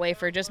presence that way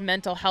for just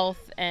mental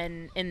health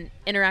and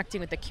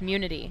interacting with the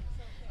community.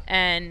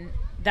 And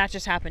that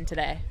just happened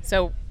today.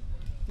 So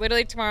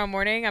literally tomorrow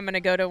morning, I'm going to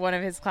go to one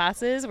of his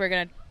classes. We're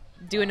going to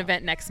do an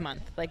event next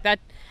month. Like that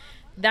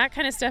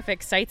kind of stuff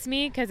excites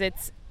me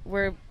because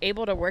we're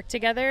able to work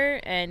together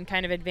and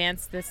kind of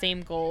advance the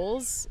same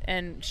goals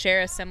and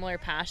share a similar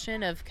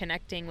passion of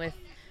connecting with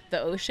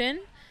the ocean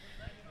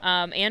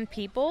and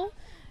people.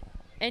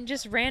 And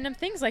just random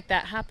things like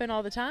that happen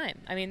all the time.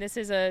 I mean, this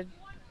is a,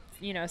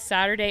 you know,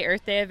 Saturday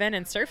Earth Day event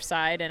in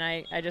Surfside, and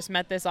I just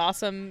met this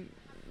awesome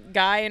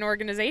guy and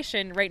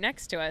organization right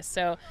next to us.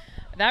 So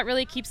that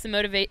really keeps the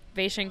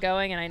motivation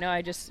going. And I know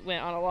I just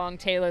went on a long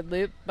tailored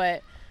loop,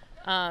 but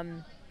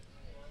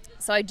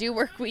so I do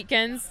work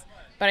weekends,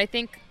 but I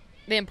think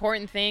the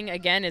important thing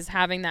again is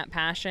having that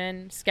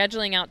passion,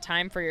 scheduling out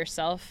time for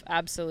yourself.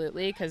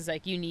 Absolutely. Cause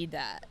like you need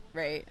that,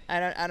 right? I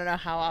don't know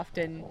how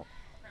often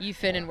you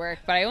fit in work,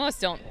 but I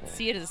almost don't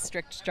see it as a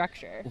strict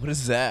structure. What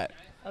is that?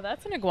 Oh,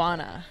 that's an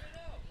iguana.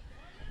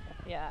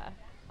 Yeah.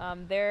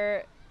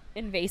 They're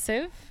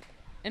invasive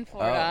in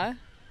Florida.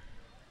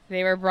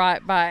 They were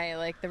brought by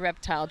like the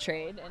reptile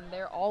trade, and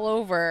they're all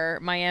over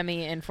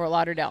Miami and Fort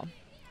Lauderdale.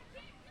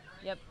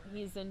 Yep,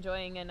 he's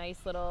enjoying a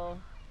nice little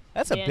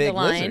That's a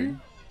dandelion. big lizard.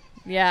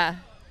 Yeah.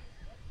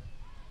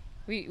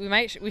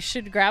 We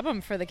should grab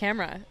him for the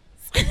camera.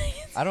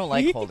 I don't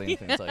like holding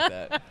things like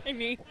that. I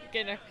mean,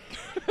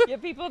 yeah,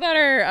 people that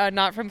are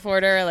not from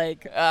Florida are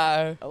like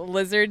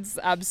lizards.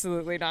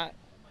 Absolutely not.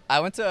 I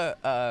went to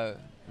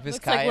Vizcaya.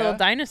 Looks like little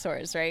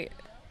dinosaurs, right?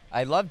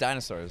 I love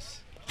dinosaurs.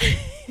 He's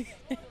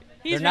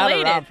They're not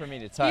related. around for me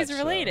to touch. He's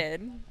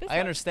related. So I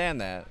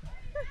understand that.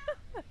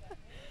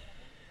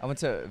 I went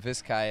to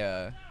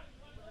Vizcaya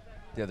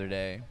the other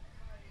day.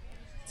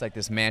 It's like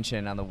this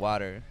mansion on the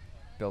water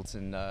built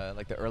in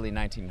like the early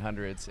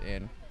 1900s,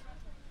 and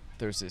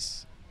there's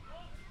this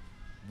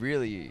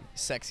really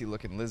sexy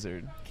looking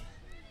lizard.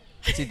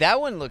 See, that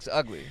one looks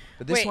ugly,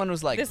 but this one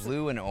was like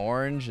blue and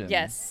orange. And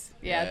yes.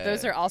 Yeah,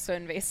 those are also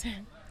invasive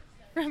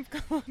from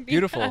Colombia.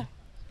 Beautiful.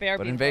 They are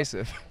but beautiful.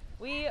 invasive.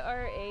 We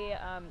are a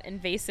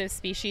invasive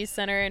species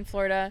center in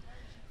Florida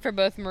for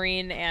both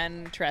marine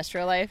and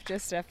terrestrial life,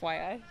 just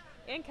FYI.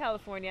 In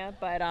California,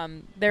 but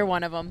they're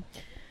one of them.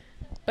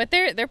 But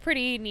they're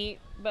pretty neat.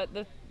 But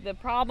the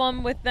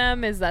problem with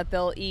them is that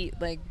they'll eat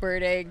like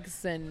bird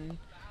eggs and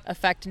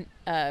affect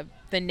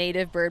the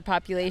native bird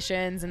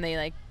populations, and they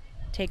like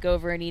take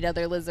over and eat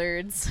other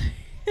lizards.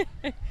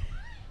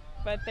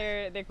 But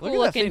they're cool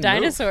looking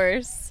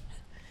dinosaurs.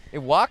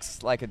 It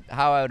walks like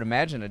how I would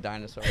imagine a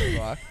dinosaur would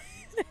walk.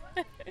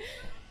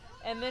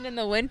 And then in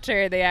the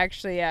winter, they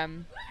actually,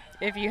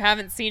 if you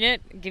haven't seen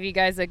it, give you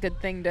guys a good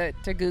thing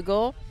to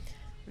Google.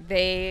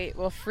 they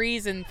will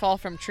freeze and fall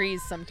from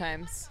trees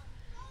sometimes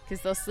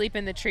because they'll sleep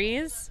in the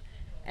trees.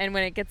 And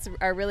when it gets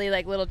our really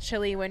like little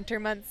chilly winter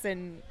months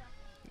in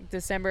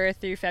December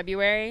through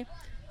February,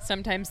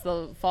 sometimes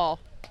they'll fall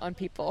on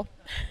people.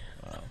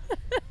 Wow.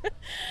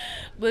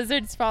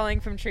 Blizzards falling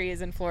from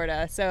trees in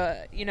Florida.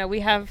 So, we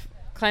have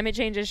climate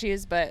change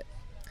issues, but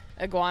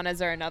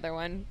iguanas are another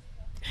one.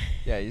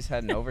 Yeah, he's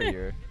heading over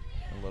here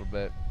a little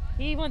bit.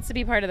 He wants to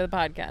be part of the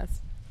podcast.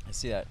 I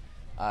see that.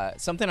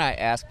 Something I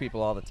ask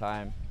people all the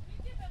time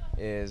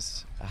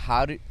is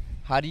how do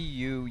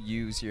you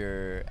use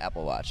your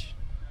Apple Watch?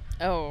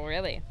 Oh,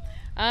 really?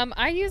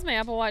 I use my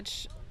Apple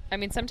Watch,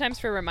 sometimes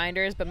for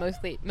reminders, but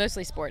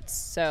mostly sports.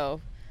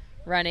 So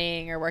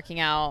running or working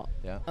out.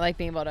 Yeah. I like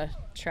being able to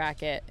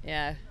track it.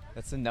 Yeah.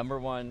 That's the number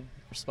one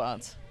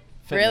response.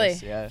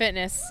 Fitness, really? Yeah.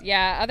 Fitness.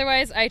 Yeah.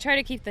 Otherwise, I try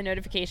to keep the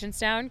notifications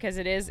down because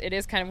it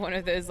is kind of one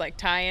of those like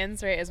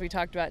tie-ins, right? As we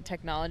talked about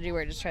technology,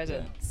 where it just tries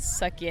to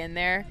suck you in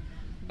there.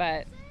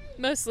 But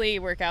mostly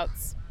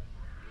workouts.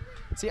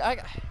 See,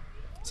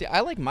 I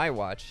like my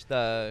watch.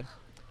 It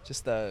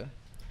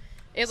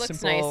looks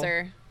simple,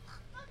 nicer.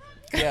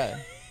 Yeah.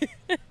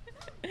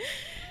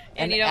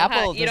 and you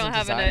don't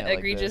have an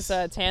egregious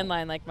tan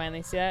line like mine.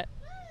 They see that?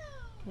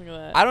 Look at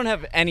that. I don't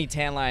have any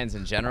tan lines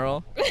in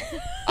general.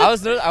 I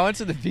went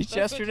to the beach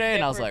yesterday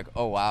and I was like,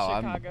 oh wow,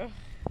 Chicago.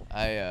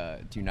 I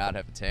do not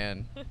have a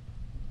tan.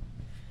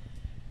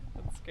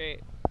 That's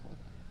great.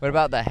 What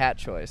about the hat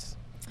choice?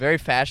 Very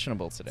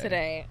fashionable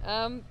today.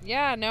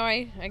 Yeah, no,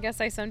 I guess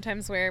I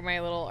sometimes wear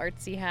my little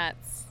artsy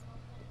hats.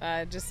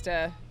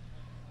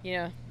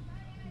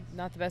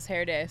 Not the best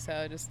hair day,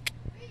 so just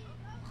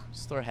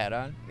throw a hat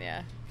on.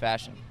 Yeah.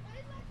 Fashion.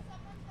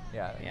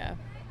 Yeah. Yeah.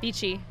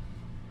 Beachy.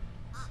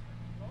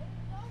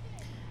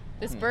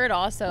 This bird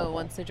also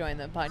wants to join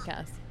the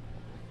podcast.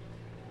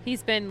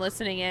 He's been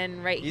listening in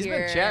here. He's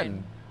been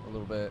chatting a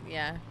little bit.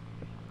 Yeah.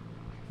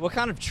 What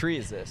kind of tree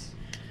is this?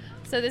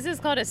 So this is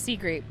called a sea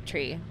grape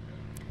tree.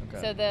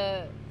 Okay. So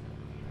they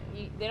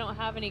don't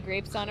have any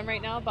grapes on them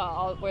right now,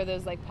 but where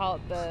there's like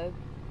the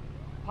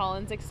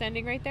pollen's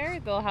extending right there,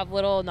 they'll have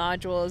little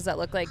nodules that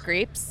look like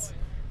grapes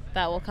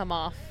that will come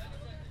off.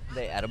 Are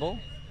they edible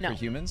No. for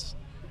humans?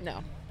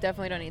 No,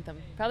 definitely don't eat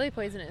them. Probably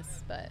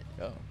poisonous, but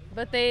Oh.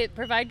 but they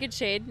provide good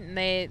shade and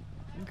they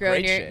grow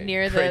Great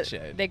shade. Great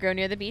shade. They grow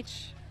near the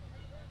beach.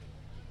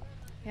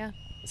 Yeah.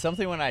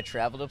 Something when I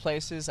travel to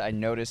places, I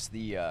notice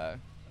the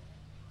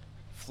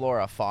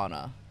flora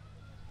fauna.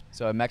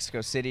 So in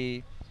Mexico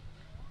City,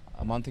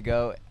 a month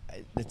ago,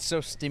 it's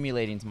so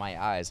stimulating to my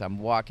eyes. I'm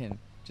walking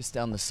just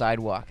down the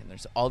sidewalk, and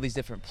there's all these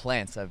different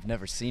plants I've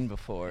never seen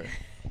before.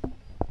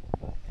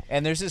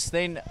 And there's this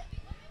thing,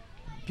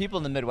 people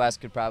in the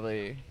Midwest could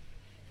probably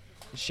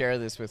share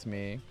this with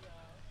me.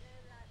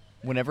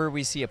 Whenever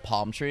we see a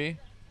palm tree,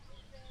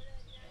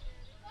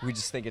 we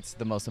just think it's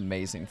the most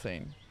amazing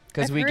thing.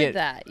 Because we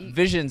get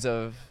visions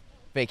of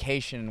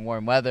vacation and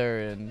warm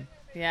weather and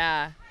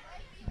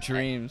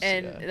dreams.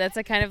 And that's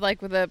a kind of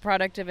like with the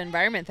product of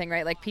environment thing,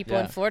 right? Like people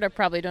in Florida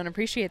probably don't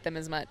appreciate them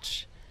as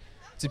much.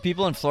 Do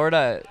people in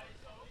Florida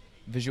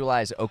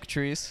visualize oak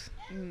trees?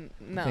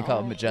 No. Think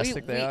how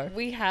majestic they are?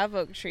 We have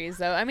oak trees,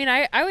 though.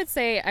 I would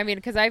say,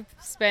 because I've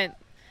spent,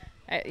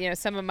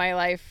 some of my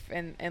life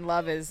and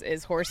love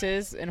is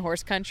horses and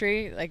horse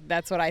country. Like,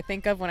 that's what I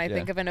think of when I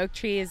think of an oak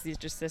tree is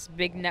just this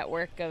big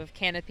network of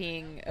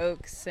canopying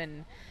oaks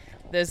and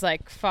those,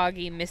 like,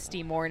 foggy,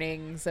 misty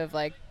mornings of,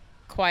 like,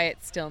 quiet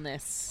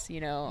stillness,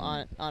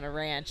 on a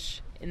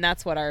ranch. And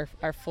that's what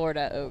our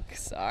Florida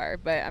oaks are.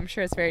 But I'm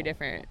sure it's very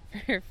different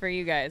for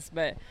you guys.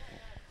 But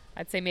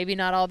I'd say maybe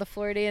not all the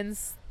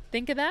Floridians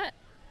think of that,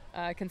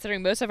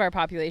 considering most of our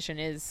population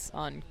is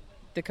on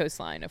the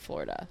coastline of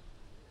Florida.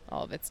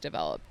 All of it's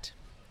developed.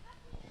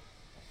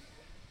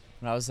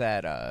 When I was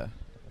at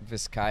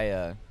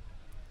Vizcaya,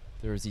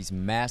 there was these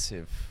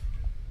massive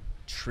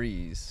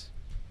trees.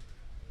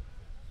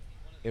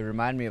 It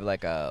reminded me of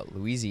like a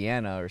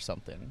Louisiana or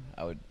something.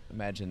 I would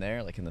imagine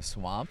there, like in the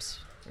swamps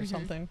or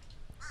something.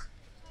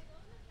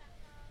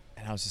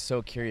 And I was just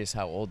so curious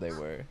how old they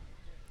were.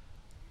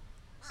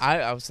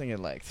 I was thinking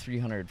like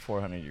 300,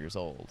 400 years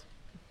old.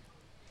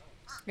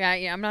 Yeah,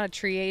 I'm not a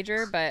tree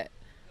ager, but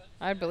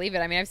I'd believe it.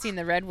 I've seen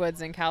the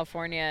redwoods in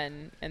California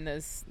and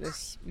those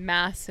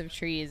massive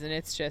trees, and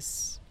it's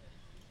just,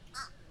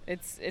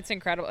 it's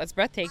incredible. It's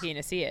breathtaking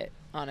to see it,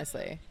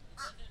 honestly.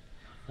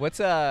 What's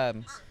a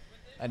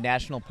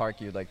national park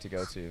you'd like to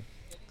go to?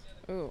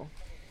 Ooh,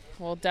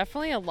 well,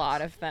 definitely a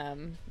lot of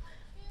them.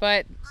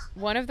 But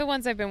one of the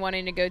ones I've been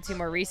wanting to go to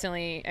more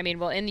recently,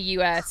 in the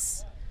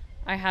U.S.,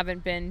 I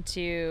haven't been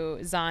to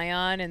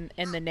Zion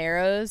and the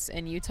Narrows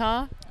in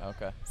Utah.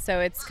 Okay. So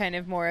it's kind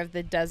of more of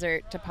the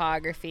desert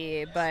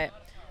topography. But,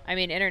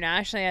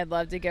 internationally, I'd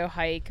love to go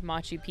hike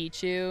Machu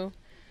Picchu.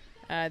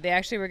 They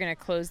actually were going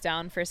to close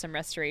down for some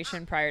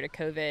restoration prior to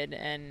COVID,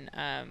 and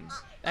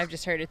I've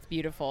just heard it's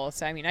beautiful.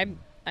 So,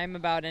 I'm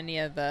about any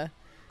of the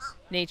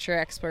nature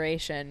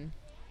exploration.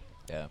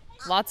 Yeah.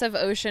 Lots of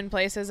ocean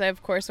places I,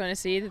 of course, want to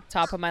see. The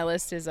top of my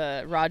list is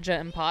Raja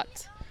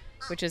Ampat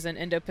which is an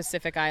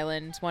Indo-Pacific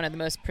island, one of the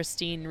most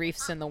pristine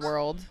reefs in the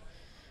world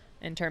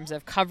in terms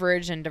of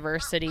coverage and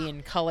diversity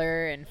and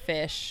color and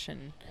fish.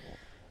 And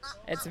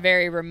it's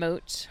very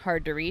remote,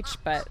 hard to reach,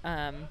 but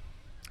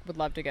would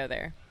love to go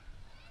there.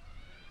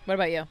 What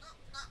about you?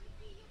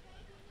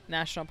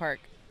 National park.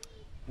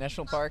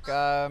 National park,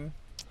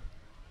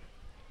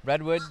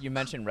 Redwood. You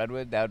mentioned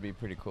Redwood. That would be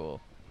pretty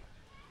cool.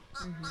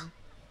 Mm-hmm.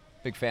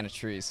 Big fan of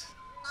trees.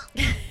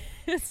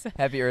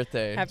 Happy Earth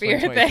Day. Happy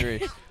Earth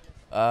Day.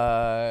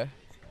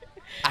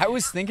 I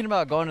was thinking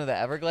about going to the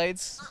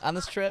Everglades on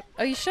this trip.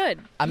 Oh, you should.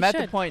 I'm at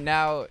the point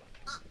now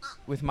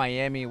with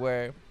Miami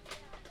where,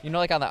 you know,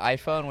 like on the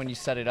iPhone, when you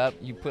set it up,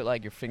 you put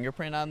like your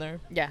fingerprint on there.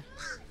 Yeah.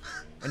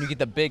 And you get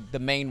the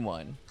main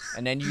one.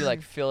 And then you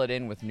like fill it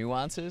in with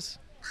nuances.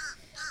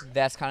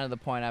 That's kind of the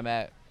point I'm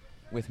at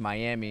with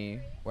Miami,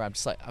 where I'm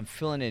just like, I'm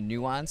filling in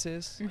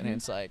nuances. Mm-hmm. And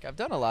it's like, I've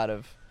done a lot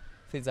of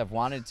things I've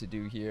wanted to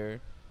do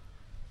here.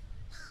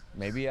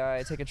 Maybe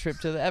I take a trip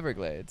to the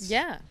Everglades.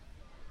 Yeah.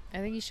 I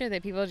think you should.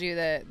 That people do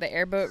the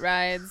airboat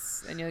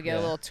rides, and you'll get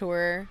a little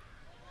tour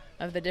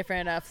of the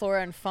different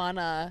flora and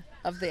fauna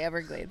of the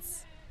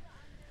Everglades,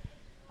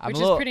 which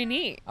is pretty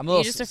neat. I'm a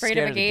little just afraid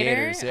of a gator?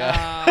 Gators,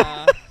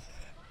 yeah.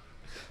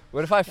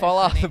 What if I fall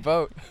off the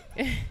boat?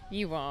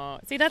 You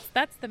won't. See, that's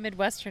the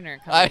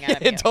Midwesterner coming out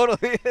of you. It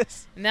totally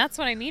is. And that's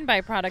what I mean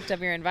by product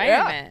of your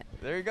environment. Yeah,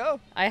 there you go.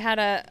 I had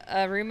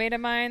a roommate of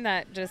mine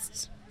that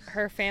just,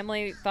 her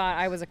family thought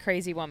I was a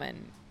crazy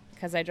woman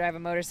because I drive a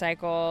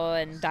motorcycle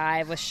and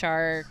dive with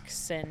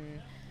sharks,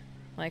 and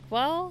like,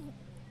 well,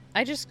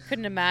 I just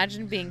couldn't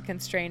imagine being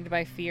constrained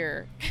by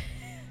fear.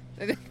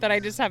 That I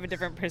just have a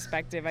different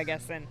perspective, I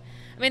guess. And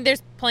I mean,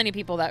 there's plenty of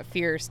people that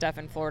fear stuff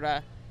in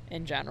Florida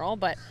in general,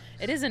 but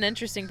it is an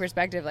interesting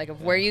perspective, like,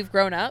 of where you've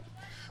grown up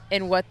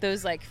and what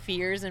those like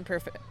fears and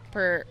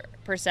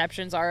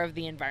perceptions are of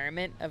the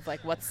environment, of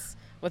like what's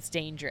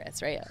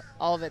dangerous, right?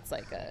 All of it's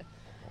like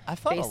I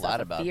thought a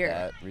lot about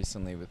that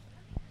recently. With,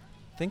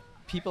 I think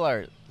people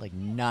are like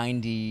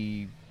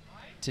 90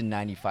 to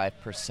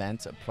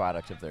 95% a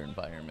product of their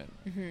environment.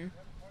 Mm-hmm.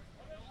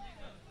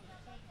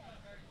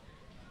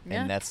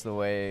 And that's the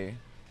way.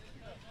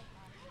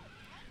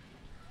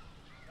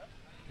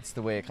 It's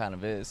the way it kind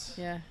of is.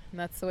 Yeah, and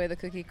that's the way the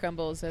cookie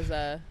crumbles as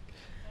a...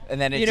 And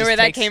then you know where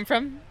that came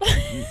from?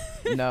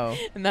 No.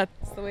 And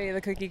that's the way the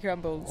cookie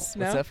crumbles.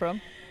 What's that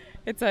from?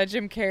 It's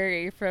Jim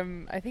Carrey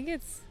from, I think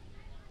it's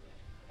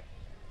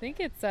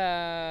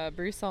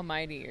Bruce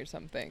Almighty or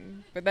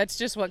something. But that's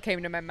just what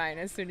came to my mind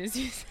as soon as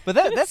you said But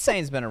that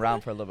saying's been around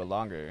for a little bit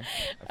longer.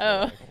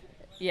 Like.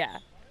 Yeah.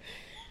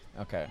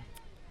 Okay.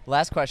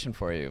 Last question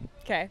for you.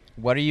 Okay.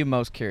 What are you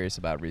most curious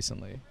about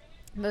recently?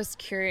 Most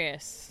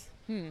curious?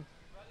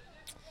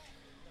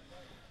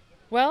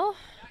 Well,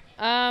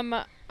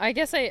 I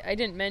guess I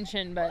didn't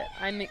mention, but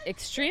I'm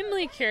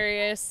extremely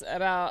curious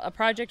about a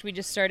project we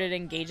just started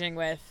engaging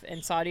with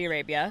in Saudi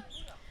Arabia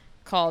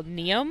called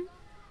NEOM,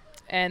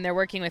 and they're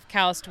working with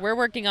KAUST. We're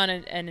working on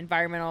an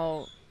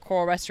environmental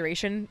coral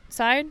restoration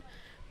side,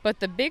 but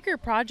the bigger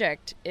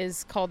project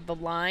is called The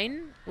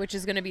Line, which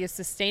is going to be a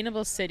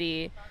sustainable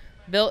city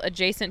built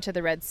adjacent to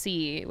the Red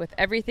Sea with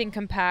everything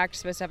compact,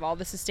 supposed to have all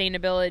the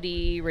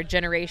sustainability,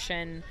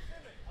 regeneration.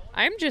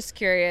 I'm just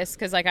curious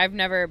because, like, I've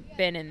never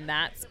been in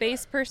that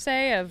space per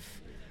se of,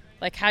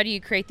 like, how do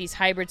you create these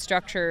hybrid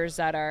structures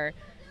that are,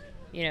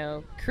 you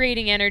know,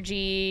 creating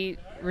energy,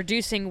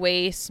 reducing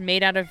waste,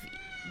 made out of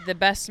the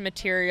best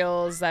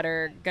materials that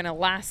are going to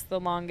last the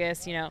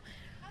longest, you know.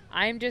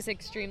 I'm just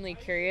extremely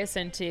curious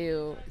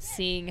into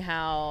seeing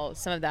how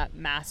some of that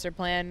master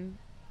plan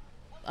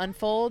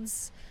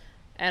unfolds.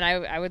 And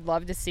I would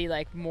love to see,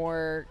 like,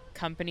 more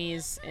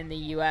companies in the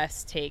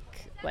U.S.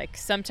 take, like,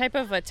 some type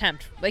of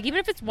attempt, like, even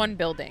if it's one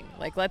building,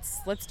 like,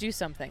 let's do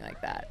something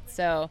like that.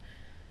 So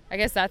I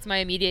guess that's my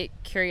immediate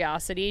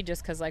curiosity,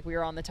 just because, like, we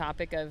were on the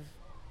topic of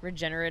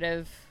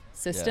regenerative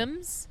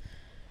systems.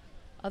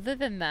 Yeah. Other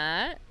than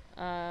that,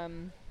 I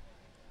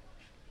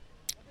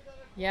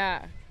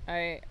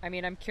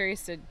mean, I'm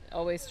curious to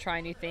always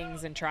try new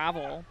things and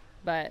travel,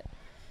 but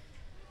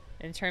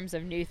in terms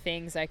of new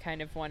things, I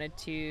kind of wanted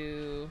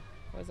to...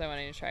 What was I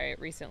wanting to try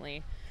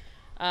recently?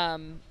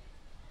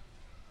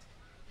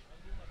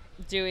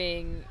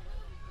 Doing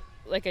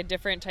like a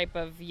different type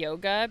of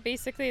yoga.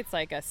 Basically, it's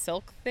like a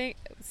silk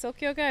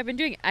yoga.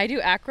 I do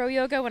acro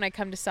yoga when I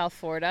come to South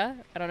Florida.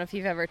 I don't know if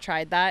you've ever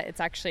tried that. It's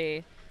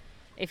actually,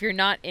 if you're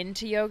not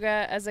into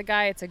yoga as a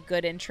guy, it's a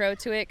good intro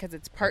to it because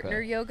it's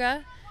partner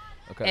yoga.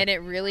 Okay. And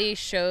it really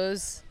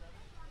shows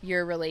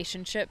your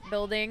relationship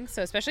building.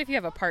 So especially if you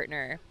have a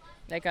partner,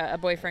 like a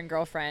boyfriend,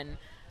 girlfriend,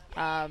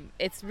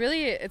 it's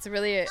really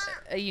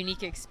a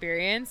unique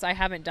experience. I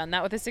haven't done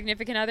that with a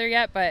significant other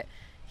yet, but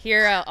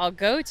here I'll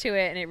go to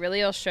it and it really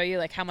will show you,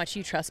 like, how much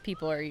you trust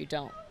people or you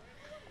don't.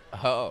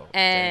 Oh.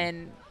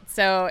 And dang.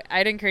 So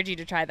I'd encourage you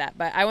to try that,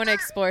 but I want to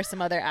explore some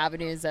other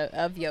avenues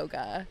of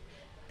yoga.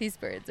 These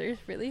birds are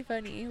really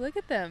funny. Look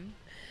at them.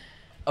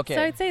 Okay.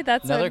 So I'd say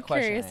that's another what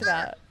I'm curious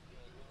about.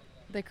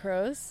 The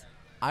crows?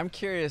 I'm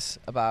curious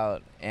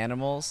about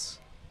animals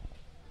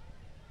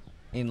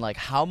in like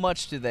how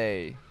much do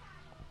they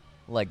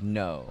like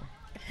know?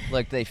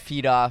 Like they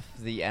feed off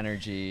the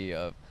energy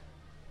of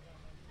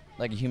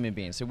like a human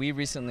being. So we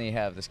recently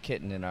have this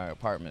kitten in our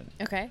apartment.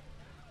 Okay.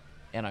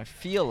 And I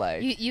feel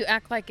like You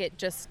act like it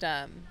just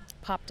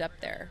popped up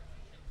there.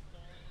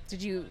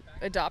 Did you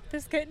adopt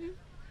this kitten?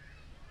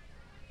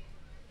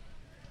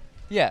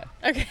 Yeah.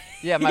 Okay.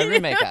 Yeah, my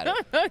roommate got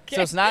it. Okay.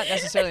 So it's not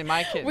necessarily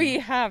my kitten. We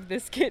have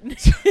this kitten.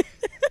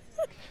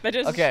 That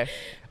just okay.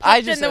 popped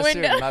I just in the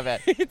assumed, window. my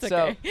bad. It's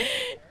so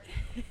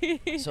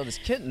okay. so this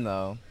kitten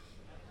though,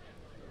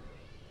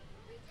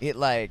 it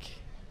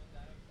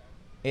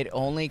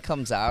only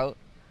comes out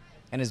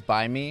and is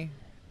by me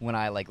when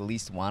I like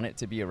least want it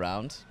to be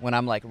around. When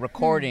I'm like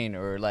recording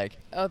or like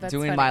That's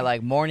doing funny. my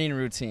like morning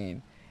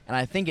routine, and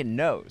I think it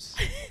knows.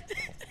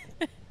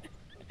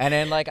 And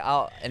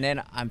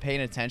then I'm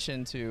paying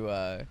attention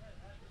to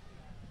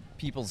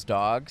people's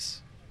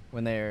dogs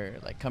when they're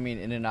like coming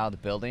in and out of the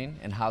building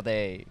and how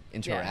they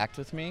interact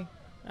with me.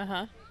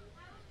 Uh-huh.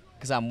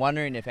 Because I'm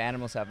wondering if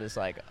animals have this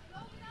like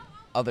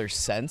other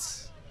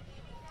sense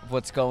of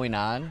what's going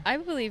on. I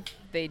believe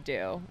they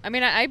do. I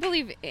mean, I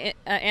believe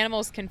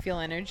animals can feel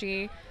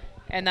energy,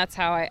 and that's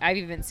how I've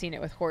even seen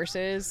it with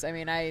horses. I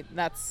mean,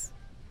 that's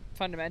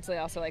fundamentally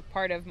also like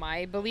part of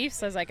my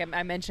beliefs, as like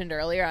I mentioned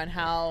earlier, on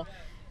how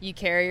you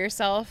carry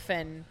yourself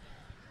and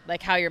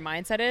like how your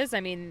mindset is.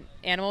 I mean,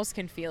 animals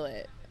can feel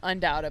it,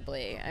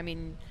 undoubtedly. I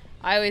mean,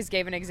 I always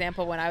gave an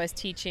example when I was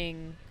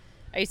teaching.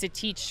 I used to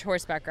teach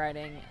horseback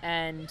riding,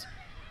 and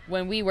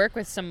when we work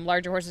with some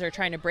larger horses or are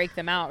trying to break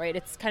them out, right,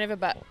 it's kind of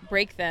about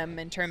break them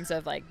in terms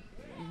of like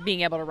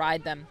being able to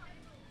ride them.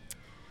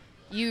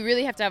 You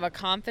really have to have a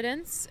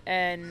confidence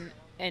and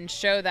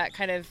show that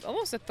kind of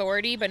almost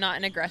authority, but not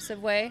in an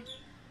aggressive way,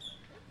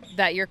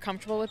 that you're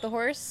comfortable with the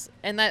horse,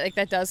 and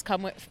that does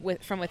come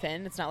with from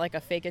within. It's not like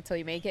a fake it till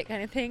you make it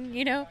kind of thing,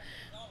 you know.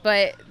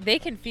 But they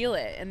can feel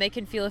it, and they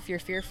can feel if you're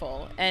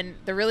fearful. And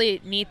the really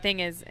neat thing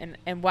is,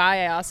 and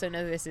why I also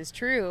know this is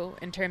true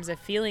in terms of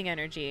feeling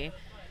energy,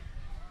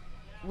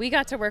 we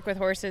got to work with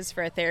horses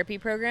for a therapy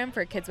program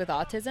for kids with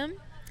autism.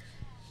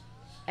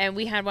 And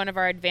we had one of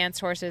our advanced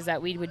horses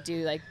that we would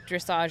do like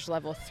dressage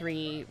level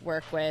 3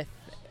 work with,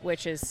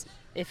 which is,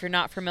 if you're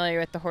not familiar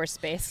with the horse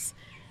space,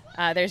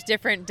 there's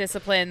different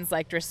disciplines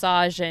like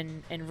dressage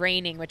and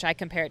reining, which I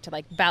compare it to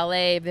like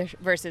ballet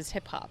versus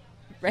hip hop,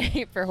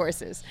 right, for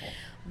horses.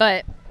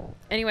 But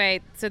anyway,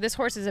 so this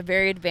horse is a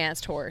very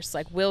advanced horse.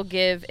 Like, we'll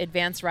give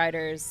advanced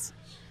riders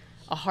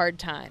a hard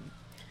time.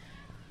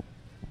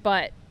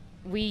 But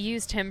we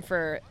used him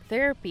for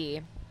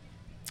therapy,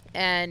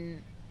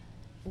 and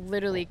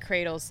literally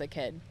cradles the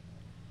kid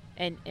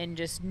and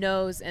just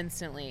knows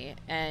instantly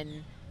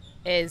and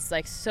is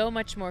like so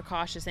much more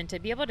cautious. And to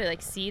be able to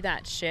like see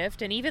that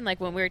shift, and even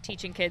like when we were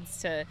teaching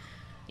kids to,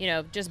 you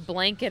know, just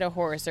blanket a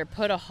horse or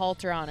put a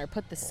halter on or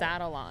put the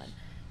saddle on,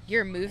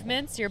 your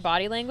movements, your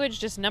body language,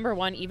 just number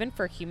one, even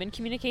for human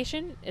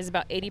communication, is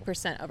about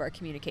 80% of our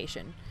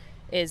communication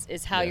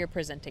is how you're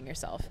presenting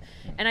yourself.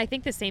 And I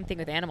think the same thing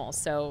with animals.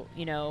 So,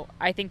 you know,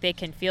 I think they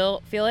can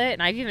feel it.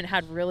 And I've even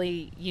had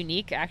really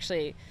unique,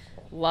 actually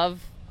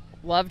loved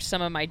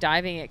some of my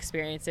diving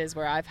experiences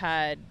where I've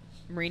had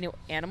marine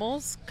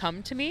animals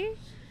come to me.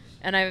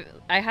 And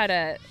I had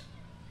a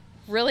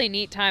really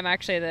neat time,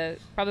 actually.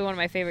 Probably one of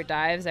my favorite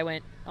dives, I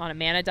went on a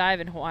manta dive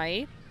in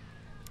Hawaii.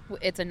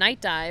 It's a night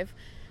dive,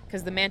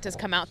 because the mantas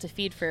come out to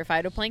feed for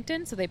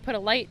phytoplankton. So they put a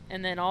light,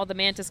 and then all the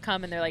mantas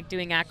come, and they're like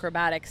doing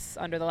acrobatics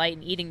under the light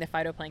and eating the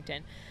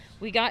phytoplankton.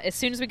 As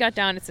soon as we got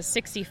down, it's a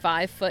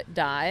 65-foot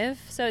dive.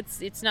 So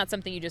it's not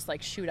something you just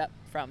like shoot up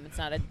from. It's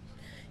not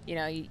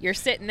you're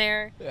sitting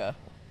there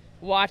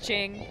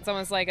watching. It's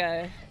almost like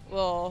a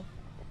little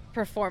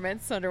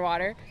performance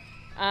underwater.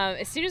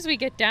 As soon as we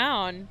get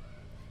down,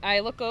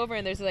 I look over,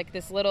 and there's like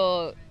this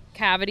little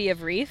cavity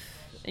of reef,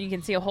 and you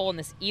can see a hole, and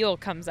this eel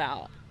comes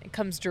out. It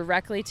comes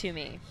directly to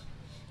me.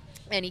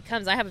 And he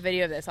comes, I have a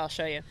video of this, I'll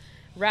show you,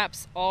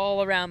 wraps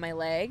all around my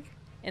leg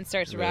and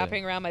starts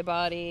wrapping around my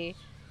body,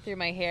 through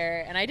my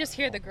hair. And I just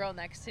hear the girl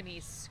next to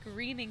me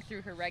screaming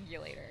through her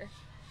regulator,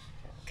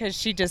 because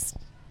she just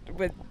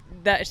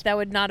that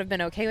would not have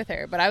been okay with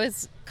her. But I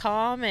was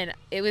calm, and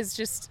it was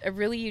just a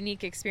really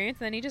unique experience.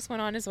 And then he just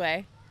went on his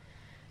way.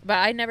 But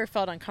I never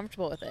felt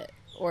uncomfortable with it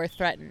or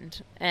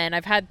threatened. And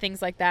I've had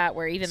things like that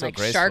where even like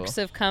graceful. Sharks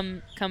have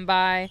come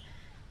by,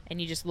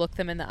 and you just look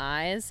them in the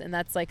eyes, and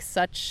that's like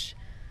it's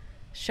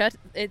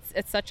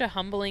such a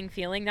humbling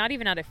feeling, not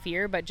even out of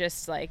fear, but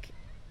just like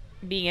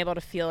being able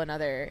to feel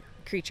another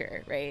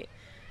creature, right?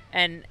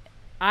 And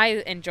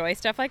I enjoy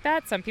stuff like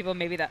that. Some people,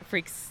 maybe that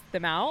freaks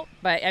them out,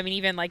 but I mean,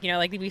 even like, you know,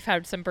 like we've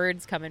had some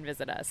birds come and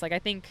visit us. Like, I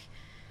think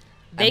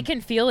they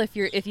can feel if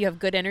you have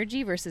good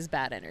energy versus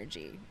bad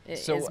energy,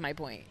 is my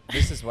point.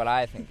 This is what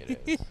I think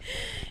it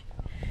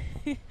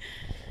is.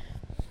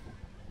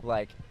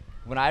 Like,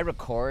 when I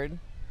record,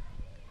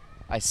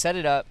 I set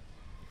it up,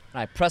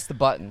 and I press the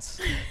buttons,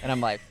 and I'm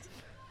like,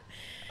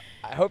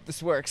 I hope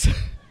this works.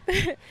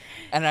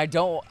 And I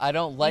don't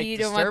like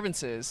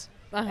disturbances.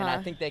 And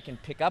I think they can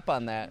pick up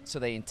on that, so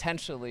they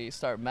intentionally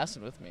start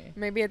messing with me.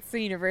 Maybe it's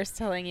the universe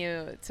telling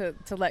you to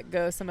let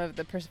go some of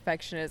the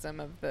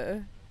perfectionism of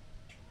the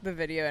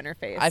video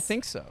interface. I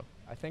think so.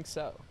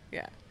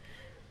 Yeah.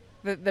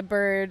 The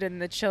bird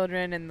and the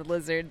children and the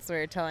lizards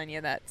were telling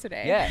you that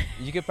today. Yeah,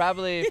 you could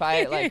probably, if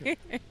I like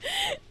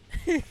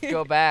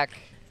go back,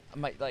 I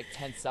might like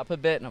tense up a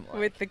bit, and I'm like,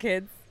 with the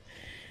kids.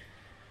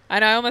 I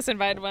know. I almost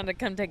invited one to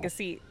come take a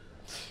seat.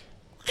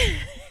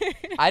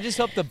 I just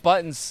hope the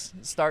buttons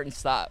start and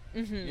stop,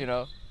 you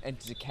know, and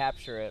to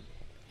capture it.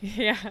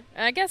 Yeah,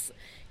 and I guess,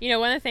 you know,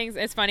 one of the things,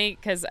 it's funny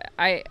because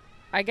I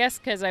guess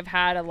because I've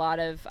had a lot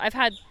of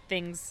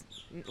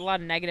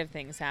negative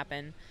things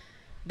happen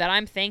that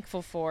I'm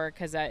thankful for,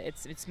 because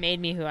it's made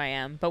me who I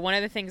am. But one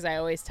of the things I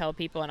always tell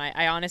people, and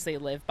I honestly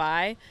live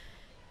by,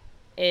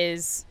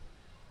 is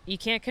you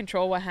can't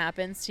control what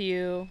happens to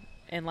you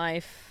in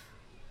life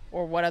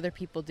or what other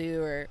people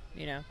do, or,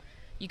 you know,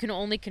 you can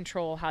only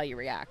control how you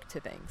react to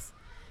things.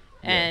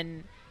 Yeah.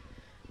 And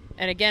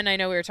again, I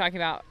know we were talking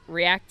about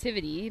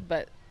reactivity,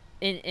 but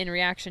in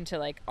reaction to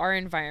like our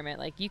environment,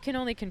 like you can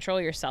only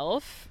control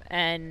yourself,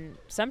 and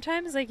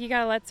sometimes like you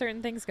gotta let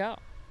certain things go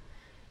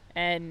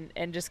and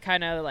just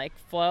kind of like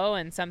flow,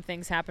 and some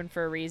things happen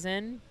for a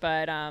reason,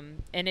 but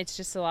and it's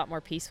just a lot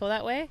more peaceful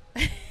that way.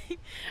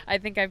 I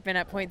think I've been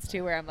at points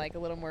too where I'm like a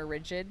little more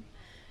rigid,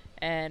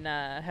 and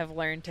have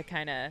learned to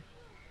kind of,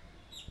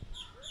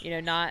 you know,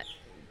 not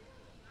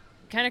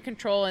kind of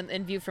control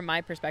and view from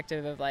my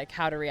perspective of like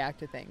how to react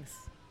to things.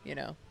 You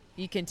know,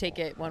 you can take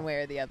it one way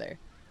or the other.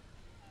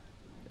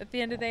 At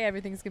the end of the day,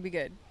 everything's gonna be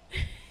good.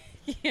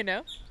 You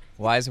know?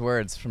 Wise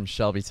words from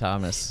Shelby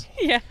Thomas.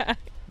 Yeah.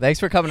 Thanks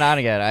for coming on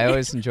again. I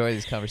always enjoy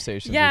these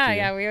conversations with you.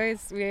 Yeah, we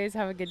always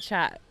have a good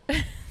chat.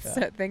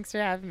 So thanks for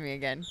having me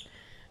again.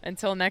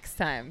 Until next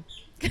time.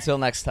 Until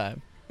next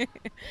time.